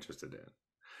I'm interested in.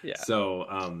 Yeah. So,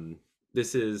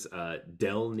 this is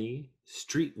Delny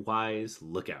Streetwise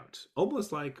Lookout,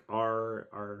 almost like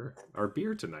our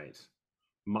beer tonight.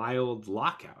 Mild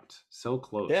Lockout, so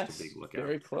close to Big Yes, Lookout.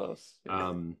 very close. Yeah.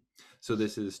 Um, so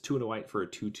this is 2 and a white for a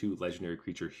 2/2 legendary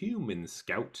creature, Human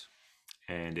Scout.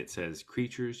 And it says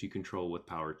creatures you control with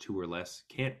power 2 or less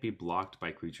can't be blocked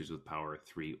by creatures with power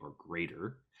 3 or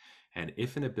greater. And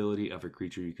if an ability of a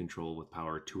creature you control with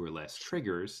power 2 or less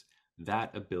triggers,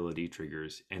 that ability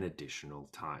triggers an additional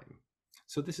time.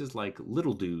 So this is like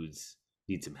little dudes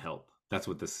need some help. That's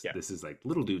what Yeah. this is, like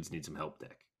little dudes need some help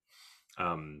deck.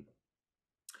 Um,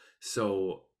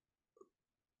 so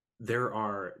there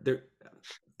are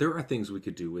things we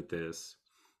could do with this.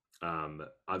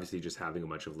 Obviously, just having a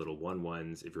bunch of little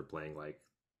 1/1s. If you're playing like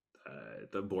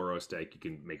the Boros deck, you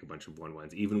can make a bunch of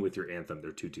 1/1s. Even with your Anthem,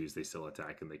 they're 2/2s. They still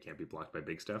attack and they can't be blocked by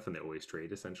big stuff, and they always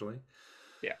trade essentially.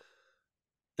 Yeah.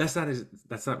 That's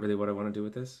not really what I want to do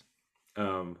with this.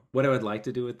 What I would like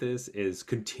to do with this is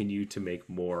continue to make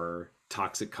more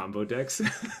toxic combo decks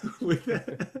with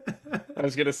I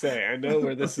was gonna say, I know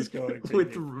where this is going for with you.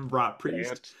 Rot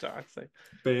Priest, Bant toxic.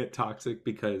 Bant Toxic,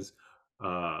 because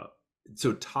uh,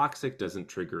 so Toxic doesn't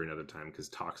trigger another time because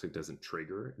Toxic doesn't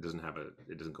trigger. It doesn't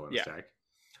go on the Yeah, stack,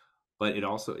 but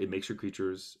it makes your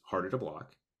creatures harder to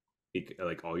block.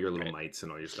 Like all your little right, mites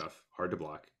and all your stuff hard to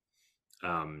block.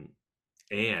 Um,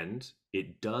 and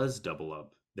it does double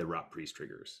up the Rot Priest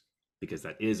triggers because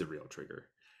that is a real trigger,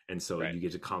 and so right. you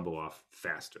get to combo off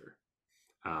faster.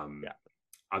 Um, Yeah,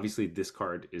 Obviously, this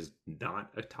card is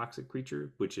not a toxic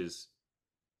creature, which is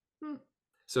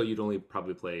so you'd only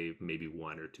probably play maybe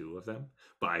one or two of them,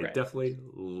 but I right. definitely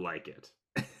like it.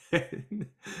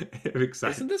 I'm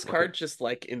excited Isn't this for card just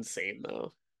like insane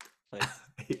though? it. Like,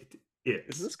 It isn't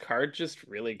is. this card just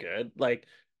really good? Like,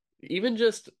 even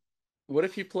just what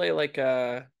if you play like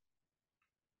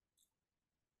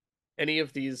any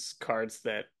of these cards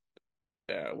that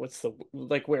what's the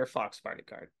like Where Fox Party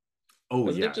card? Oh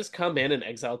Doesn't it yeah, just come in and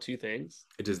exile two things?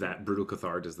 it does that. Brutal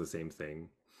Cathar does the same thing.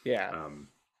 Yeah, Um,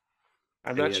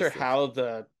 I'm and not sure yes, the how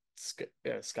the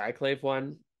Skyclave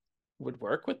one would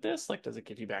work with this. Like, does it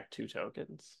give you back two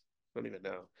tokens? I don't even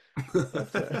know.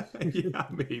 But yeah,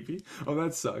 maybe. Oh,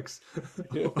 that sucks.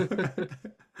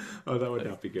 Oh, that would like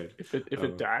not be good. if it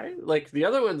Um, die, like the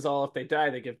other ones all if they die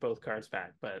they give both cards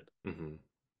back. But mhm.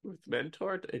 with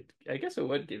Mentor, I guess it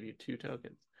would give you two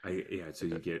tokens. Yeah, so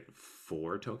you get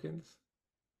four tokens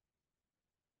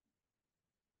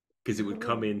because it I would don't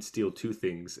come know. in, steal two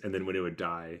things, and then when it would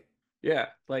die, Yeah, it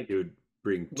like would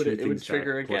bring would two it would things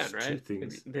trigger back again, plus two right?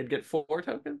 things. They'd get four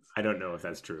tokens. I don't know if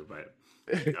that's true,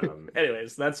 um,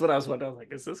 Anyways, that's what I was wondering.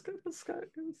 Like, is this good?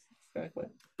 Skyclave?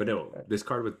 but no, this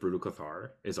card with Brutal Cathar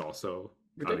is also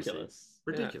obviously Ridiculous.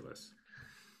 Yeah. ridiculous.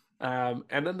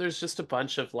 And then there's just a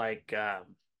bunch of like,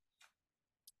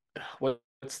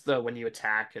 what's the when you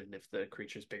attack and if the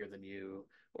creature's bigger than you,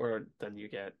 or then you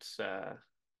get,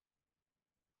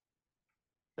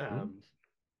 Hmm? um,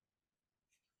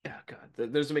 oh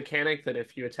God, there's a mechanic that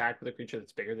if you attack with a creature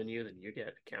that's bigger than you, then you get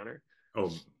a counter.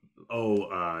 Oh,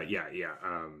 yeah, yeah.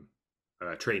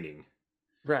 Training,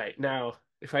 Right. Now,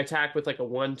 if I attack with like a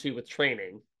 1/2 with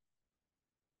training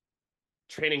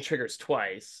triggers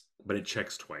twice, but it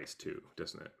checks twice too,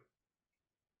 doesn't it?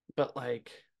 but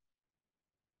like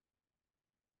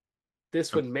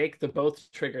this Um, would make the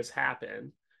both triggers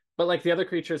happen. But like the other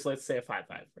creatures, let's say a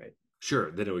 5/5, right?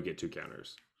 sure, then it would get two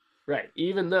counters. Right.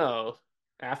 Even though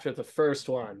after the first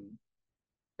one,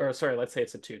 or sorry, let's say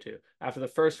it's a 2/2. After the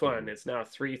first one, Mhm. it's now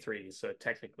 3/3, so it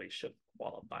technically should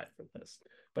qualify for this.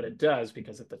 But it does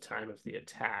because at the time of the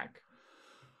attack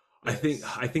is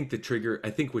I think the trigger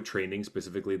I think with training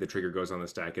specifically the trigger goes on the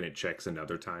stack and it checks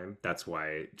another time. That's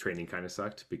why training kind of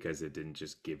sucked because it didn't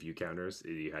just give you counters.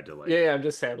 You had to yeah, like yeah, I'm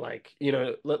just saying like,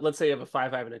 let's say you have a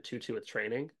 5/5 and a 2/2 with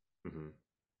training. mhm.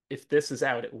 If this is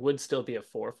out, it would still be a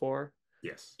 4/4,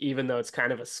 Yes. even though it's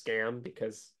kind of a scam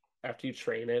because after you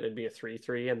train it, it'd be a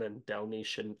 3/3, and then Delny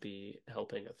shouldn't be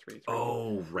helping a 3/3.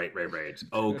 Oh, right.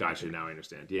 Oh, gotcha. Now I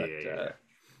understand. Yeah, But yeah.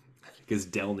 Because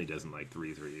Delney doesn't like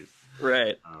three threes.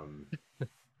 right. Um,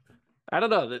 I don't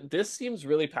know. This seems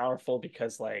really powerful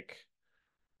because like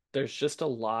there's just a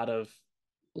lot of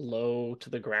low to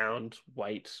the ground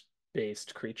white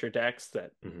based creature decks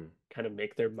that mhm. kind of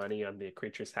make their money on the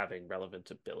creatures having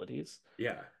relevant abilities.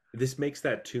 Yeah. This makes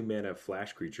that two mana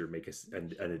flash creature make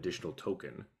an additional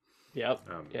token. Yep.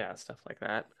 Um, Yeah, stuff like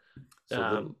that. so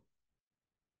little, Um,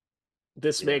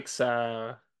 this yeah. makes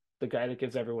the guy that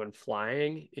gives everyone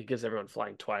flying, it gives everyone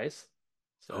flying twice.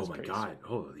 So Oh that's my pretty sweet. God.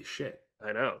 Holy shit.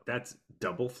 I know. That's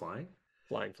double flying?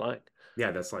 Flying.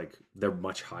 Yeah, that's like they're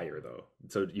much higher though.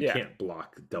 So you Yeah. can't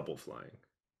block double flying.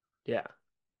 Yeah.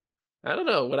 I don't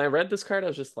know. When I read this card, I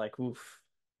was just like, oof.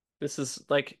 This is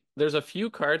like there's a few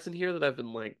cards in here that I've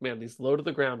been like, man, these low to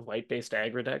the ground white based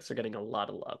aggro decks are getting a lot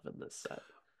of love in this set.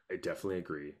 I definitely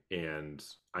agree, and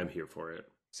I'm here for it.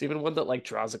 So even one that like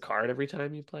draws a card every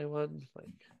time you play one,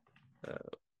 like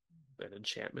an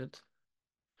enchantment.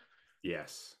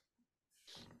 Yes,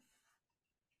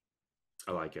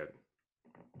 I like it.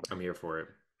 I'm here for it.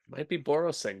 Might be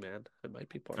Borosing, man. It might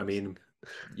be I Borosing. mean,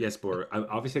 yes, Bor. I'm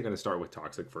obviously going to start with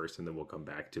toxic first, and then we'll come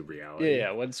back to Yeah, reality.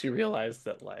 yeah. Once you realize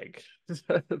that like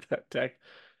that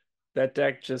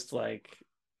deck just like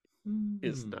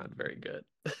is not Hmm. very good.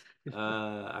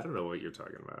 I don't know what you're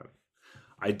talking about.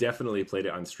 I definitely played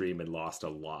it on stream and lost a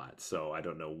lot, so I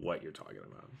don't know what you're talking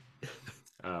about.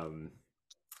 Um,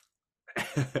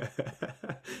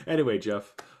 anyway,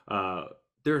 Jeff, uh,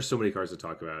 there are so many cards to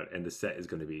talk about, and the set is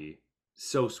going to be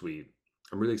so sweet.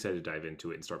 I'm really excited to dive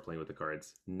into it and start playing with the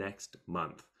cards next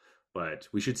month. But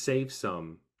we should save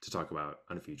some to talk about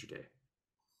on a future day.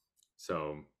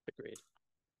 So Agreed.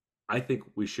 I think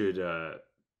we should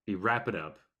be wrapping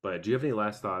up. But do you have any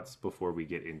last thoughts before we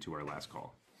get into our last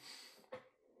call?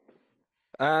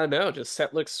 No, just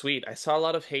set looks sweet. I saw a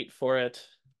lot of hate for it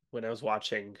when I was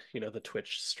watching, the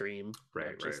Twitch stream Right,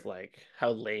 of right. just like how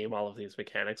lame all of these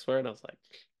mechanics were, and I was like,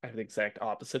 I have the exact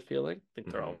opposite feeling. I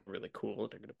think they're Hmm. all really cool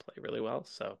and they're going to play really well.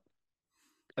 So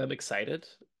I'm excited.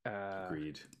 Uh,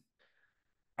 Agreed.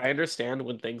 I understand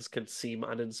when things can seem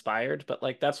uninspired, but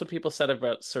like that's what people said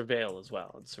about Surveil as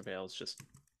well. And Surveil is just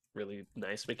really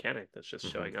nice mechanic that's just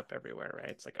Hmm. showing up everywhere, right?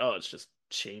 It's like, oh, it's just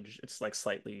changed. It's like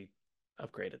slightly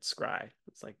upgraded Scry.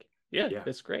 It's like, yeah, Yeah,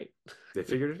 it's great. they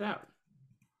figured it out.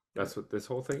 Yeah. That's what this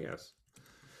whole thing is.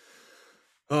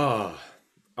 Oh,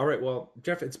 all right. Well,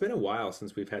 Jeff, it's been a while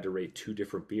since we've had to rate two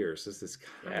different beers. This is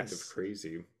kind of Yes,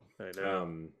 crazy. I know.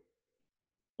 Um,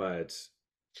 but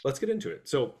let's get into it.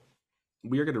 So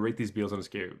we are going to rate these beers on a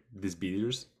scale. These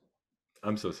beers.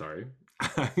 I'm so sorry.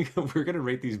 We're going to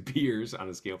rate these beers on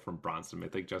a scale from bronze to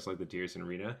mythic, just like the tiers in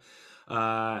Arena.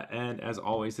 And as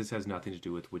always, this has nothing to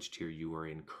do with which tier you are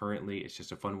in currently. It's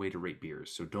just a fun way to rate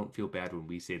beers. So don't feel bad when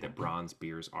we say that bronze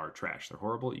beers are trash. They're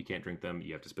horrible. You can't drink them.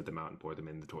 You have to spit them out and pour them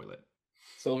in the toilet.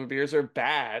 Silver beers are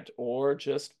bad or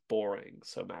just boring.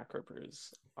 So macro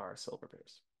brews are silver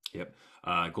beers.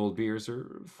 Yep. Gold beers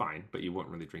are fine, but you won't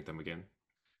really drink them again.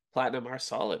 Platinum are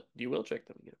solid. You will drink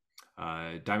them again.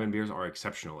 Diamond beers are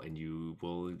exceptional, and you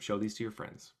will show these to your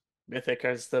friends. Mythic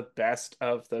is the best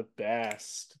of the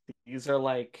best. These are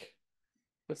like,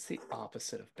 what's the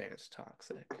opposite of banned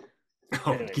toxic?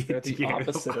 Oh, Anyways, they're get the yeah,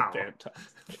 opposite of wow. banned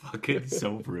toxic. Fucking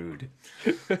so rude.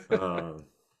 Uh,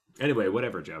 anyway,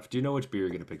 whatever, Jeff. Do you know which beer you're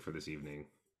going to pick for this evening?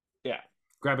 Yeah.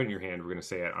 Grab it in your hand. We're going to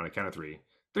say it on a count of three.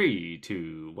 Three,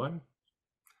 two, one.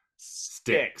 Sticks.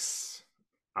 Sticks.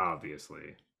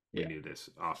 Obviously, we Yeah. knew this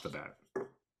off the bat.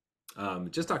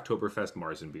 Just Oktoberfest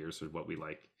Marzen beers is what we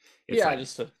like. It's Yeah, like,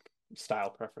 just a style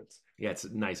preference. yeah, it's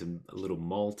nice and a little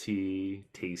malty, Yeah.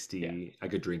 tasty. I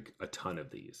could drink a ton of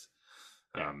these.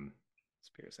 Yeah. Um, This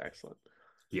beer is excellent.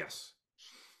 yes.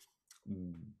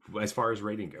 As far as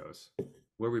rating goes,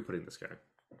 where are we putting this guy?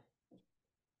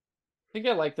 I think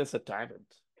I like this at Diamond.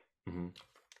 Hmm.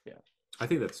 Yeah. I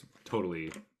think that's totally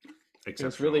It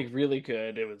was really, exceptional. really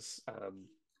good. It was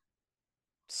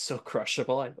so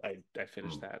crushable. I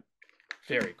finished Mm. that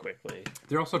very quickly.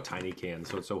 They're also tiny cans,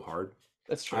 so it's so hard.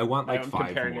 That's I true. want like I'm five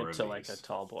comparing more it of to like a these.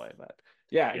 tall boy, but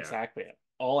yeah, Yeah, exactly.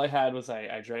 All I had was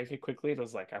I drank it quickly and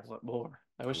was like, I want more.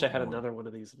 I I wish I want had more. another one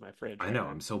of these in my fridge I right know. now.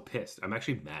 I'm so pissed. I'm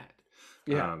actually mad.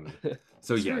 Yeah. Um,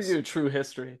 so Screw yes, you, true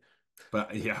history.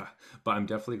 but yeah, but I'm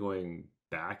definitely going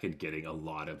back and getting a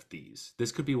lot of these.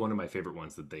 This could be one of my favorite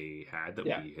ones that they had that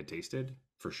Yeah. we had tasted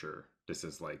for sure. This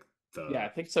is like Yeah, I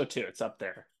the think so too. It's up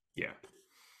there. yeah,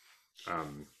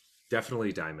 um,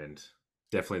 definitely diamond.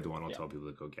 Definitely the one I'll Yeah, tell people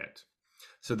to go get.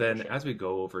 So for then, sure. as we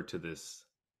go over to this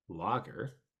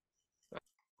lager,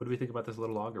 what do we think about this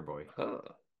little lager boy? Huh.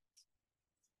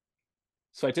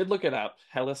 So I did look it up.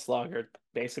 Helles Lager,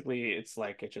 basically, it's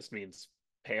like it just means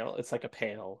pale. It's like a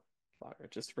pale lager,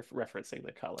 just referencing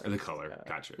the color. The It's like color, a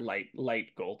gotcha.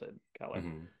 light golden color,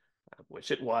 Hmm.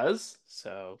 which it was.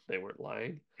 So they weren't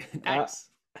lying. Uh, Nice.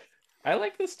 I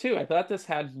like this too. I thought this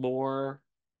had more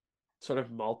sort of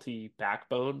malty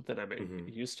backbone than I'm Hmm.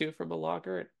 used to from a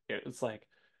lager. It's like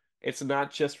it's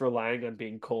not just relying on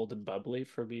being cold and bubbly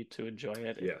for me to enjoy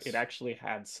it. It Yes. actually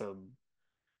had some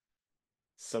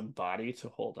body to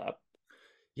hold up,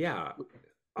 Yeah, which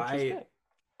was I good.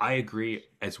 I agree.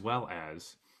 As well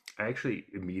as I actually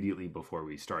immediately before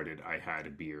we started, I had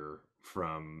a beer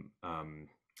from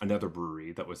another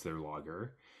brewery that was their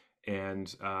lager, and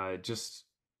just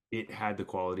it had the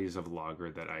qualities of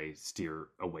lager that I steer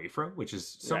away from, which is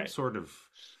some Right. sort of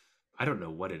I don't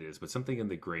know what it is, but something in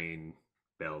the grain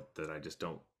belt that I just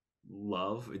don't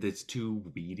love. It's too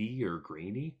weedy or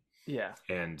grainy. Yeah.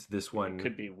 And this It one,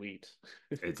 could be wheat.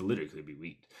 it's literally could be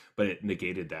wheat, but it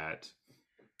negated that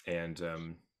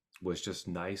and was just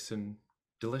nice and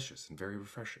delicious and very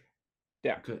refreshing.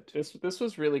 Yeah. Good. This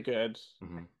was really good. I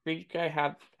Hmm. think I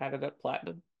had it at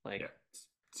platinum. Yeah, Like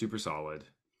super solid.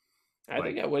 I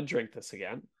think Like I would drink this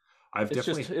again. I've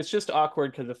definitely, It's just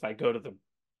awkward because if I go to the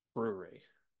brewery,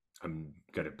 I'm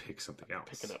gonna pick something I'm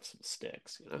picking else. up some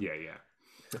sticks. Yeah, yeah.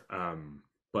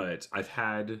 But I've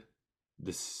had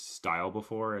this style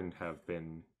before and have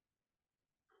been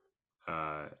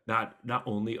not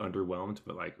only underwhelmed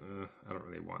but like I don't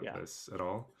really want Yeah. this at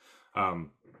all.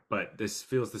 But this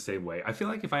feels the same way. I feel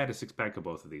like if I had a six pack of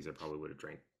both of these I probably would have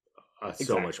drank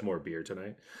so much Exactly. more beer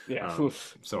tonight. Yeah.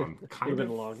 Oof. So I'm Would kind have been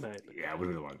of a long night. yeah, it would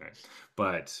have been a long night.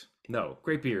 But no,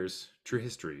 great beers, true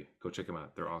history. Go check them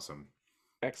out. They're awesome.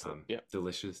 Excellent. Yeah.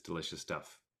 Delicious, delicious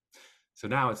stuff. So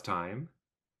now it's time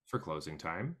for closing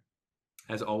time.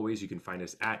 As always, you can find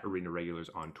us at Arena Regulars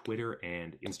on Twitter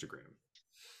and Instagram.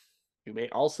 You may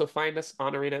also find us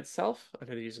on Arena itself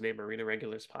under the username Arena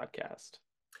Regulars Podcast.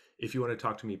 If you want to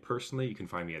talk to me personally, you can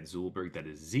find me at Zulberg. That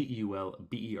is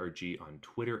ZEULBERG on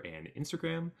Twitter and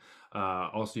Instagram.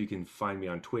 Also, you can find me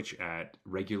on Twitch at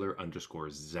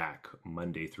regular_Zach,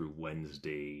 Monday through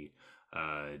Wednesday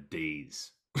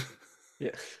days.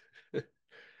 Yeah.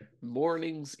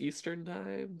 Mornings Eastern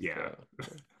time. Yeah.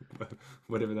 So,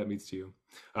 Whatever that means to you.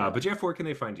 yeah. But Jeff, where can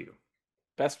they find you?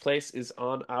 Best place is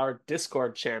on our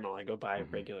Discord channel. I go by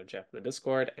Mhm. regular Jeff in the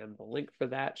Discord, and the link for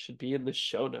that should be in the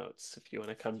show notes if you want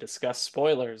to come discuss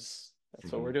spoilers.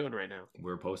 That's what we're doing right now.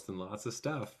 We're posting lots of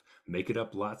stuff, making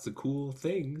up lots of cool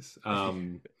things.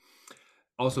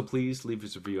 Also, please leave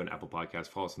us a review on Apple Podcasts,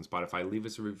 follow us on Spotify, leave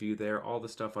us a review there, all the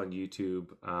stuff on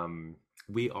YouTube.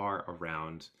 We are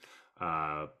around.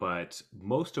 But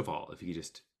most of all, if you could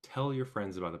just tell your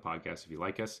friends about the podcast if you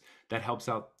like us, that helps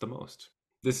out the most.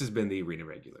 This has been the Arena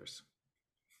Regulars.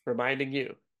 Reminding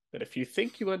you that if you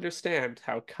think you understand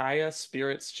how Kaya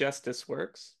Spirit's Justice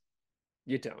works,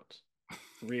 you don't.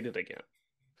 Read it again.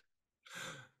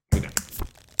 Good night.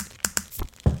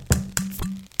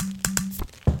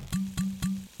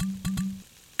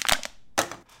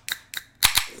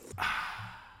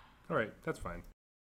 All right, that's fine.